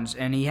Dave Barnes?"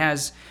 And he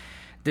has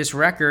this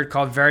record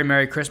called "Very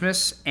Merry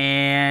Christmas,"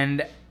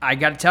 and I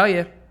got to tell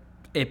you,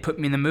 it put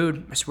me in the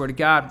mood. I swear to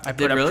God. I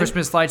put up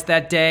Christmas lights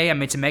that day. I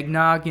made some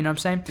eggnog. You know what I'm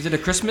saying? Is it a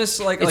Christmas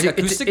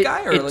acoustic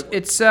guy or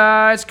it's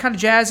kind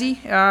of jazzy.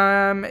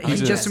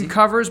 He does some jazzy.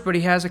 covers, but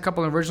he has a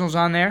couple of originals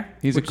on there.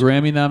 He's a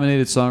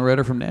Grammy-nominated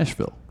songwriter from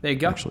Nashville. There you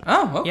go. Actually.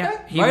 Oh, okay.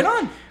 Yeah, Right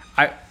on.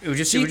 It was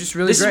just really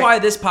this great. is why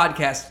this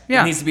podcast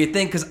Yeah. needs to be a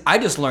thing because I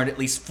just learned at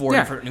least 4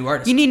 different new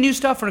artists. You need new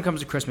stuff when it comes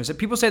to Christmas. If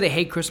people say they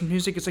hate Christmas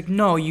music, it's like,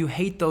 no, you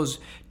hate those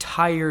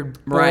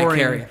tired, boring... Mariah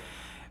Carey.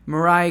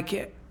 Mariah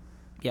Carey.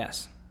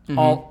 Yes.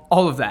 All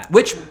of that.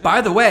 Which,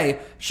 by the way,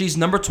 she's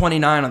number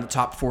 29 on the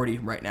top 40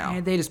 right now.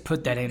 And they just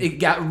put that in. It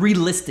got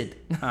relisted.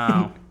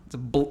 Oh.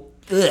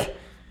 Ugh.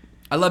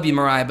 I love you,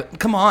 Mariah, but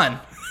come on.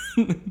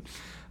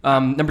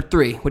 Number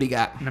 3, what do you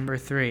got? Number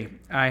 3,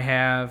 I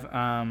have,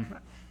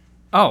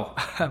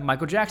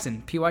 Michael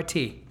Jackson,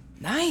 PYT.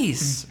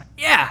 Nice.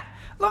 Yeah.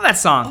 Love that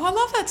song. Oh, I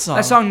love that song.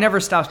 That song never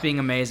stops being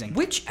amazing.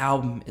 Which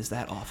album is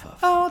that off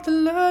of? I want to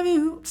love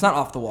you. It's not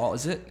Off the Wall,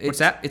 is it? What's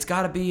that? It's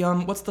got to be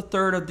what's the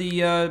third of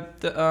the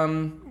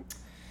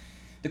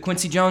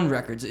Quincy Jones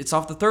records? It's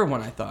off the third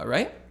one, I thought,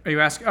 right? Are you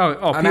asking?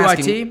 Oh, I'm PYT?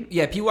 asking-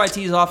 yeah,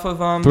 PYT is off of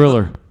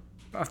Thriller.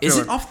 Is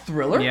it off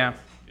Thriller? Yeah.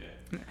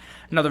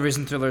 Another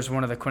reason Thriller is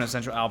one of the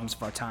quintessential albums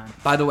of our time.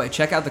 By the way,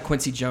 check out the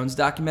Quincy Jones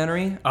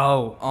documentary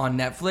Oh, on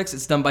Netflix.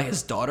 It's done by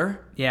his daughter.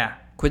 yeah.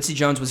 Quincy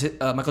Jones was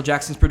Michael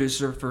Jackson's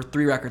producer for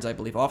 3 records, I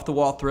believe. Off the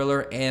Wall,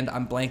 Thriller, and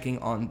I'm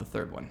blanking on the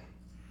third one.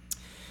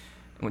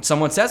 When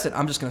someone says it,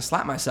 I'm just going to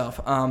slap myself.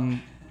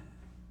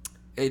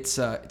 It's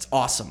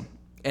awesome.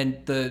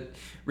 And the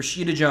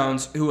Rashida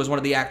Jones, who was one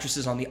of the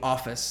actresses on The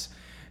Office,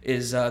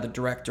 is the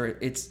director.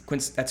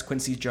 That's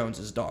Quincy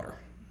Jones' daughter.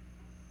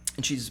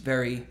 And she's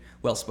very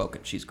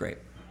well-spoken. She's great.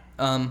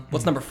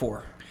 What's number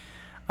 4?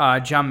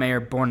 John Mayer,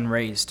 Born and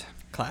Raised.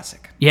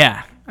 Classic.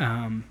 Yeah.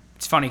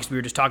 It's funny because we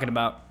were just talking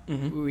about,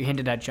 we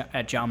hinted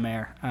at John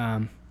Mayer.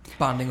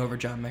 Bonding over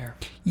John Mayer.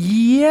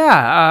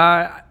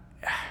 Yeah.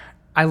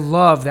 I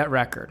love that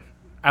record.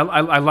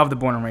 I love the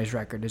Born and Raised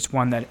record. It's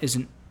one that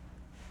isn't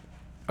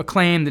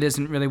acclaimed, that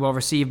isn't really well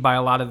received by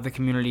a lot of the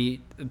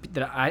community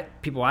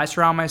people I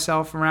surround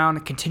myself around.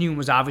 Continuum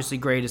was obviously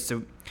great. It's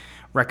the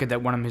record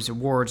that won him his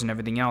awards and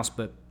everything else,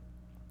 but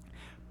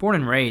Born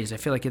and Raised, I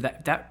feel like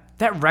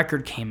that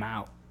record came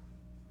out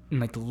in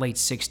like the late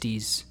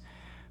 60s,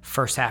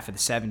 first half of the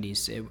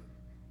 70s.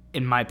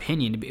 In my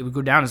opinion, it would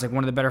go down as like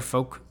one of the better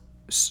folk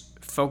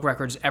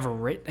records ever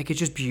written. Like, it's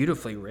just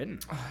beautifully written.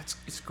 Oh,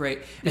 it's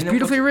great. It's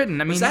beautifully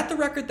written. I mean, was that the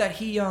record that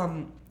he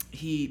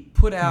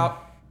put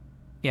out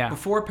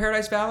before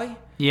Paradise Valley?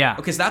 Yeah.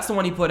 Because that's the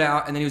one he put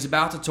out, and then he was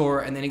about to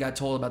tour, and then he got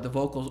told about the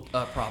vocal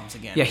problems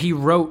again. Yeah, he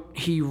wrote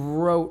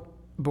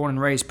Born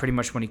and Raised pretty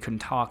much when he couldn't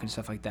talk and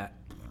stuff like that.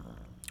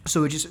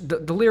 So it just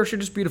the lyrics are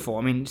just beautiful.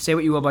 I mean, say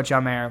what you will about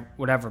John Mayer,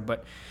 whatever,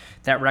 but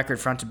that record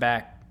front to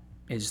back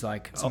is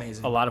like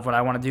a lot of what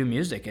I want to do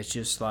music. It's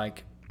just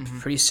like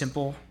pretty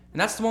simple. And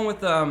that's the one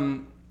with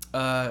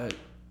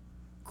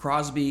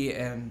Crosby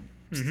and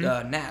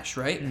Nash,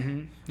 right?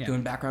 Mm-hmm. Yeah.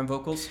 Doing background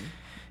vocals.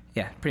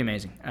 Yeah, pretty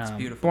amazing. It's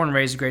beautiful. Born and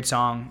Raised is a great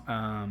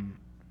song.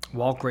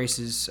 Walt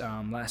Grace's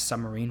last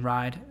submarine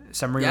ride.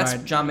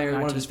 That's John Mayer,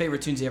 one of his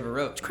favorite tunes he ever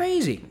wrote. It's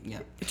crazy. Yeah.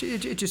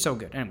 It's just so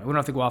good. Anyway, we don't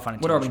have to go off on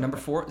it. What are we, number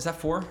 4? Is that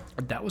 4?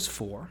 That was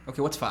 4.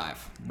 Okay, what's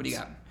 5? What do you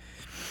got?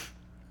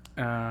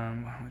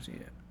 What was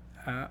it?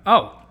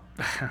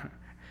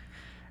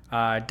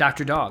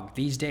 Dr. Dog,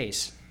 These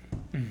Days.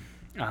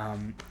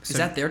 Is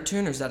that their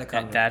tune or is that a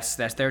cover? That's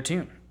their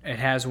tune. It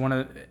has one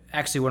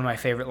of my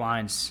favorite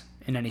lines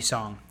in any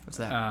song. What's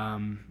that?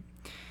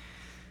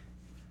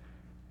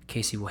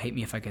 Casey will hate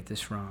me if I get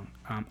this wrong.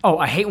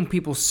 I hate when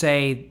people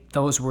say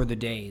those were the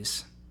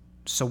days.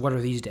 So what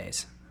are these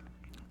days?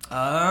 Oh.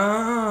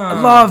 I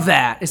love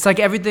that. It's like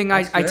everything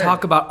I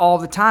talk about all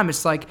the time.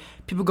 It's like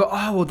people go,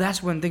 oh, well,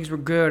 that's when things were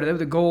good. They were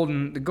the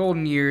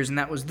golden years, and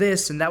that was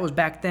this, and that was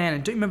back then.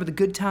 And don't you remember the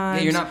good times?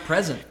 Yeah, you're not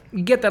present.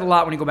 You get that a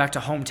lot when you go back to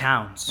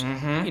hometowns.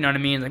 Mm-hmm. You know what I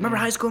mean? Like, remember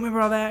high school? Remember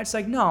all that? It's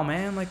like, no,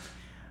 man. Like,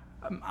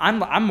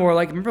 I'm more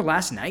like, remember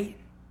last night?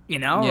 You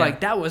know,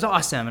 like that was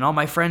awesome, and all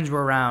my friends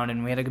were around,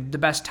 and we had the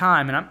best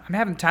time. And I'm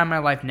having the time of my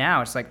life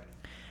now. It's like,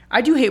 I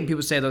do hate when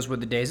people say those were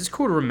the days. It's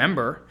cool to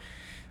remember,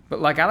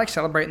 but like I like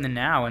celebrating the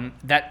now, and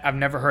that I've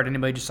never heard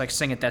anybody just like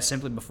sing it that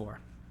simply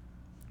before.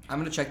 I'm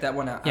gonna check that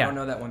one out. Yeah. I don't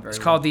know that one very well.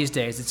 It's called These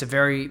Days. It's a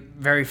very,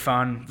 very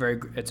fun,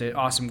 it's an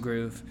awesome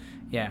groove.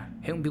 Yeah,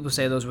 hate when people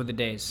say those were the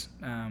days.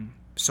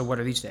 So what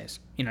are these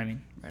days? You know what I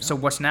mean? Right. So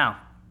what's now?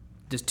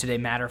 Does today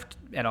matter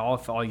at all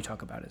if all you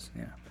talk about is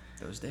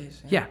those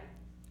days? Yeah.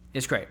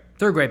 It's great.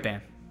 They're a great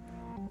band.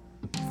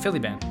 Philly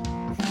band.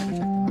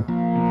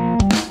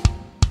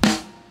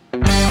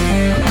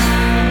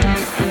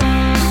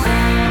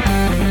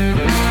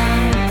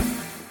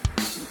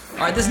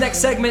 All right, this next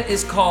segment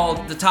is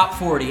called the Top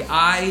 40.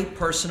 I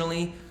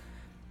personally,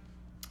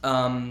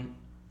 I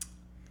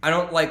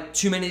don't like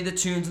too many of the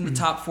tunes in the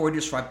Top 40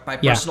 just by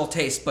personal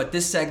taste, but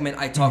this segment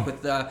I talk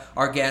with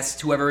our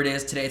guest, whoever it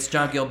is today. It's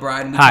John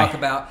Gilbride, and we talk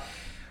about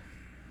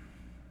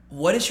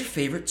what is your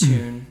favorite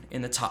tune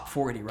in the Top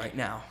 40 right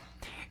now?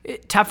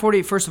 Top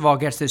 40, first of all,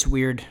 gets this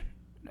weird,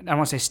 I don't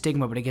want to say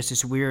stigma, but it gets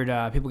this weird,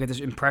 people get this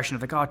impression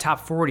of like, oh,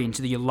 Top 40, and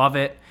so you love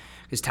it.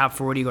 Because Top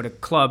 40, you go to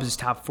clubs, it's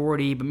Top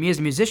 40. But me as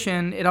a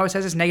musician, it always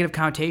has this negative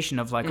connotation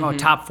of like, oh,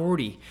 Top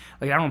 40.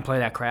 Like, I don't play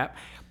that crap.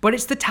 But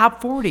it's the Top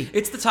 40.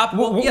 It's the top,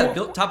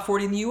 top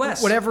 40 in the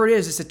U.S. Whatever it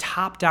is, it's the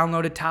top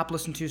downloaded, top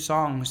listened to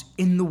songs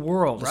in the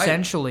world, right.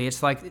 Essentially.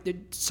 It's like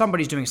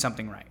somebody's doing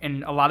something right.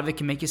 And a lot of it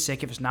can make you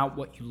sick if it's not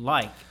what you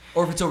like.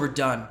 Or if it's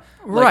overdone.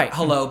 Right. Like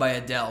Hello by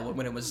Adele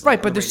when it was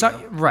right, but there's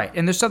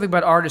and there's something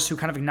about artists who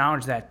kind of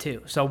acknowledge that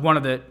too. So one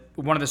of the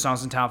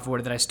songs in Top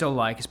 40 that I still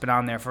like, it's been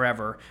on there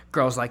forever,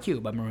 Girls Like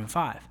You by Maroon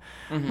 5.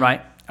 Mm-hmm.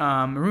 Right?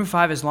 Maroon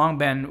 5 has long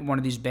been one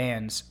of these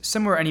bands,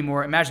 similar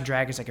anymore. Imagine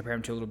Dragons I compare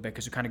them to a little bit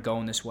because they're kind of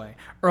going this way.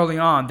 Early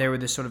on, they were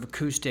this sort of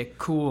acoustic,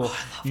 cool,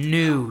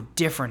 new,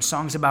 different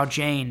songs about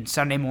Jane,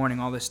 Sunday Morning,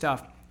 all this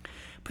stuff.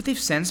 But they've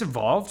since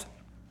evolved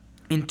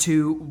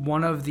into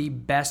one of the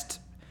best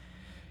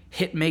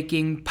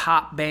hit-making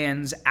pop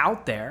bands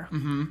out there,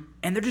 and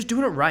they're just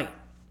doing it right.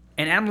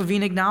 And Adam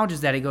Levine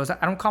acknowledges that. He goes, I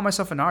don't call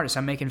myself an artist.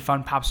 I'm making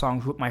fun pop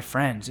songs with my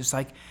friends. It's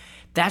like,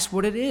 that's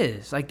what it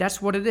is. Like,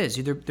 that's what it is.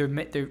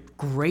 They're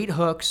great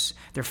hooks.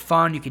 They're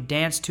fun. You can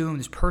dance to them.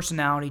 There's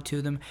personality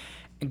to them.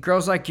 And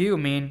Girls Like You, I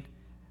mean,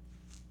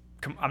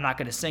 I'm not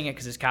going to sing it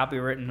because it's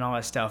copywritten and all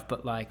that stuff,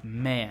 but, like,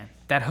 man,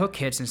 that hook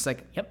hits, and it's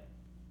like, yep,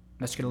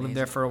 that's going to live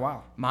there for a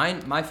while.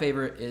 My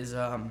favorite is...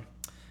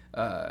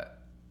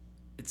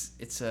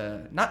 It's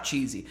not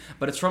cheesy,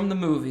 but it's from the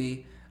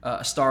movie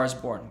A Star Is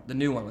Born, the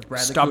new one with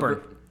Bradley Stubborn.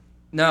 Cooper.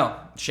 No,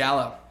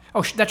 Shallow.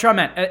 Oh, that's what I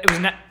meant. It was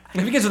an.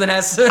 It begins with an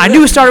S. I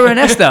knew it started with an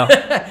S though.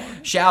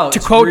 Shallow.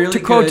 To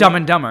quote Dumb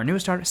and Dumber, I knew it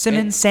started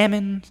Simmons,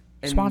 Salmon,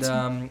 Swanson.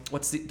 And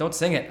don't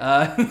sing it.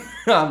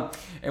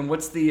 And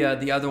what's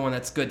the other one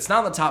that's good? It's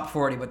not in the top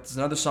 40, but there's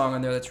another song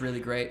on there that's really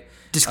great.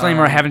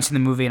 Disclaimer: I haven't seen the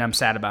movie and I'm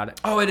sad about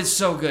it. Oh, it is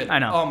so good. I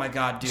know. Oh my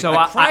god, dude! So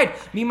I cried.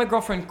 Me and my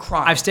girlfriend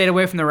cried. I've stayed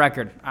away from the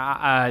record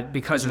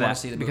because of that.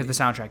 See the because of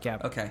the soundtrack. Yeah.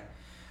 Okay.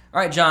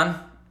 All right,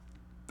 John.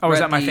 Oh, was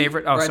that my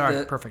favorite? Oh,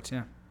 sorry. Perfect.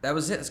 Yeah. That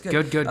was it. That's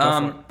good. Good. Go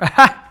for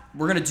it.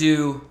 We're gonna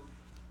do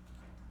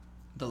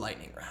the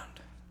lightning round.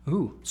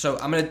 Ooh. So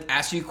I'm gonna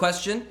ask you a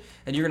question,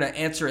 and you're gonna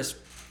answer as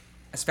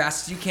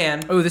fast as you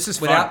can. Oh, this is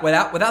fun.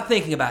 Without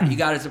thinking about it. You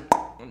gotta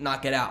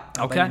knock it out.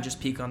 Okay. And just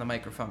peek on the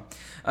microphone.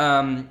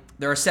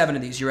 There are 7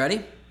 of these. You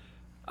ready?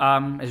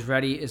 As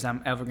ready as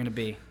I'm ever gonna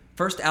be.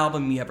 First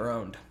album you ever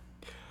owned?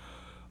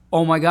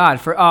 Oh my God!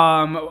 For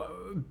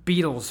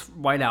Beatles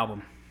White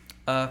Album.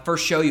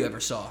 First show you ever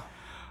saw?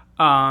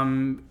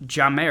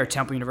 John Mayer,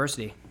 Temple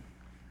University.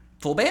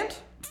 Full band?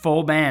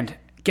 Full band.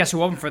 Guess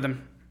who opened for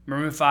them?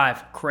 Maroon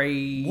 5.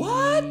 Crazy.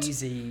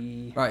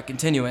 What? All right,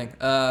 continuing.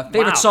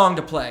 Favorite song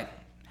to play?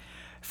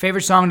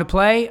 Favorite song to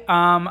play?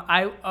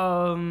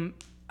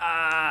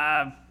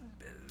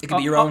 It could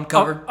be your own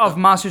cover. Of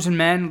Monsters and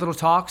Men, Little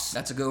Talks.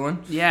 That's a good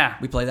one. Yeah.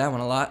 We play that one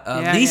a lot.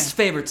 Least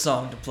favorite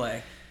song to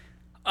play?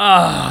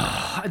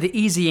 The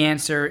easy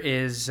answer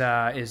is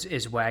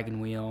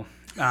Wagon Wheel.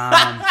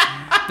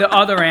 The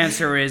other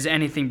answer is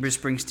anything Bruce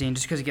Springsteen,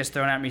 just because it gets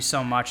thrown at me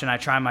so much, and I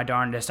try my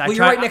darndest. Well,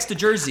 you're right next to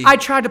Jersey. I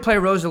tried to play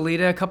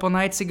Rosalita a couple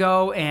nights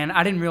ago, and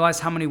I didn't realize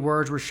how many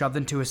words were shoved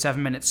into a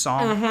 7-minute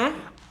song. Mm-hmm.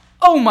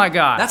 Oh my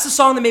God! That's the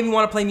song that made me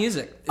want to play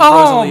music.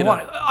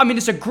 I mean,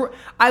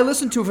 I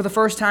listened to it for the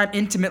first time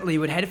intimately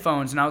with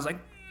headphones, and I was like,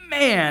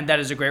 man, that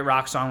is a great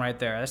rock song right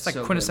there. That's like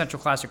so quintessential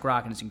classic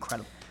rock, and it's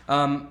incredible.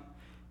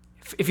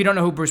 If you don't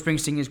know who Bruce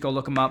Springsteen is, go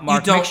look him up.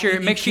 Mark, make sure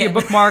you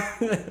bookmark.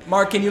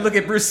 Mark, can you look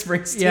at Bruce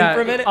Springsteen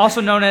for a minute?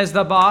 Also known as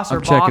the Boss or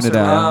I'm checking Boss. it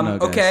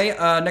out. Okay,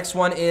 next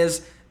one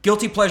is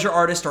guilty pleasure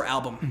artist or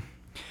album.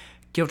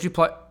 Guilty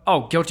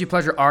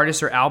pleasure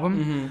artist or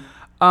album.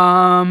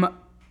 Mm-hmm.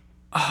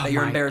 That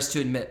you're embarrassed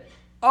to admit.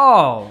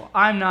 Oh,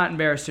 I'm not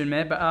embarrassed to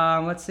admit, but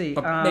let's see.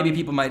 But maybe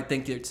people might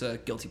think it's a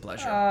guilty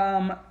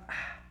pleasure.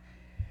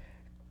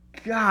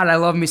 God, I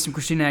love me some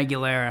Christina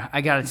Aguilera.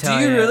 I gotta tell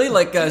you. Do you really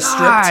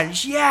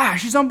stripped? Yeah,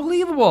 she's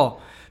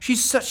unbelievable.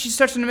 She's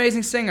such an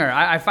amazing singer.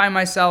 I find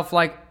myself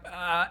like,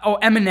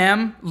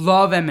 Eminem.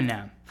 Love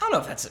Eminem. I don't know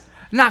if that's it.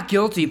 Not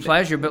guilty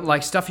pleasure, but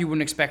like stuff you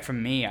wouldn't expect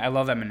from me. I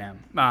love Eminem.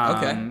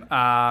 Okay.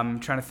 I'm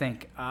trying to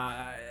think.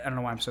 I don't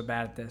know why I'm so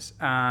bad at this.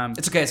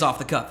 It's okay. It's off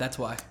the cuff. That's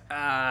why.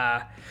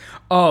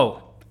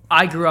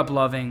 I grew up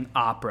loving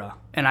opera,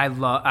 and I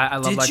love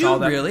Did like you all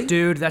that. really?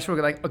 Dude, that's what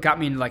like got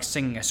me into like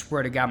singing. I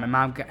swear to God, my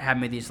mom had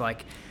me these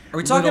like. Are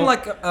we talking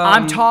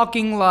I'm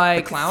talking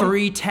like Clown?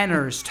 3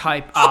 tenors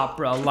type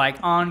opera, like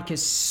on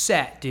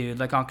cassette, dude.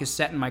 Like on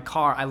cassette in my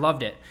car. I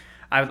loved it.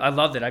 I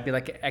loved it. I'd be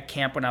like at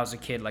camp when I was a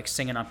kid, like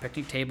singing on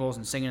picnic tables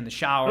and singing in the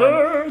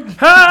shower. Like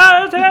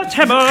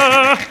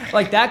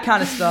that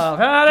kind of stuff.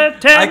 I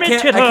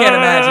can't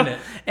imagine it.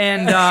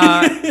 And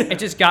it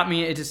just got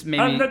me. It just made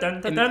me. It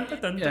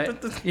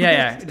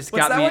just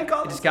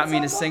got me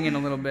into singing a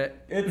little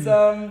bit. It's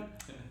oh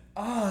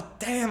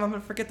damn! I'm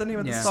gonna forget the name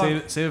of the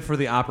song. Save it for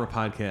the opera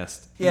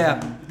podcast.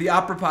 Yeah, the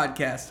opera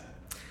podcast.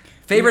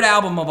 Favorite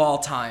album of all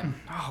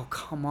time. Oh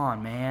come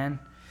on, man.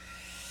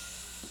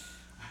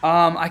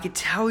 I could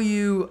tell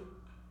you.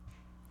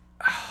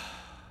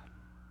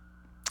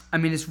 I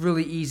mean, it's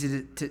really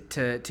easy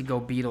to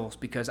go Beatles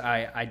because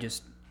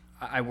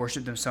I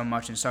worship them so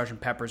much, and Sgt.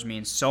 Pepper's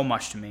means so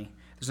much to me.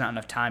 There's not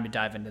enough time to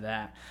dive into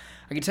that.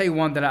 I can tell you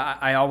one that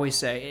I always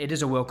say, it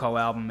is a Wilco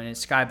album, and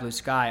it's Sky Blue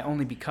Sky,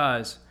 only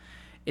because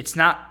it's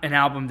not an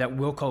album that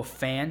Wilco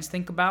fans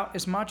think about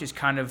as much. It's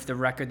kind of the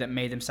record that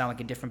made them sound like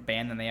a different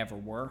band than they ever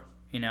were.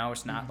 You know,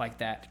 it's not like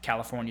that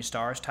California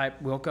Stars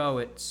type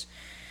Wilco. It's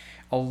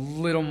a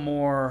little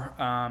more.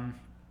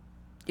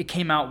 It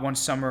came out one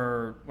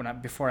summer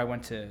before I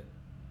went to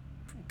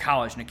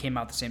college, and it came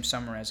out the same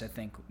summer as I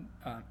think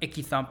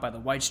 "Icky Thump" by the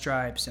White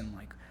Stripes and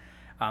like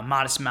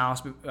 "Modest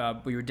Mouse,"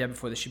 "We Were Dead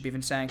Before the Ship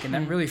Even Sank," and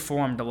that really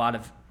formed a lot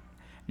of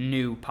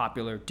new,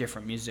 popular,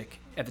 different music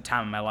at the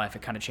time of my life.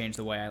 It kind of changed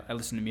the way I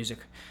listen to music.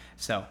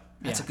 So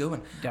that's a good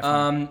one.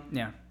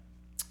 Definitely.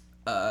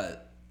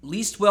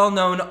 Least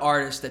well-known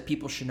artist that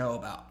people should know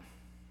about.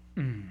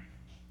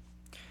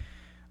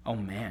 Oh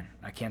man,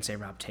 I can't say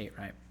Rob Tate,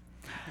 right?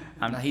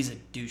 No, he's a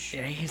douche.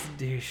 Yeah, he's a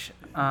douche.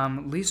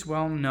 Least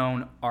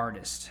well-known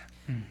artist.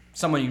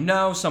 Someone you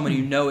know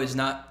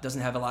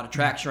doesn't have a lot of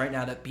traction right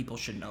now that people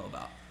should know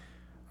about.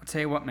 I'll tell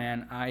you what,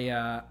 man.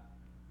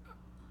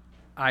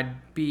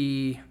 I'd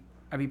be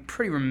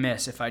pretty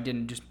remiss if I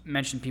didn't just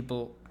mention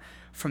people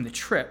from the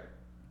trip,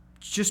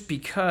 just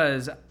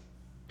because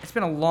it's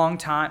been a long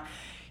time.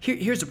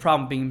 Here's the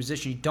problem: being a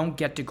musician, you don't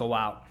get to go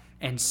out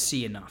and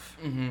see enough.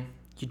 Mm-hmm.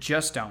 You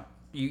just don't.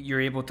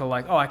 You're able to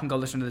I can go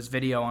listen to this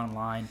video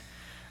online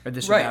or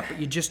this or that, but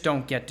you just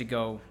don't get to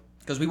go.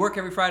 Because we work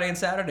every Friday and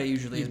Saturday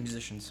usually as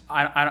musicians.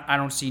 I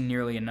don't see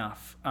nearly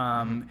enough.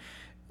 Oh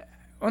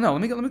no,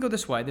 let me go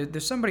this way.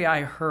 There's somebody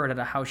I heard at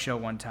a house show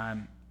one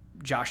time.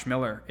 Josh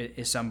Miller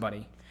is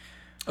somebody.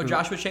 Oh,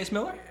 Joshua Chase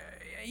Miller?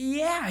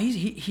 Yeah,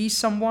 he's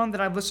someone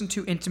that I've listened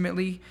to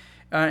intimately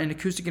in an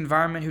acoustic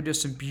environment who does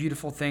some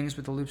beautiful things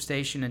with the loop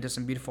station and does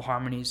some beautiful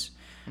harmonies.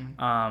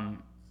 Mm-hmm.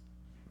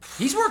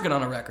 He's working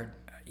on a record.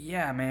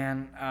 Yeah,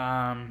 man.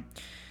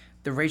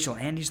 The Rachel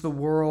Andys of the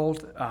world,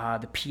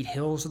 the Pete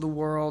Hills of the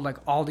world, like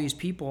all these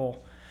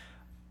people.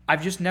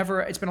 I've just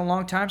never. It's been a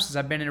long time since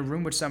I've been in a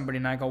room with somebody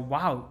and I go,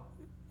 wow.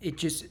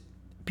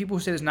 People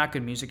who say there's not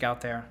good music out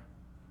there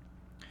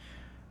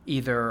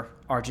either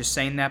are just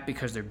saying that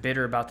because they're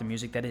bitter about the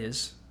music that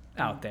is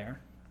out there,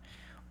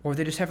 or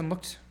they just haven't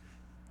looked.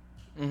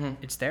 Mm-hmm.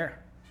 It's there.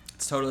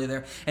 It's totally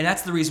there. And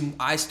that's the reason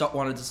I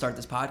wanted to start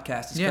this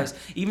podcast, is because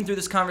even through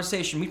this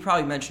conversation, we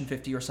probably mentioned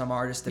 50 or some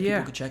artists that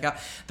people could check out.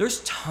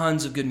 There's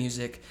tons of good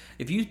music.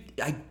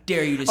 I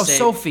dare you to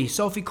say...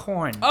 Sophie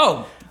Korn.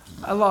 Oh!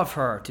 I love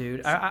her,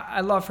 dude.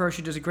 I love her.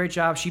 She does a great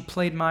job. She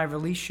played my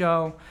release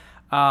show.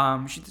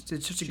 She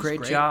did such a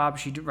great job.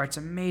 She writes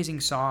amazing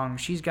songs.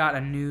 She's got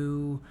a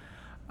new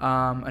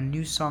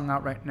song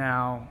out right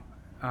now.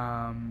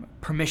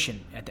 Permission,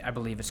 I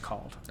believe it's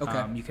called.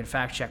 Okay. You can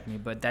fact check me,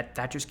 but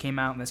that just came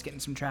out and that's getting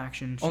some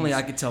traction. Only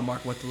I could tell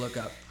Mark what to look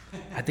up.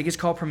 I think it's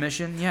called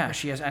Permission. Yeah,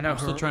 she has. I know. I'm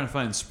still trying to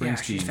find Springsteen. Yeah,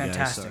 she's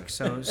fantastic. Guys,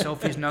 sorry. So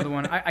Sophie's another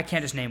one. I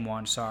can't just name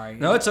one. Sorry.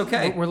 No, it's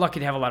okay. We're lucky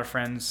to have a lot of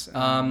friends.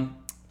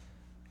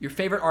 Your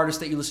favorite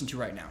artist that you listen to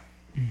right now?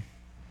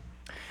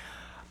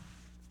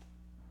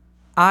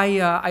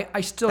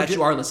 I still That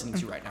you are listening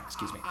to right now.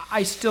 Excuse me.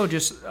 I still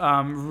just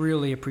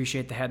really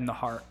appreciate the Head and the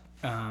Heart.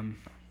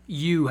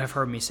 You have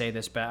heard me say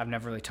this, but I've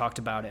never really talked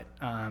about it.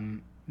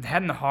 The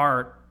Head and the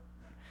Heart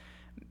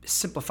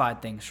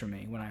simplified things for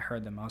me when I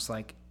heard them. I was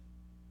like,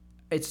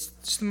 it's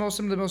just some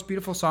of the most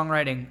beautiful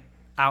songwriting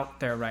out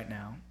there right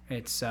now.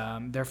 It's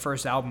their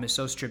first album is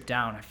so stripped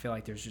down. I feel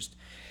like there's just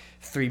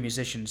 3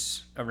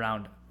 musicians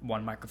around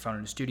one microphone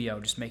in the studio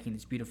just making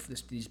these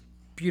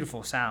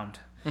beautiful sound.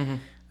 Mm-hmm.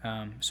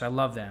 So I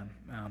love them.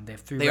 They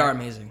have 3. They are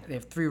amazing. They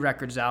have 3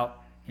 records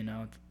out. You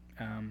know,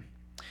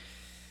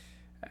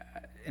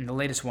 and the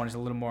latest one is a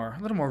little more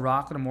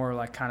rock, a little more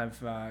like kind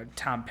of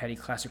Tom Petty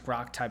classic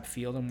rock type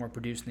feel, a little more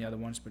produced than the other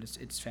ones, but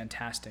it's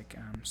fantastic.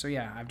 So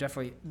yeah,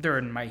 they're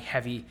in my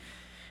heavy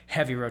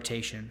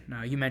rotation.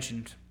 You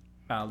mentioned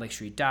Lake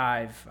Street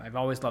Dive. I've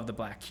always loved the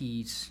Black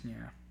Keys. Yeah.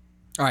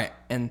 All right,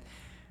 and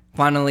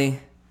finally,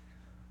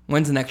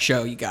 when's the next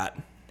show you got?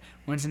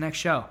 When's the next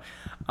show?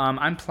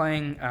 I'm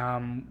playing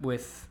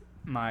with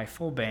my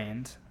full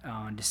band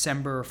on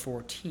December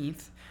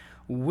 14th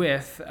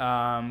with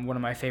one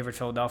of my favorite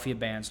Philadelphia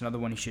bands, another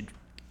one you should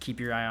keep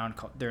your eye on.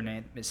 Their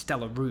name is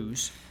Stella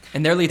Ruse.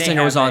 And their lead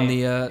singer was on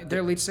the...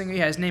 Their lead singer,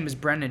 yeah, his name is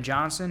Brendan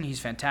Johnson. He's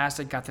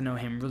fantastic. Got to know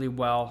him really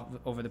well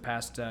over the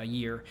past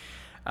year.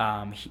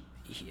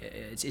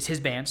 It's his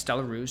band,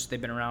 Stella Ruse.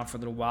 They've been around for a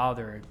little while.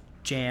 They're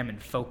a jam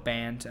and folk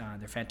band.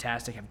 They're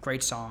fantastic, have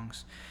great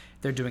songs.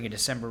 They're doing a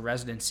December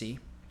residency,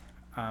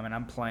 and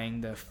I'm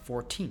playing the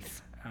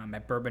 14th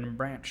at Bourbon and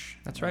Branch.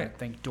 That's right. I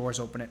think doors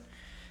open at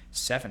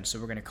 7, so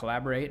we're going to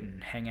collaborate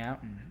and hang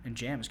out and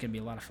jam. It's going to be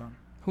a lot of fun.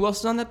 Who else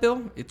is on that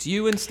bill? It's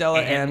you and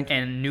Stella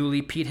and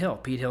newly Pete Hill.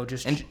 Pete Hill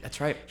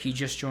that's right. He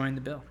just joined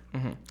the bill.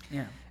 Mm-hmm.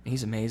 Yeah.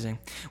 He's amazing.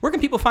 Where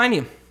can people find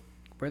you?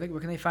 Where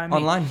can they find me?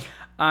 Online.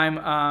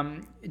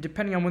 I'm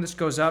depending on when this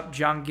goes up,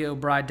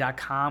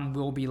 johngilbride.com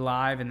will be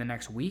live in the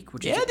next week,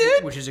 which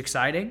is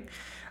exciting.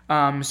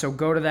 So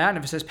go to that, and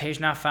if it says page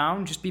not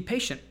found, just be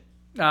patient.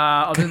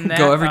 Other than that,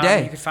 go every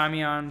day. You can find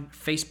me on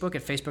Facebook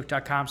at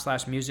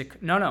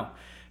facebook.com/music. No.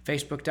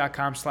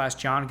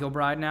 Facebook.com/John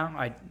Gilbride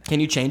now.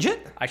 Can you change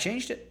it? I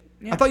changed it.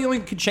 Yeah. I thought you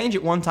only could change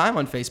it one time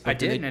on Facebook. I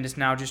did, and it's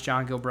now just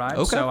John Gilbride.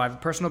 Okay. So I have a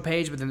personal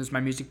page, but then there's my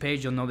music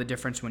page. You'll know the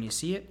difference when you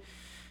see it.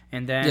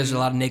 And then there's a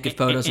lot of naked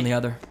photos on the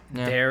other.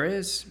 Yeah.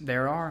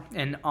 There are.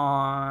 And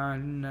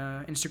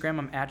on Instagram,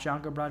 I'm at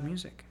John Gilbride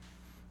Music.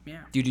 Yeah.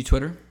 Do you do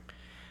Twitter?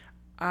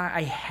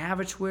 I have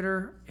a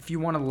Twitter. If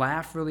you want to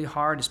laugh really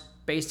hard, it's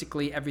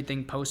basically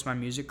everything post my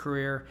music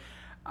career.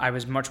 I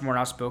was much more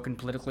outspoken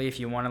politically. If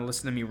you want to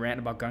listen to me rant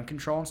about gun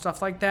control and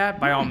stuff like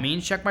that, by all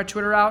means, check my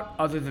Twitter out.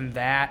 Other than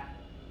that,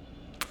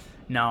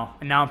 no.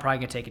 And now I'm probably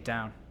going to take it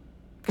down.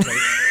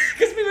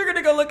 Because we were going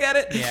to go look at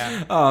it?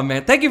 Yeah. Oh,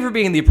 man. Thank you for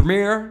being the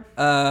premier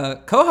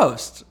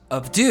co-host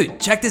of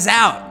Dude, check this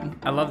out.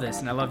 I love this,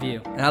 and I love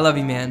you. And I love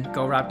you, man.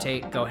 Go Rob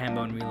Tate. Go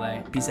Hambone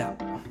Relay. Peace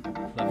out.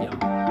 Love y'all.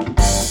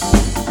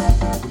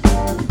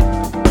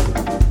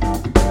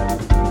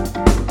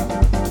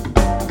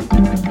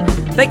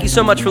 Thank you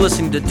so much for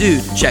listening to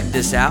Dude, check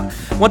this out.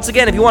 Once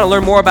again, if you want to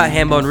learn more about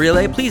Hambone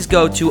Relay, please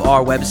go to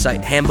our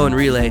website,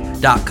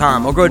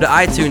 hambonerelay.com, or go to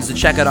iTunes to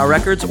check out our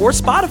records, or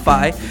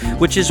Spotify,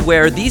 which is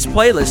where these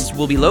playlists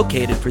will be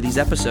located for these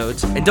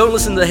episodes. And don't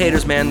listen to the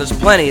haters, man. There's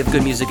plenty of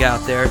good music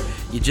out there.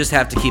 You just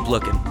have to keep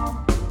looking.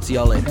 See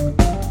y'all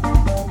later.